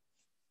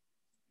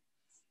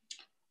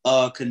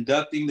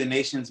 Conducting the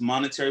nation's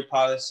monetary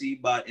policy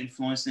by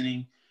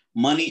influencing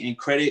money and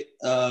credit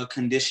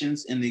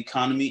conditions in the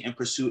economy in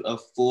pursuit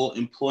of full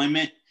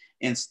employment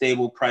and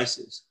stable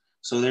prices.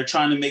 So they're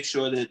trying to make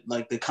sure that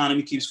like the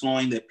economy keeps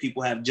flowing, that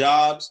people have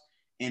jobs,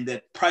 and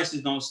that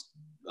prices don't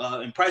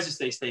and prices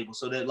stay stable.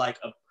 So that like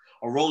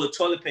a roll of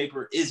toilet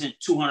paper isn't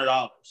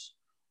 $200,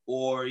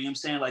 or you know what I'm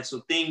saying, like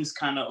so things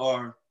kind of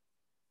are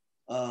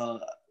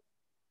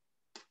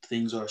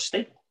things are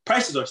stable.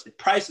 Prices are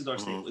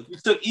stable. If you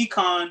took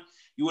econ,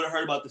 you would have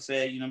heard about the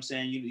Fed. You know what I'm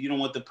saying? You don't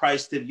want the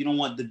price to, you don't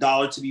want the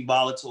dollar to be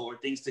volatile or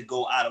things to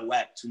go out of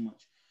whack too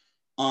much.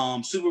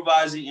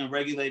 supervising and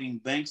regulating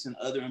banks and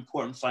other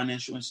important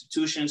financial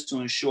institutions to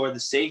ensure the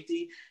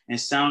safety and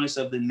soundness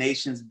of the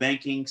nation's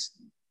banking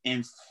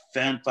and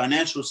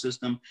financial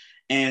system,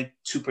 and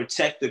to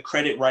protect the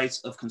credit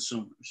rights of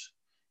consumers.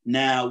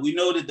 Now, we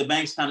know that the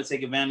banks kind of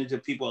take advantage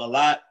of people a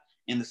lot,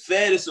 and the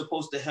Fed is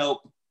supposed to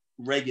help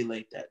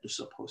regulate that. They're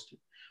supposed to.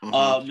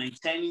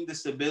 Maintaining the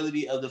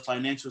stability of the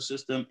financial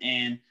system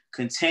and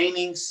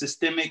containing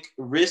systemic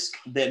risk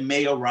that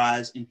may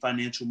arise in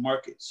financial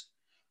markets,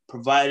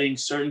 providing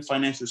certain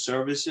financial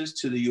services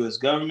to the U.S.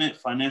 government,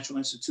 financial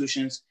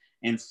institutions,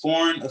 and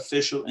foreign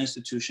official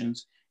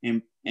institutions,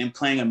 and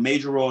playing a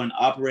major role in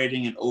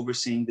operating and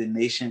overseeing the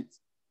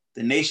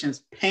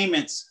nation's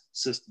payments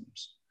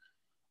systems.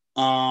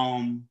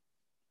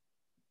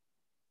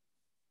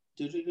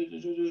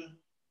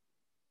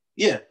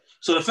 Yeah.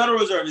 So the Federal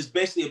Reserve is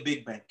basically a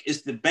big bank.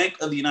 It's the Bank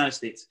of the United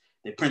States.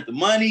 They print the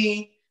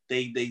money.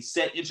 They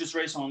set interest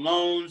rates on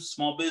loans,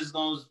 small business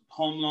loans,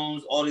 home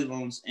loans, all these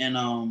loans.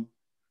 And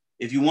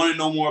if you want to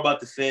know more about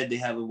the Fed, they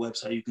have a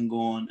website. You can go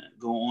on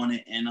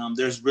it. And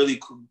there's really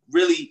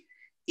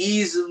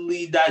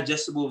easily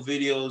digestible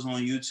videos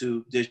on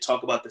YouTube that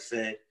talk about the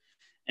Fed.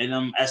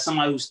 And as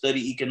somebody who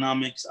studied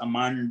economics, I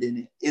minored in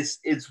it.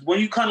 It's when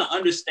you kind of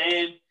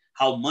understand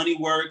how money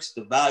works,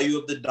 the value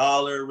of the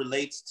dollar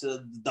relates to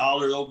the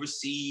dollar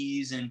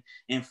overseas, and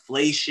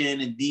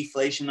inflation and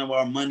deflation of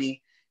our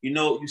money. You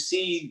know, you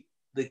see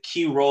the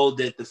key role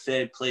that the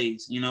Fed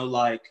plays. You know,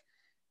 like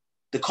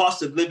the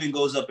cost of living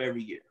goes up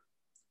every year.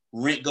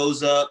 Rent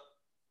goes up,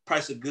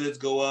 price of goods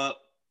go up,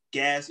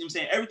 gas, you know what I'm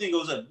saying? Everything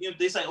goes up. You know,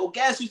 they say, oh,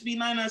 gas used to be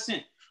 99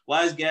 cents.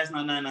 Why is gas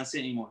not 99 cents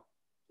anymore?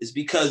 It's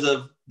because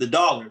of the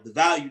dollar. The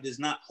value does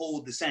not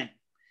hold the same.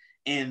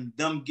 And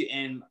them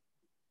giving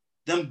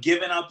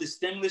out the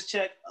stimulus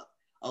check,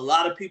 a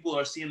lot of people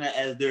are seeing that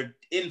as they're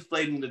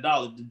inflating the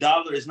dollar. The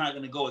dollar is not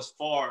going to go as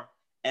far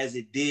as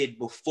it did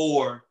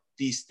before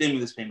these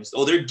stimulus payments.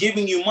 Oh, they're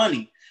giving you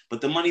money,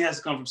 but the money has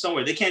to come from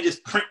somewhere. They can't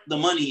just print the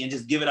money and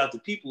just give it out to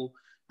people,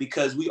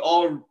 because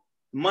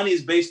money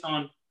is based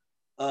on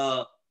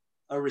a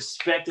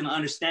respect and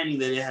understanding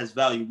that it has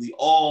value. We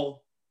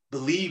all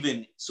believe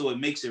in it, so it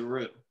makes it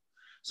real.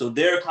 So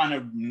they're kind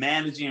of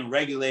managing and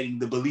regulating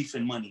the belief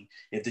in money.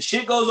 If the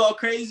shit goes all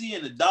crazy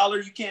and the dollar,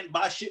 you can't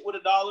buy shit with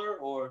a dollar,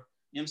 or,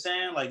 you know what I'm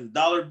saying? Like the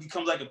dollar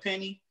becomes like a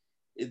penny,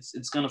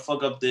 it's going to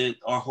fuck up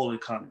our whole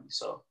economy.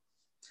 So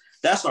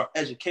that's our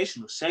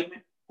educational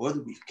segment for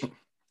the week.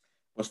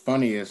 What's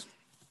funny is,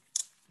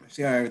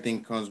 see how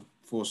everything comes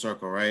full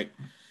circle, right?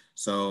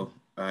 So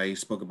you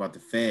spoke about the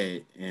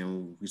Fed,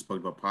 and we spoke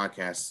about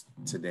podcasts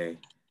today,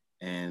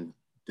 and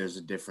there's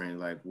a different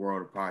like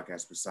world of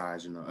podcasts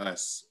besides, you know,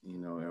 us, you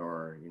know,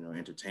 or, you know,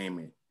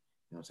 entertainment,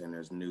 you know what I'm saying?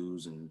 There's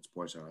news and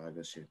sports, all that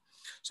good shit.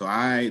 So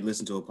I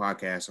listened to a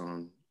podcast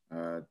on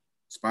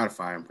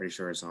Spotify. I'm pretty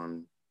sure it's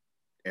on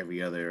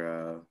every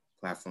other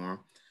platform.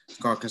 It's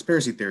called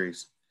Conspiracy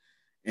Theories.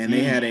 And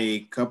they had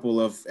a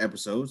couple of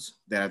episodes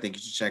that I think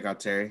you should check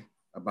out, Terry,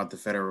 about the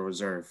Federal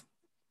Reserve.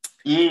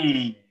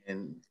 And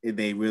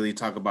they really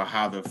talk about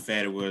how the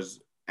Fed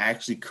was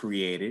actually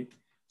created.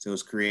 So it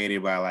was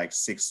created by like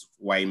 6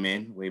 white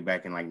men way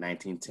back in like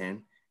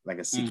 1910, like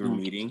a secret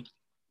meeting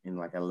in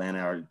like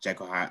Atlanta or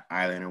Jekyll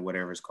Island or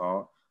whatever it's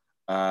called.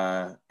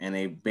 And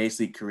they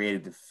basically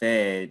created the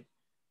Fed.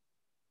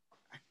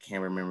 I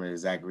can't remember the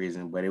exact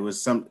reason, but it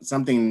was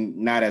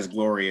something not as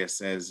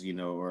glorious as, you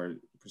know, or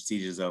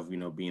procedures of, you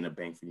know, being a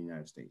bank for the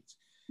United States.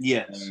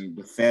 Yes. And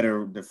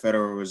the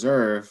Federal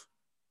Reserve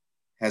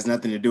has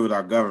nothing to do with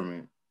our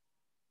government.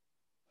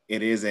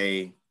 It is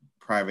a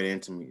private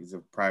entity. It's a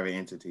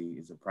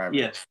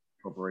private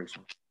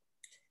corporation.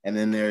 And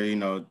then there, you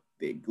know,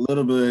 a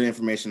little bit of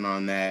information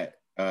on that,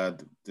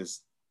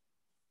 just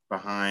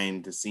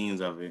behind the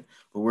scenes of it.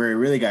 But where it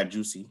really got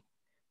juicy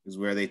is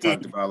where they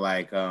talked about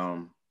like, I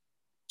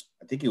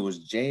think it was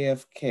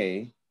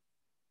JFK.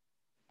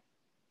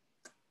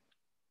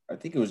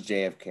 If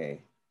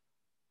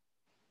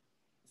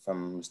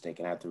I'm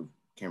mistaken,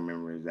 can't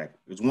remember exactly.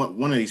 It was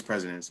one of these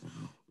presidents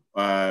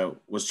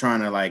was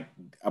trying to like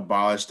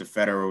abolish the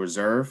Federal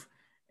Reserve,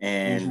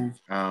 and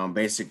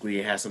basically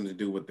it has something to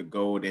do with the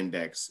gold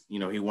index. You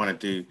know, he wanted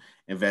to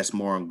invest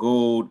more in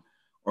gold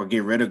or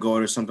get rid of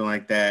gold or something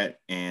like that.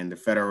 And the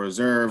Federal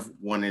Reserve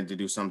wanted to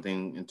do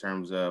something in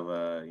terms of,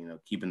 you know,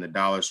 keeping the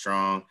dollar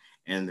strong.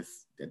 And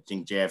I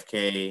think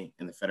JFK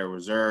and the Federal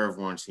Reserve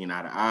weren't seen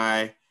eye to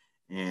eye.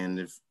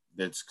 And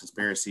there's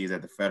conspiracies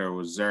that the Federal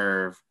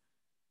Reserve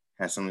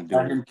has something to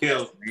do with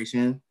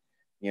information.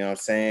 You know what I'm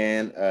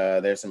saying?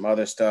 There's some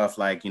other stuff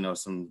like, you know,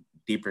 some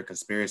deeper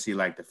conspiracy,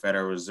 like the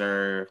Federal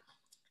Reserve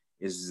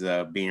is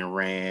being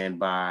ran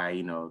by,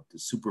 you know, the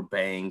super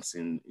banks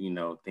and, you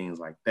know, things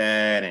like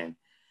that. And,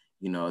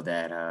 you know,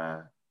 that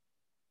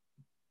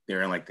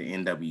they're in like the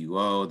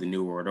NWO, the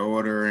New World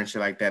Order and shit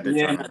like that.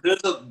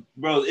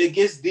 Bro, it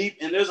gets deep,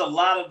 and there's a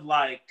lot of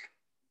like,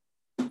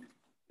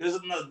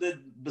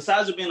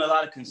 besides there being a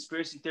lot of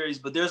conspiracy theories,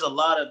 but there's a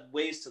lot of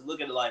ways to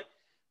look at it. Like,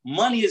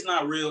 money is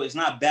not real. It's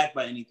not backed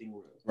by anything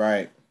real.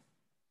 Right.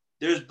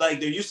 There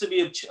used to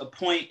be a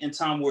point in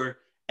time where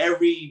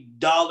every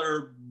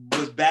dollar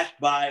was backed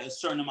by a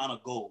certain amount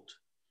of gold.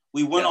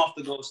 We went off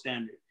the gold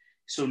standard.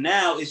 So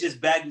now it's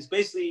just back. It's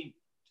basically,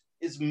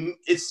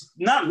 it's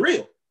not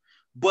real.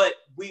 But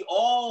we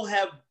all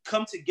have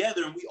come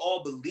together and we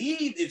all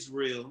believe it's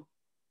real.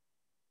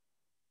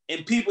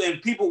 And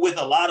people with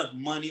a lot of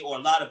money or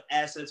a lot of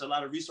assets, a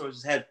lot of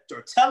resources are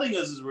telling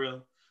us it's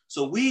real.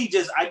 So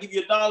I give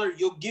you $1,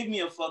 you'll give me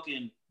a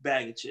fucking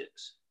bag of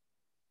chips.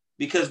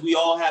 Because we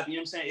all have, you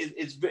know what I'm saying?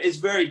 It's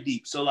very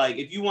deep. So like,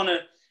 if you want to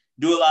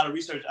do a lot of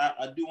research,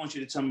 I do want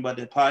you to tell me about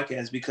that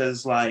podcast,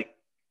 because like,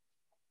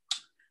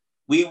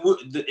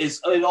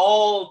 it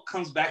all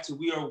comes back to,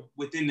 we are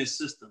within this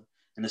system.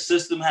 And the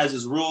system has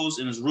its rules,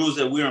 and its rules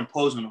that we're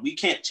imposing. We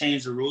can't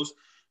change the rules.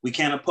 We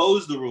can't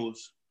oppose the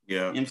rules. Yeah.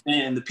 You know what I'm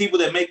saying? And the people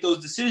that make those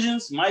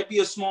decisions might be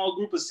a small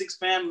group of 6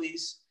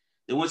 families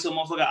that went to a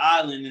motherfucking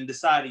island and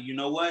decided, you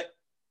know what?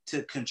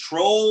 To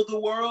control the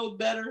world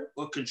better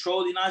or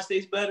control the United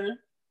States better,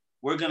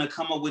 we're going to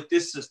come up with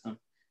this system.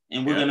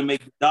 And we're going to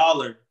make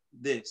 $1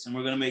 this, and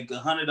we're going to make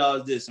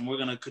 $100 this, and we're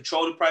going to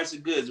control the price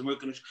of goods. And we're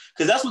going to,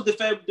 because that's what the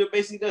Fed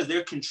basically does.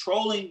 They're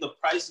controlling the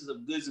prices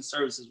of goods and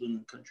services within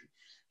the country.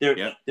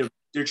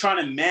 They're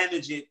trying to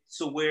manage it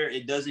to where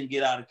it doesn't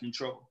get out of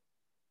control.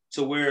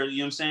 To where, you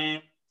know what I'm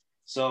saying?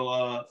 So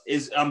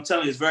I'm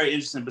telling you, it's very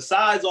interesting.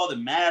 Besides all the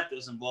math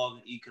that's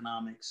involved in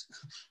economics,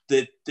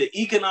 the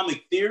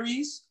economic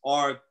theories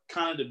are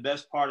kind of the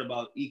best part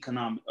about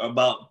economics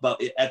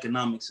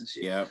and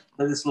shit. Yeah.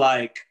 Because it's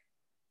like,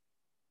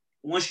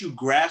 once you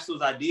grasp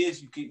those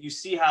ideas, you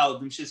see how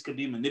them shits could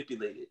be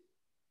manipulated.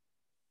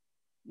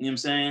 You know what I'm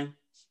saying?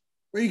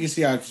 Where you can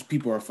see how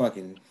people are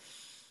fucking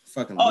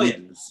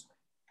leaders.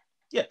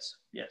 Yes.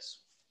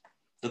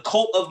 The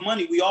cult of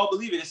money, we all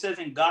believe it. It says,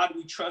 in God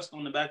we trust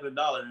on the back of the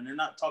dollar. And they're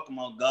not talking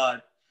about God,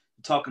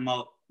 they're talking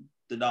about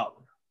the dollar.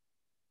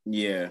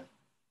 Yeah.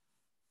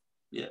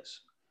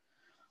 Yes.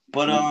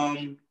 But now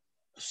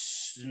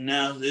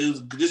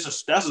that's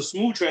a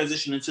smooth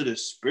transition into the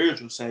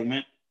spiritual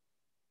segment.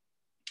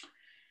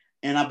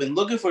 And I've been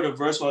looking for the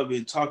verse while I've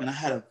been talking. I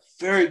had a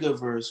very good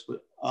verse,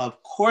 but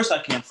of course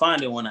I can't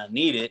find it when I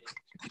need it.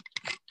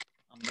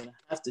 I'm going to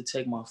have to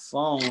take my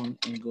phone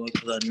and go,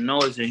 because I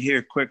know it's in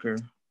here quicker.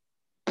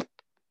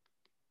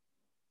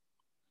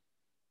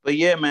 But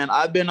yeah, man,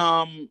 I've been,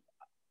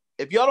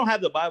 if y'all don't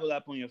have the Bible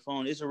app on your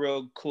phone, it's a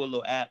real cool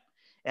little app.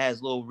 It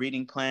has little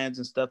reading plans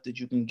and stuff that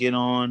you can get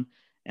on.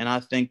 And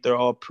I think they're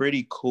all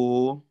pretty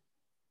cool.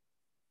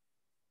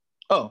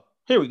 Oh,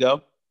 here we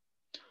go.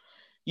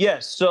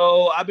 Yes,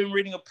 so I've been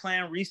reading a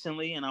plan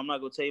recently, and I'm not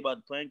going to tell you about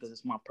the plan because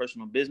it's my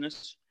personal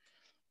business.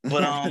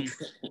 But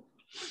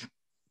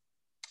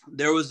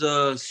there was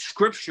a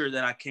scripture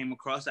that I came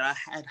across that I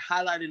had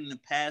highlighted in the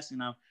past,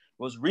 and I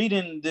was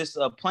reading this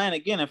plan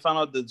again and found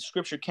out the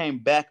scripture came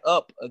back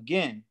up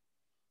again.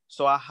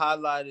 So I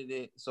highlighted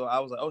it. So I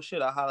was like, oh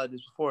shit, I highlighted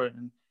this before,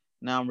 and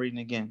now I'm reading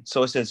again.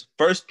 So it says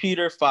 1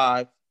 Peter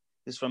 5,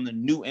 this is from the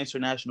New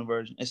International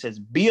Version. It says,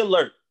 be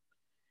alert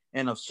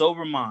and of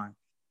sober mind.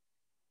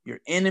 Your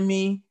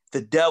enemy,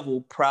 the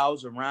devil,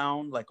 prowls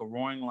around like a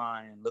roaring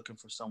lion looking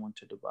for someone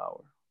to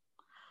devour.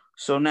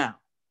 So now,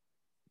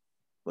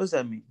 what does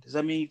that mean? Does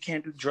that mean you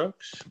can't do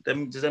drugs?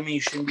 Does that mean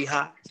you shouldn't be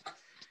high?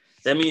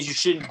 That means you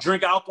shouldn't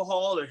drink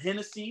alcohol or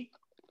Hennessy?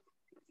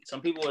 Some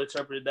people would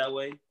interpret it that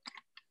way.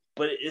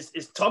 But it's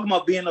talking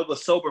about being of a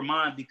sober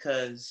mind,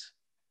 because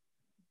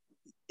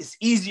it's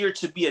easier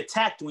to be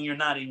attacked when you're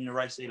not in your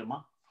right state of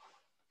mind.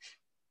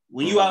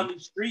 When you out in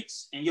the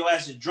streets and your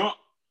ass is drunk,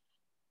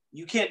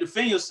 you can't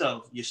defend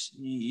yourself.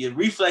 Your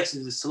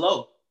reflexes is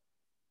slow.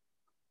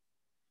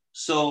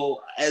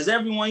 So as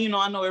everyone,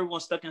 I know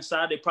everyone's stuck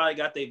inside. They probably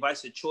got their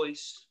vice of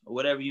choice or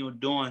whatever you were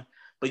doing.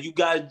 But you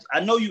guys, I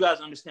know you guys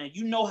understand.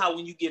 You know how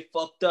when you get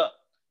fucked up,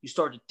 you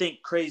start to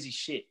think crazy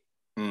shit.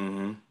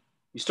 Mm-hmm.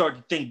 You start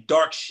to think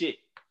dark shit.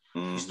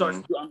 Mm-hmm. You start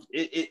to,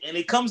 and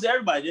it comes to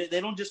everybody.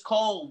 They don't just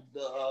call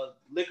the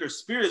liquor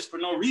spirits for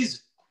no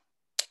reason.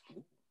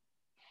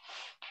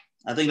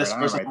 I think that's the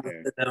first time I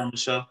said that on the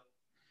show.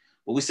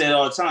 But we say it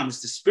all the time.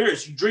 It's the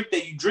spirits. You drink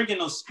that. You drinking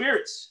those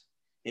spirits.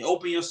 They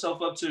open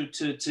yourself up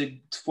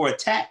for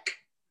attack.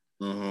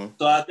 Mm-hmm.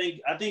 So I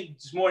think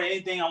just more than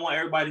anything, I want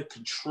everybody to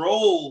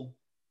control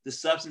the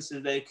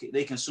substances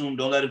they consume.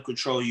 Don't let it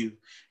control you.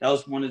 That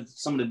was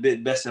some of the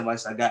best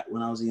advice I got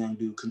when I was a young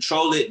dude.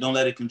 Control it. Don't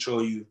let it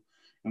control you. You know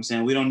what I'm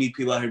saying? We don't need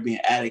people out here being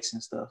addicts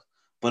and stuff.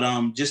 But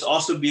just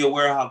also be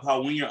aware of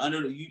how when you're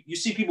under, you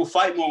see people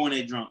fight more when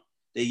they're drunk.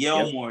 They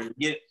yell more.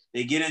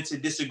 They get into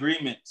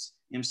disagreements.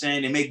 You know what I'm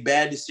saying? They make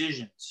bad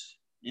decisions.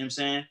 You know what I'm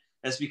saying?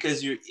 That's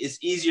because it's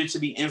easier to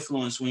be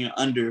influenced when you're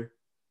under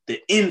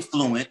the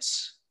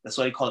influence. That's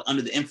why they call it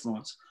under the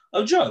influence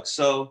of drugs.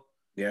 So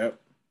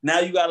now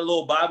you got a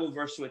little Bible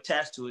verse to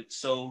attach to it.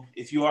 So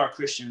if you are a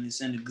Christian, it's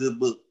in the good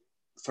book,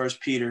 1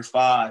 Peter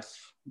 5,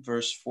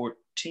 verse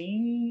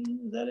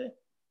 14. Is that it?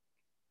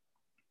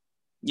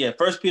 Yeah,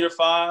 1 Peter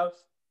 5,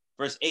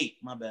 verse 8.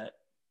 My bad.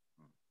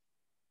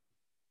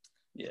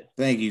 Yeah.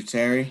 Thank you,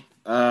 Terry.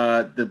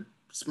 The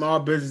small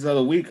business of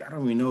the week. I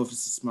don't even know if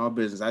it's a small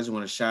business. I just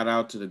want to shout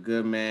out to the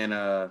good man,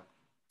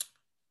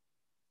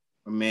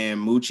 my man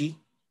Moochie,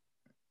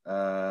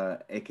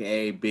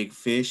 aka Big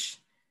Fish,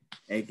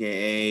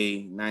 aka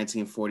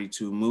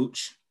 1942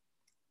 Mooch.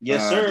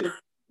 Yes, sir.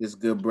 This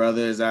good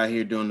brother is out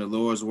here doing the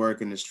Lord's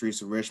work in the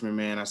streets of Richmond,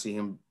 man. I see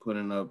him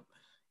putting up,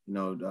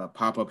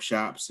 pop-up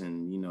shops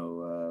and,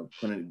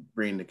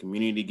 bringing the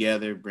community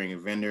together, bringing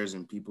vendors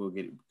and people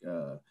getting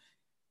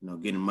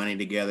money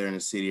together in the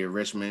city of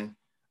Richmond.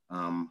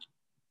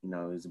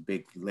 He's a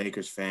big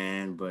Lakers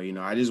fan, but,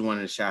 I just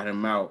wanted to shout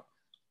him out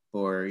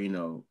for,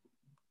 doing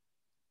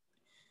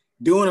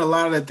a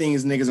lot of the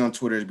things niggas on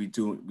Twitter be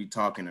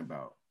talking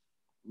about,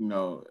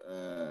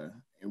 and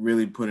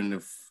really putting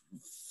the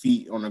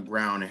feet on the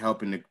ground and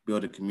helping to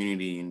build a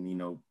community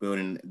and,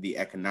 building the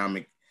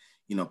economic,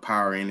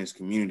 power in this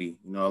community.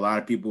 A lot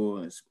of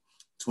people,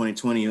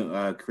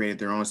 2020 created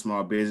their own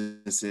small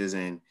businesses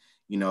and,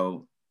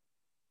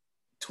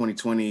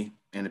 2020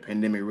 and the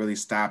pandemic really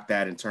stopped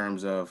that in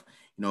terms of,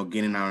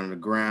 getting out on the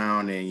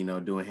ground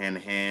and, doing hand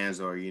to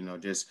hands or, it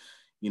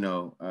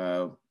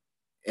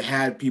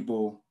had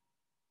people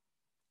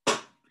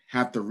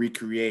have to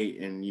recreate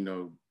and,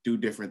 do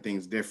different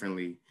things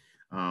differently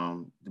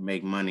to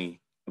make money.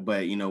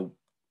 But,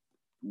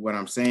 what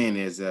I'm saying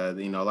is, a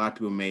lot of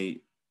people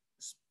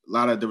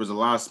there was a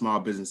lot of small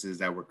businesses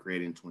that were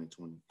created in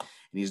 2020. And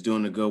he's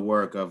doing the good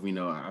work of,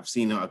 I've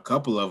seen a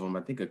couple of them.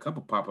 I think a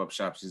couple pop-up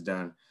shops he's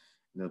done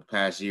in the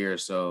past year or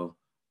so,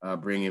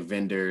 bringing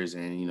vendors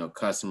and,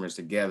 customers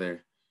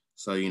together.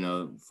 So,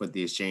 for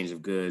the exchange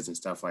of goods and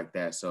stuff like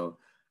that. So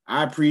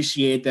I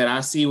appreciate that.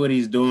 I see what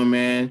he's doing,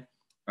 man.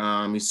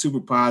 He's super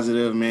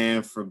positive,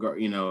 man,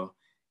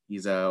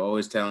 he's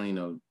always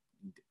telling,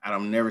 I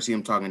don't never see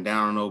him talking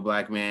down on no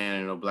black man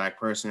and no black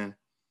person.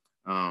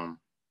 So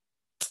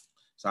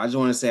I just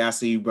want to say, I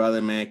see you,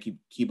 brother, man.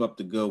 Keep up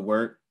the good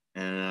work.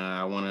 And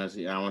I want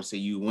to see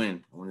you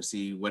win. I want to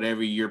see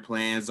whatever your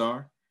plans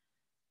are,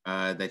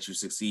 that you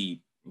succeed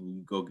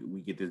and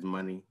we get this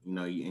money,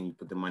 and you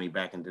put the money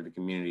back into the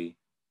community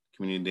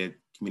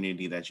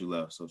that you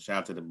love. So shout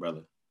out to the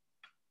brother.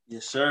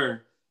 Yes,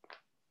 sir.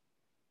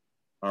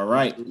 All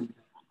right.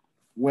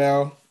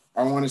 Well,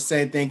 I want to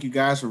say thank you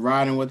guys for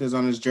riding with us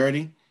on this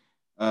journey.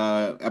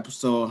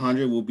 Episode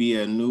 100 will be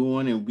a new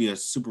one. It will be a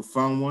super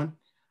fun one.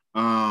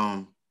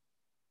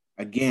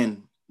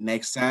 Again,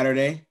 next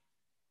Saturday,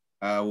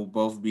 we'll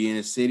both be in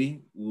the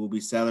city. We'll be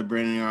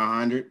celebrating our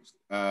 100.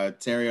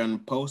 Terry on the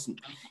post,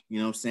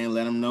 saying,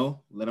 let them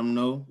know.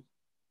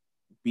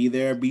 Be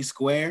there, be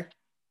square.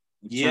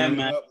 Yeah,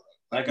 man.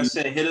 Like I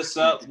said, hit us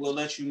up. We'll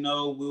let you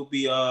know. We'll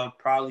be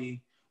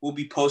we'll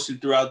be posting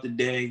throughout the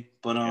day.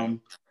 But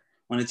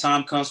when the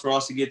time comes for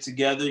us to get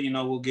together,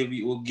 we'll give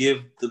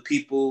the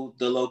people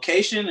the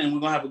location and we're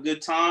gonna have a good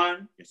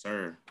time. Yes, sir. You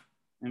know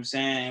what I'm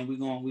saying? We're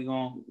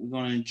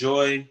gonna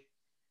enjoy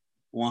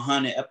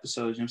 100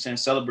 episodes, you know what I'm saying?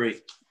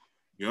 Celebrate.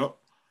 Yep.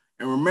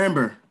 And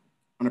remember,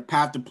 on the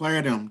path to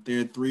playerdom, there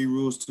are 3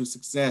 rules to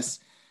success.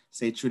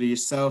 Stay true to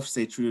yourself,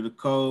 stay true to the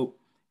code,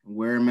 and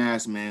wear a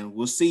mask, man.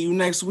 We'll see you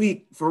next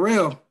week. For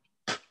real.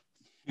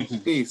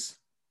 Peace.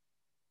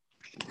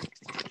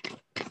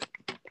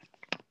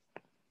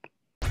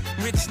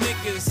 Rich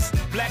niggas,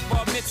 black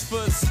bar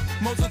mitzvahs,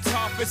 Mazel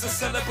Tov is a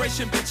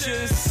celebration,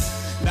 bitches.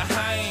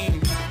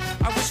 L'chaim,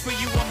 I wish for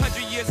you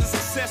 100 years of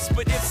success,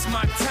 but it's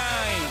my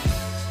time.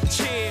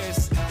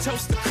 Cheers,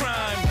 toast to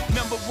crime.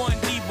 Number 1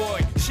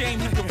 D-boy, shame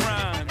he can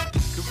rhyme.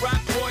 The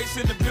rock boys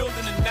in the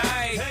building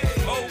tonight.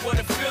 Hey. Oh, what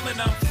a feeling,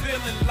 I'm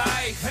feeling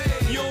life.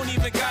 Hey. You don't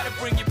even gotta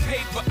bring your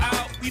paper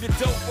out. We the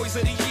dope boys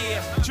of the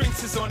year.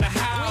 Drinks is on the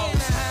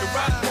house. The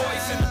rock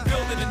boys in the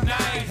building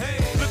tonight.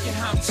 Hey. Look at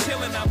how I'm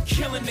chilling, I'm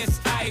killing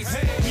this ice.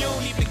 Hey. You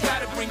don't even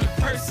gotta bring your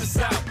purses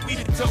out. We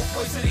the dope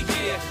boys of the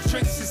year.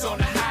 Drinks is on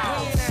the house.